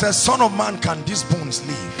 He says, Son of man, can these bones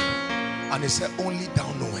live? And he said, only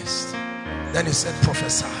thou knowest. Then he said,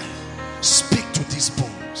 prophesy. Speak to these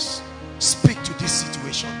bones. Speak to these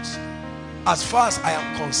situations. As far as I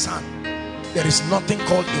am concerned, there is nothing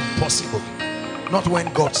called impossible. Not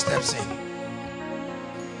when God steps in.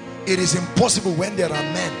 It is impossible when there are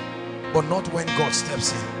men, but not when God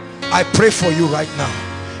steps in. I pray for you right now,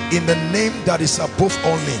 in the name that is above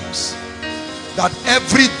all names, that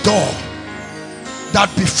every door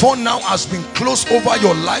that before now has been closed over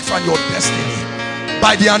your life and your destiny,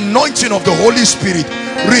 by the anointing of the Holy Spirit,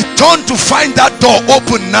 return to find that door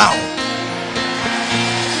open now.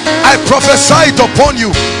 I prophesy it upon you.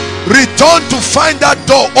 Return to find that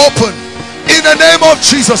door open in the name of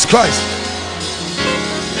Jesus Christ.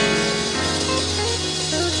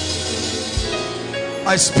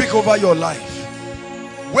 I speak over your life.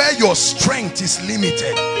 Where your strength is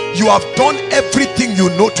limited, you have done everything you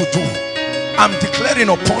know to do. I'm declaring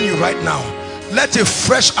upon you right now, let a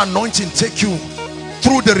fresh anointing take you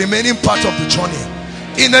through the remaining part of the journey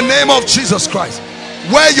in the name of Jesus Christ.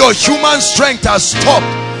 Where your human strength has stopped,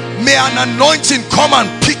 may an anointing come and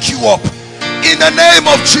pick you up in the name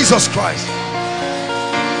of Jesus Christ.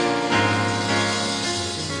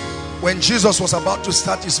 When Jesus was about to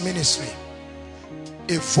start his ministry,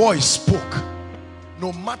 a voice spoke.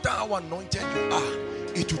 No matter how anointed you are,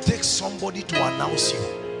 it will take somebody to announce you.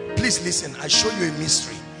 Please listen, I show you a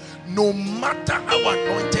mystery. No matter how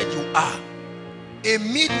anointed you are, a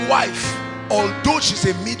midwife, although she's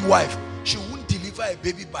a midwife, she won't deliver a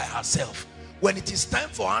baby by herself. When it is time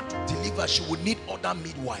for her to deliver, she will need other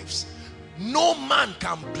midwives. No man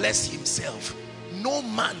can bless himself. No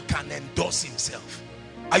man can endorse himself.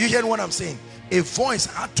 Are you hearing what I'm saying? A voice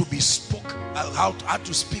had to be had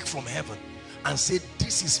to speak from heaven and say,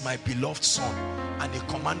 this is my beloved son, and he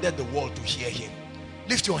commanded the world to hear him.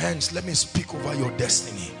 Lift your hands. Let me speak over your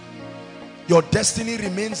destiny. Your destiny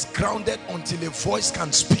remains grounded until a voice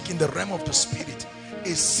can speak in the realm of the spirit. A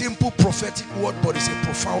simple prophetic word, but it's a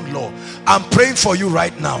profound law. I'm praying for you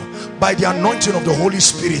right now, by the anointing of the Holy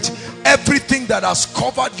Spirit. Everything that has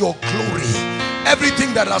covered your glory,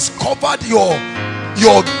 everything that has covered your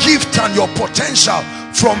gift and your potential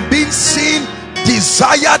from being seen,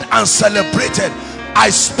 desired and celebrated, I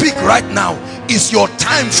speak right now, is your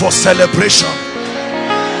time for celebration.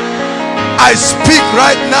 I speak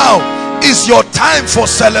right now, is your time for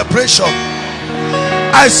celebration.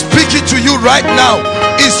 I speak it to you right now,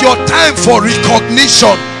 is your time for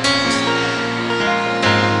recognition.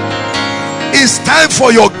 It's time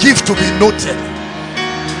for your gift to be noted.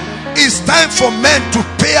 It's time for men to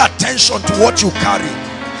pay attention to what you carry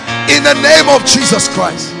in the name of Jesus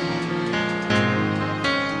Christ.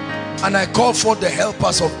 And I call for the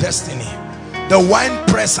helpers of destiny, the wine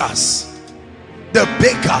pressers, the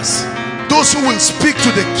bakers, those who will speak to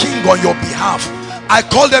the king on your behalf. I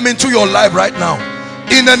call them into your life right now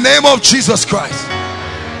in the name of Jesus Christ.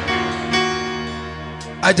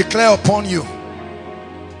 I declare upon you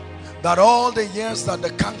that all the years that the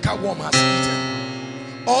cankerworm has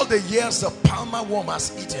eaten, all the years the palmer worm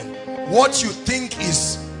has eaten, what you think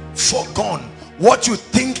is forgone, what you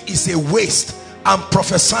think is a waste, I'm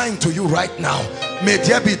prophesying to you right now, may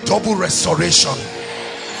there be double restoration.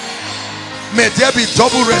 May there be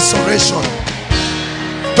double restoration.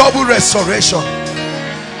 Double restoration.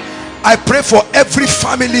 I pray for every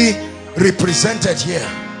family represented here,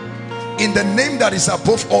 in the name that is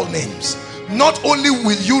above all names. Not only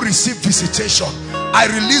will you receive visitation, I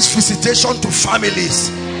release visitation to families.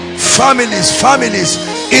 Families,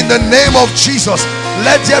 in the name of Jesus.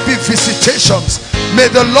 Let there be visitations. May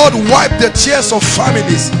the Lord wipe the tears of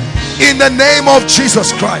families in the name of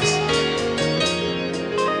Jesus Christ.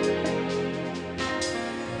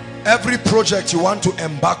 Every project you want to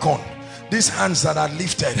embark on, these hands that are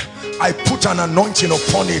lifted, I put an anointing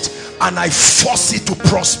upon it and I force it to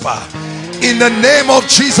prosper in the name of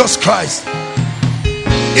Jesus Christ.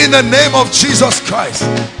 In the name of Jesus Christ.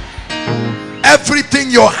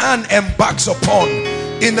 Everything your hand embarks upon,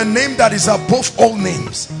 in the name that is above all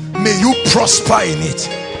names, may you prosper in it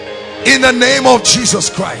in the name of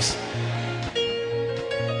Jesus Christ.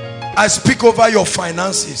 I speak over your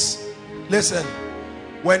finances. Listen,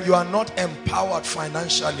 when you are not empowered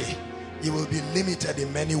financially, you will be limited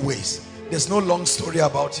in many ways. There's no long story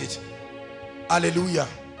about it. Hallelujah.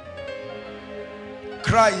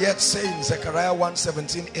 Cry yet say in Zechariah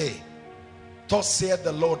 1:17a, thus saith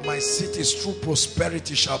the Lord, my cities through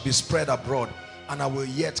prosperity shall be spread abroad, and I will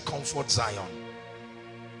yet comfort Zion.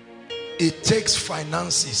 It takes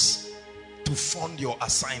finances to fund your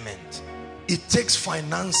assignment. It takes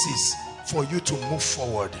finances for you to move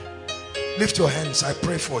forward. Lift your hands. I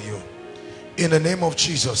pray for you in the name of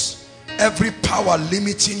Jesus. Every power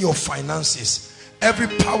limiting your finances, every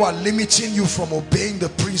power limiting you from obeying the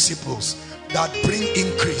principles that bring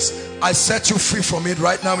increase, I set you free from it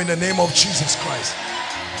right now in the name of Jesus Christ.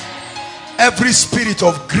 Every spirit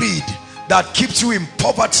of greed that keeps you in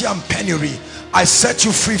poverty and penury, I set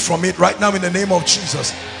you free from it right now in the name of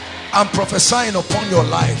Jesus. I'm prophesying upon your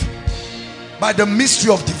life by the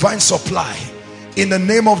mystery of divine supply. In the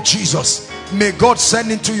name of Jesus, may God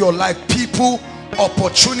send into your life people,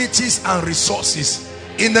 opportunities and resources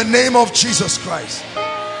in the name of Jesus Christ.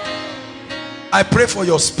 I pray for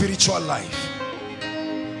your spiritual life.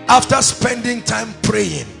 After spending time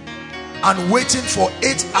praying and waiting for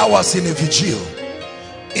 8 hours in a vigil,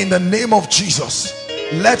 in the name of Jesus,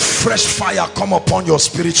 let fresh fire come upon your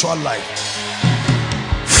spiritual life.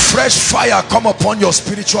 Fresh fire come upon your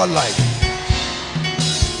spiritual life.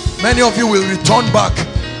 Many of you will return back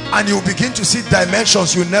and you will begin to see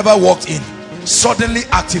dimensions you never walked in suddenly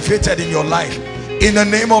activated in your life in the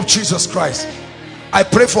name of Jesus Christ. I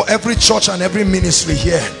pray for every church and every ministry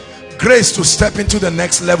here, grace to step into the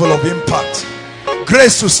next level of impact,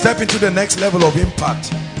 grace to step into the next level of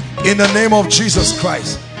impact in the name of Jesus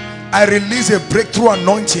Christ. I release a breakthrough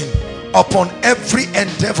anointing upon every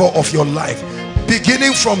endeavor of your life.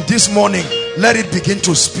 Beginning from this morning, let it begin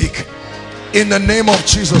to speak in the name of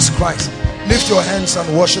Jesus Christ. Lift your hands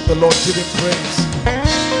and worship the Lord. Give him praise.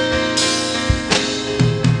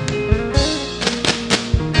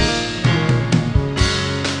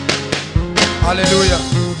 Hallelujah.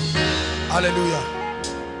 Hallelujah.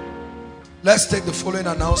 Let's take the following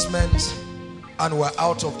announcements and we're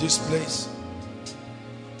out of this place.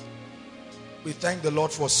 We thank the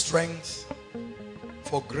Lord for strength,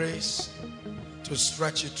 for grace to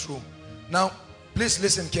stretch it through. Now, please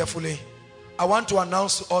listen carefully. I want to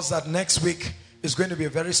announce to us that next week is going to be a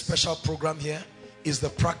very special program here. It's the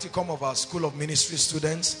practicum of our School of Ministry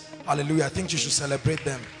students. Hallelujah. I think you should celebrate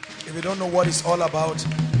them. If you don't know what it's all about,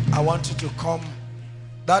 I want you to come.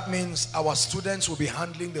 That means our students will be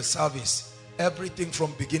handling the service. Everything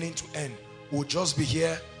from beginning to end. We'll just be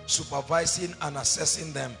here supervising and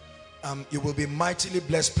assessing them. You will be mightily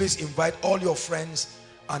blessed. Please invite all your friends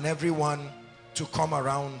and everyone to come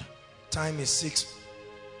around. Time is 6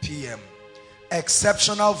 p.m.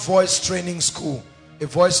 Exceptional Voice Training School. A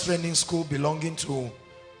voice training school belonging to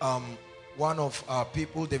one of our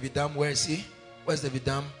people, David Dam. Where is he? Where's David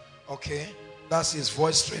Dam? Okay. That's his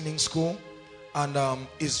voice training school. And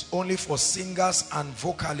is only for singers and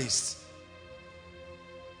vocalists.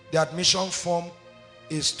 The admission form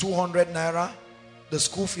is 200 naira. The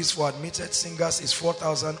school fees for admitted singers is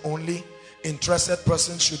 4,000 only. Interested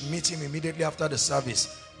persons should meet him immediately after the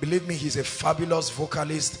service. Believe me, he's a fabulous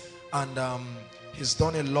vocalist and he's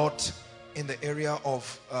done a lot in the area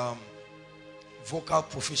of vocal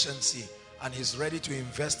proficiency, and he's ready to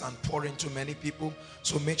invest and pour into many people.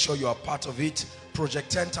 So make sure you are part of it. Project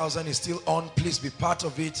 10,000 is still on. Please be part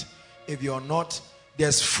of it. If you're not,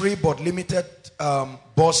 there's free but limited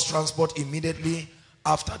bus transport immediately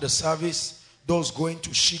after the service. Those going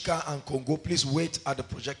to Shika and Congo, please wait at the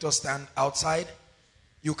projector stand outside.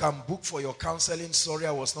 You can book for your counseling. Sorry,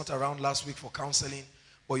 I was not around last week for counseling,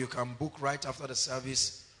 but you can book right after the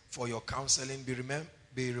service for your counseling.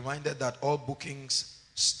 Be reminded that all bookings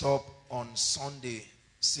stop on Sunday,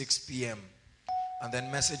 6 p.m. And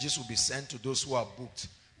then messages will be sent to those who are booked.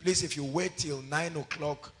 Please, if you wait till 9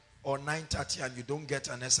 o'clock or 9:30 and you don't get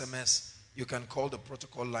an SMS, you can call the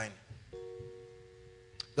protocol line.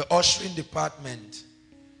 The ushering department,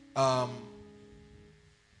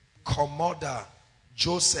 Commodore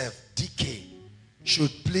Joseph DK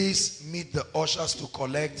should please meet the ushers to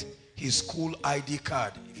collect his school ID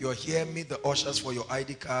card. If you're here, meet the ushers for your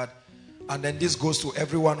ID card. And then this goes to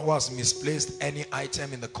everyone who has misplaced any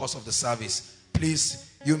item in the course of the service.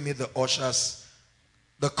 Please, you meet the ushers.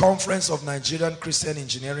 The Conference of Nigerian Christian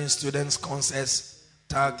Engineering Students, CONSES,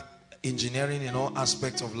 tagged Engineering in All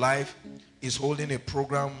Aspects of Life, is holding a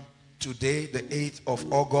program today, the 8th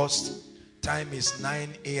of August. Time is 9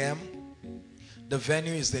 a.m. The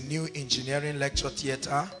venue is the new Engineering Lecture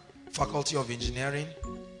Theater, Faculty of Engineering,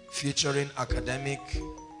 featuring academia,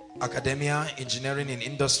 engineering in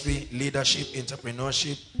industry, leadership,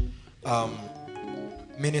 entrepreneurship.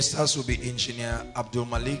 Ministers will be Engineer Abdul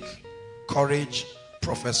Malik, Courage,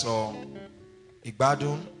 Professor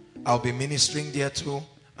Igbadun. I'll be ministering there too.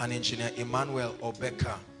 And Engineer Emmanuel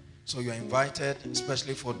Obeka. So you're invited,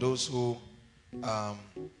 especially for those who are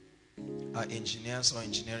engineers or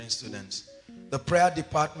engineering students. The prayer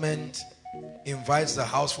department invites the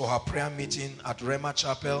house for her prayer meeting at Rema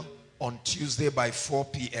Chapel on Tuesday by 4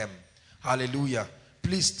 p.m. Hallelujah.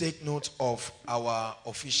 Please take note of our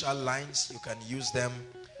official lines. You can use them.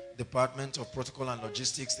 Department of Protocol and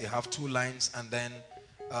Logistics, they have 2 lines. And then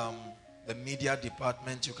the media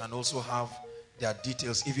department, you can also have their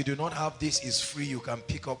details. If you do not have this, it's free. You can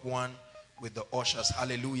pick up one with the ushers.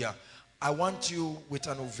 Hallelujah. I want you, with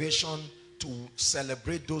an ovation, to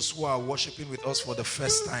celebrate those who are worshiping with us for the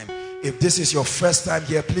first time. If this is your first time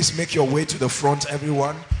here, please make your way to the front,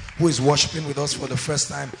 everyone who is worshiping with us for the first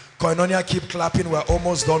time. Koinonia, keep clapping. We're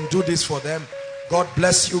almost done. Do this for them. God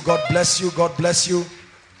bless you. God bless you. God bless you.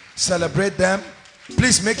 Celebrate them.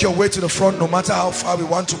 Please make your way to the front, no matter how far. We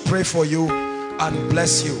want to pray for you and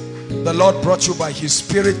bless you. The Lord brought you by His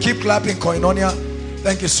Spirit. Keep clapping, Koinonia.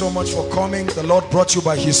 Thank you so much for coming. The Lord brought you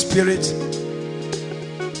by His Spirit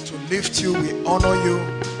to lift you. We honor you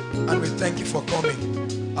and we thank you for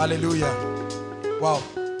coming. Hallelujah. Wow.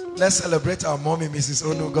 Let's celebrate our mommy, Mrs.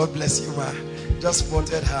 Onu. God bless you, ma. Just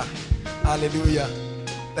spotted her. Hallelujah.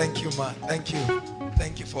 Thank you, ma. Thank you.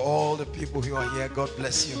 Thank you for all the people who are here. God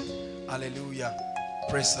bless you. Hallelujah.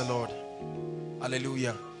 Praise the Lord.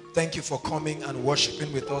 Hallelujah. Thank you for coming and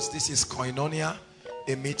worshiping with us. This is Koinonia,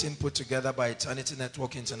 a meeting put together by Eternity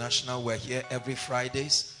Network International. We're here every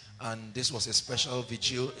Fridays, and this was a special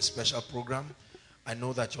vigil, a special program. I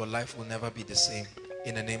know that your life will never be the same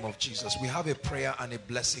in the name of Jesus. We have a prayer and a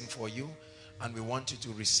blessing for you, and we want you to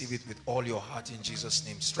receive it with all your heart in Jesus'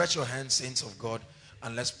 name. Stretch your hands, saints of God,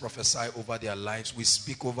 and let's prophesy over their lives. We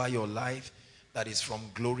speak over your life that is from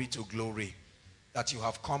glory to glory, that you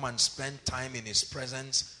have come and spent time in His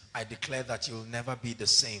presence. I declare that you'll never be the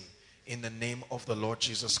same in the name of the Lord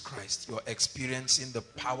Jesus Christ. You're experiencing the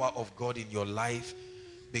power of God in your life.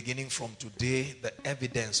 Beginning from today, the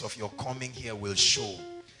evidence of your coming here will show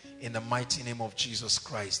in the mighty name of Jesus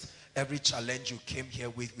Christ. Every challenge you came here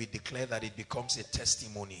with, we declare that it becomes a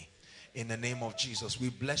testimony in the name of Jesus. We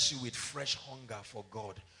bless you with fresh hunger for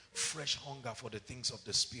God, fresh hunger for the things of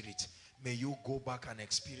the Spirit. May you go back and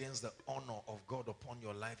experience the honor of God upon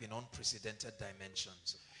your life in unprecedented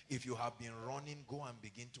dimensions. If you have been running, go and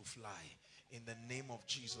begin to fly. In the name of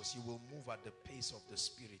Jesus, you will move at the pace of the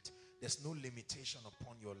Spirit. There's no limitation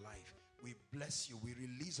upon your life. We bless you. We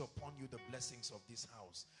release upon you the blessings of this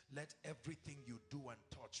house. Let everything you do and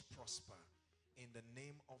touch prosper. In the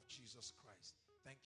name of Jesus Christ.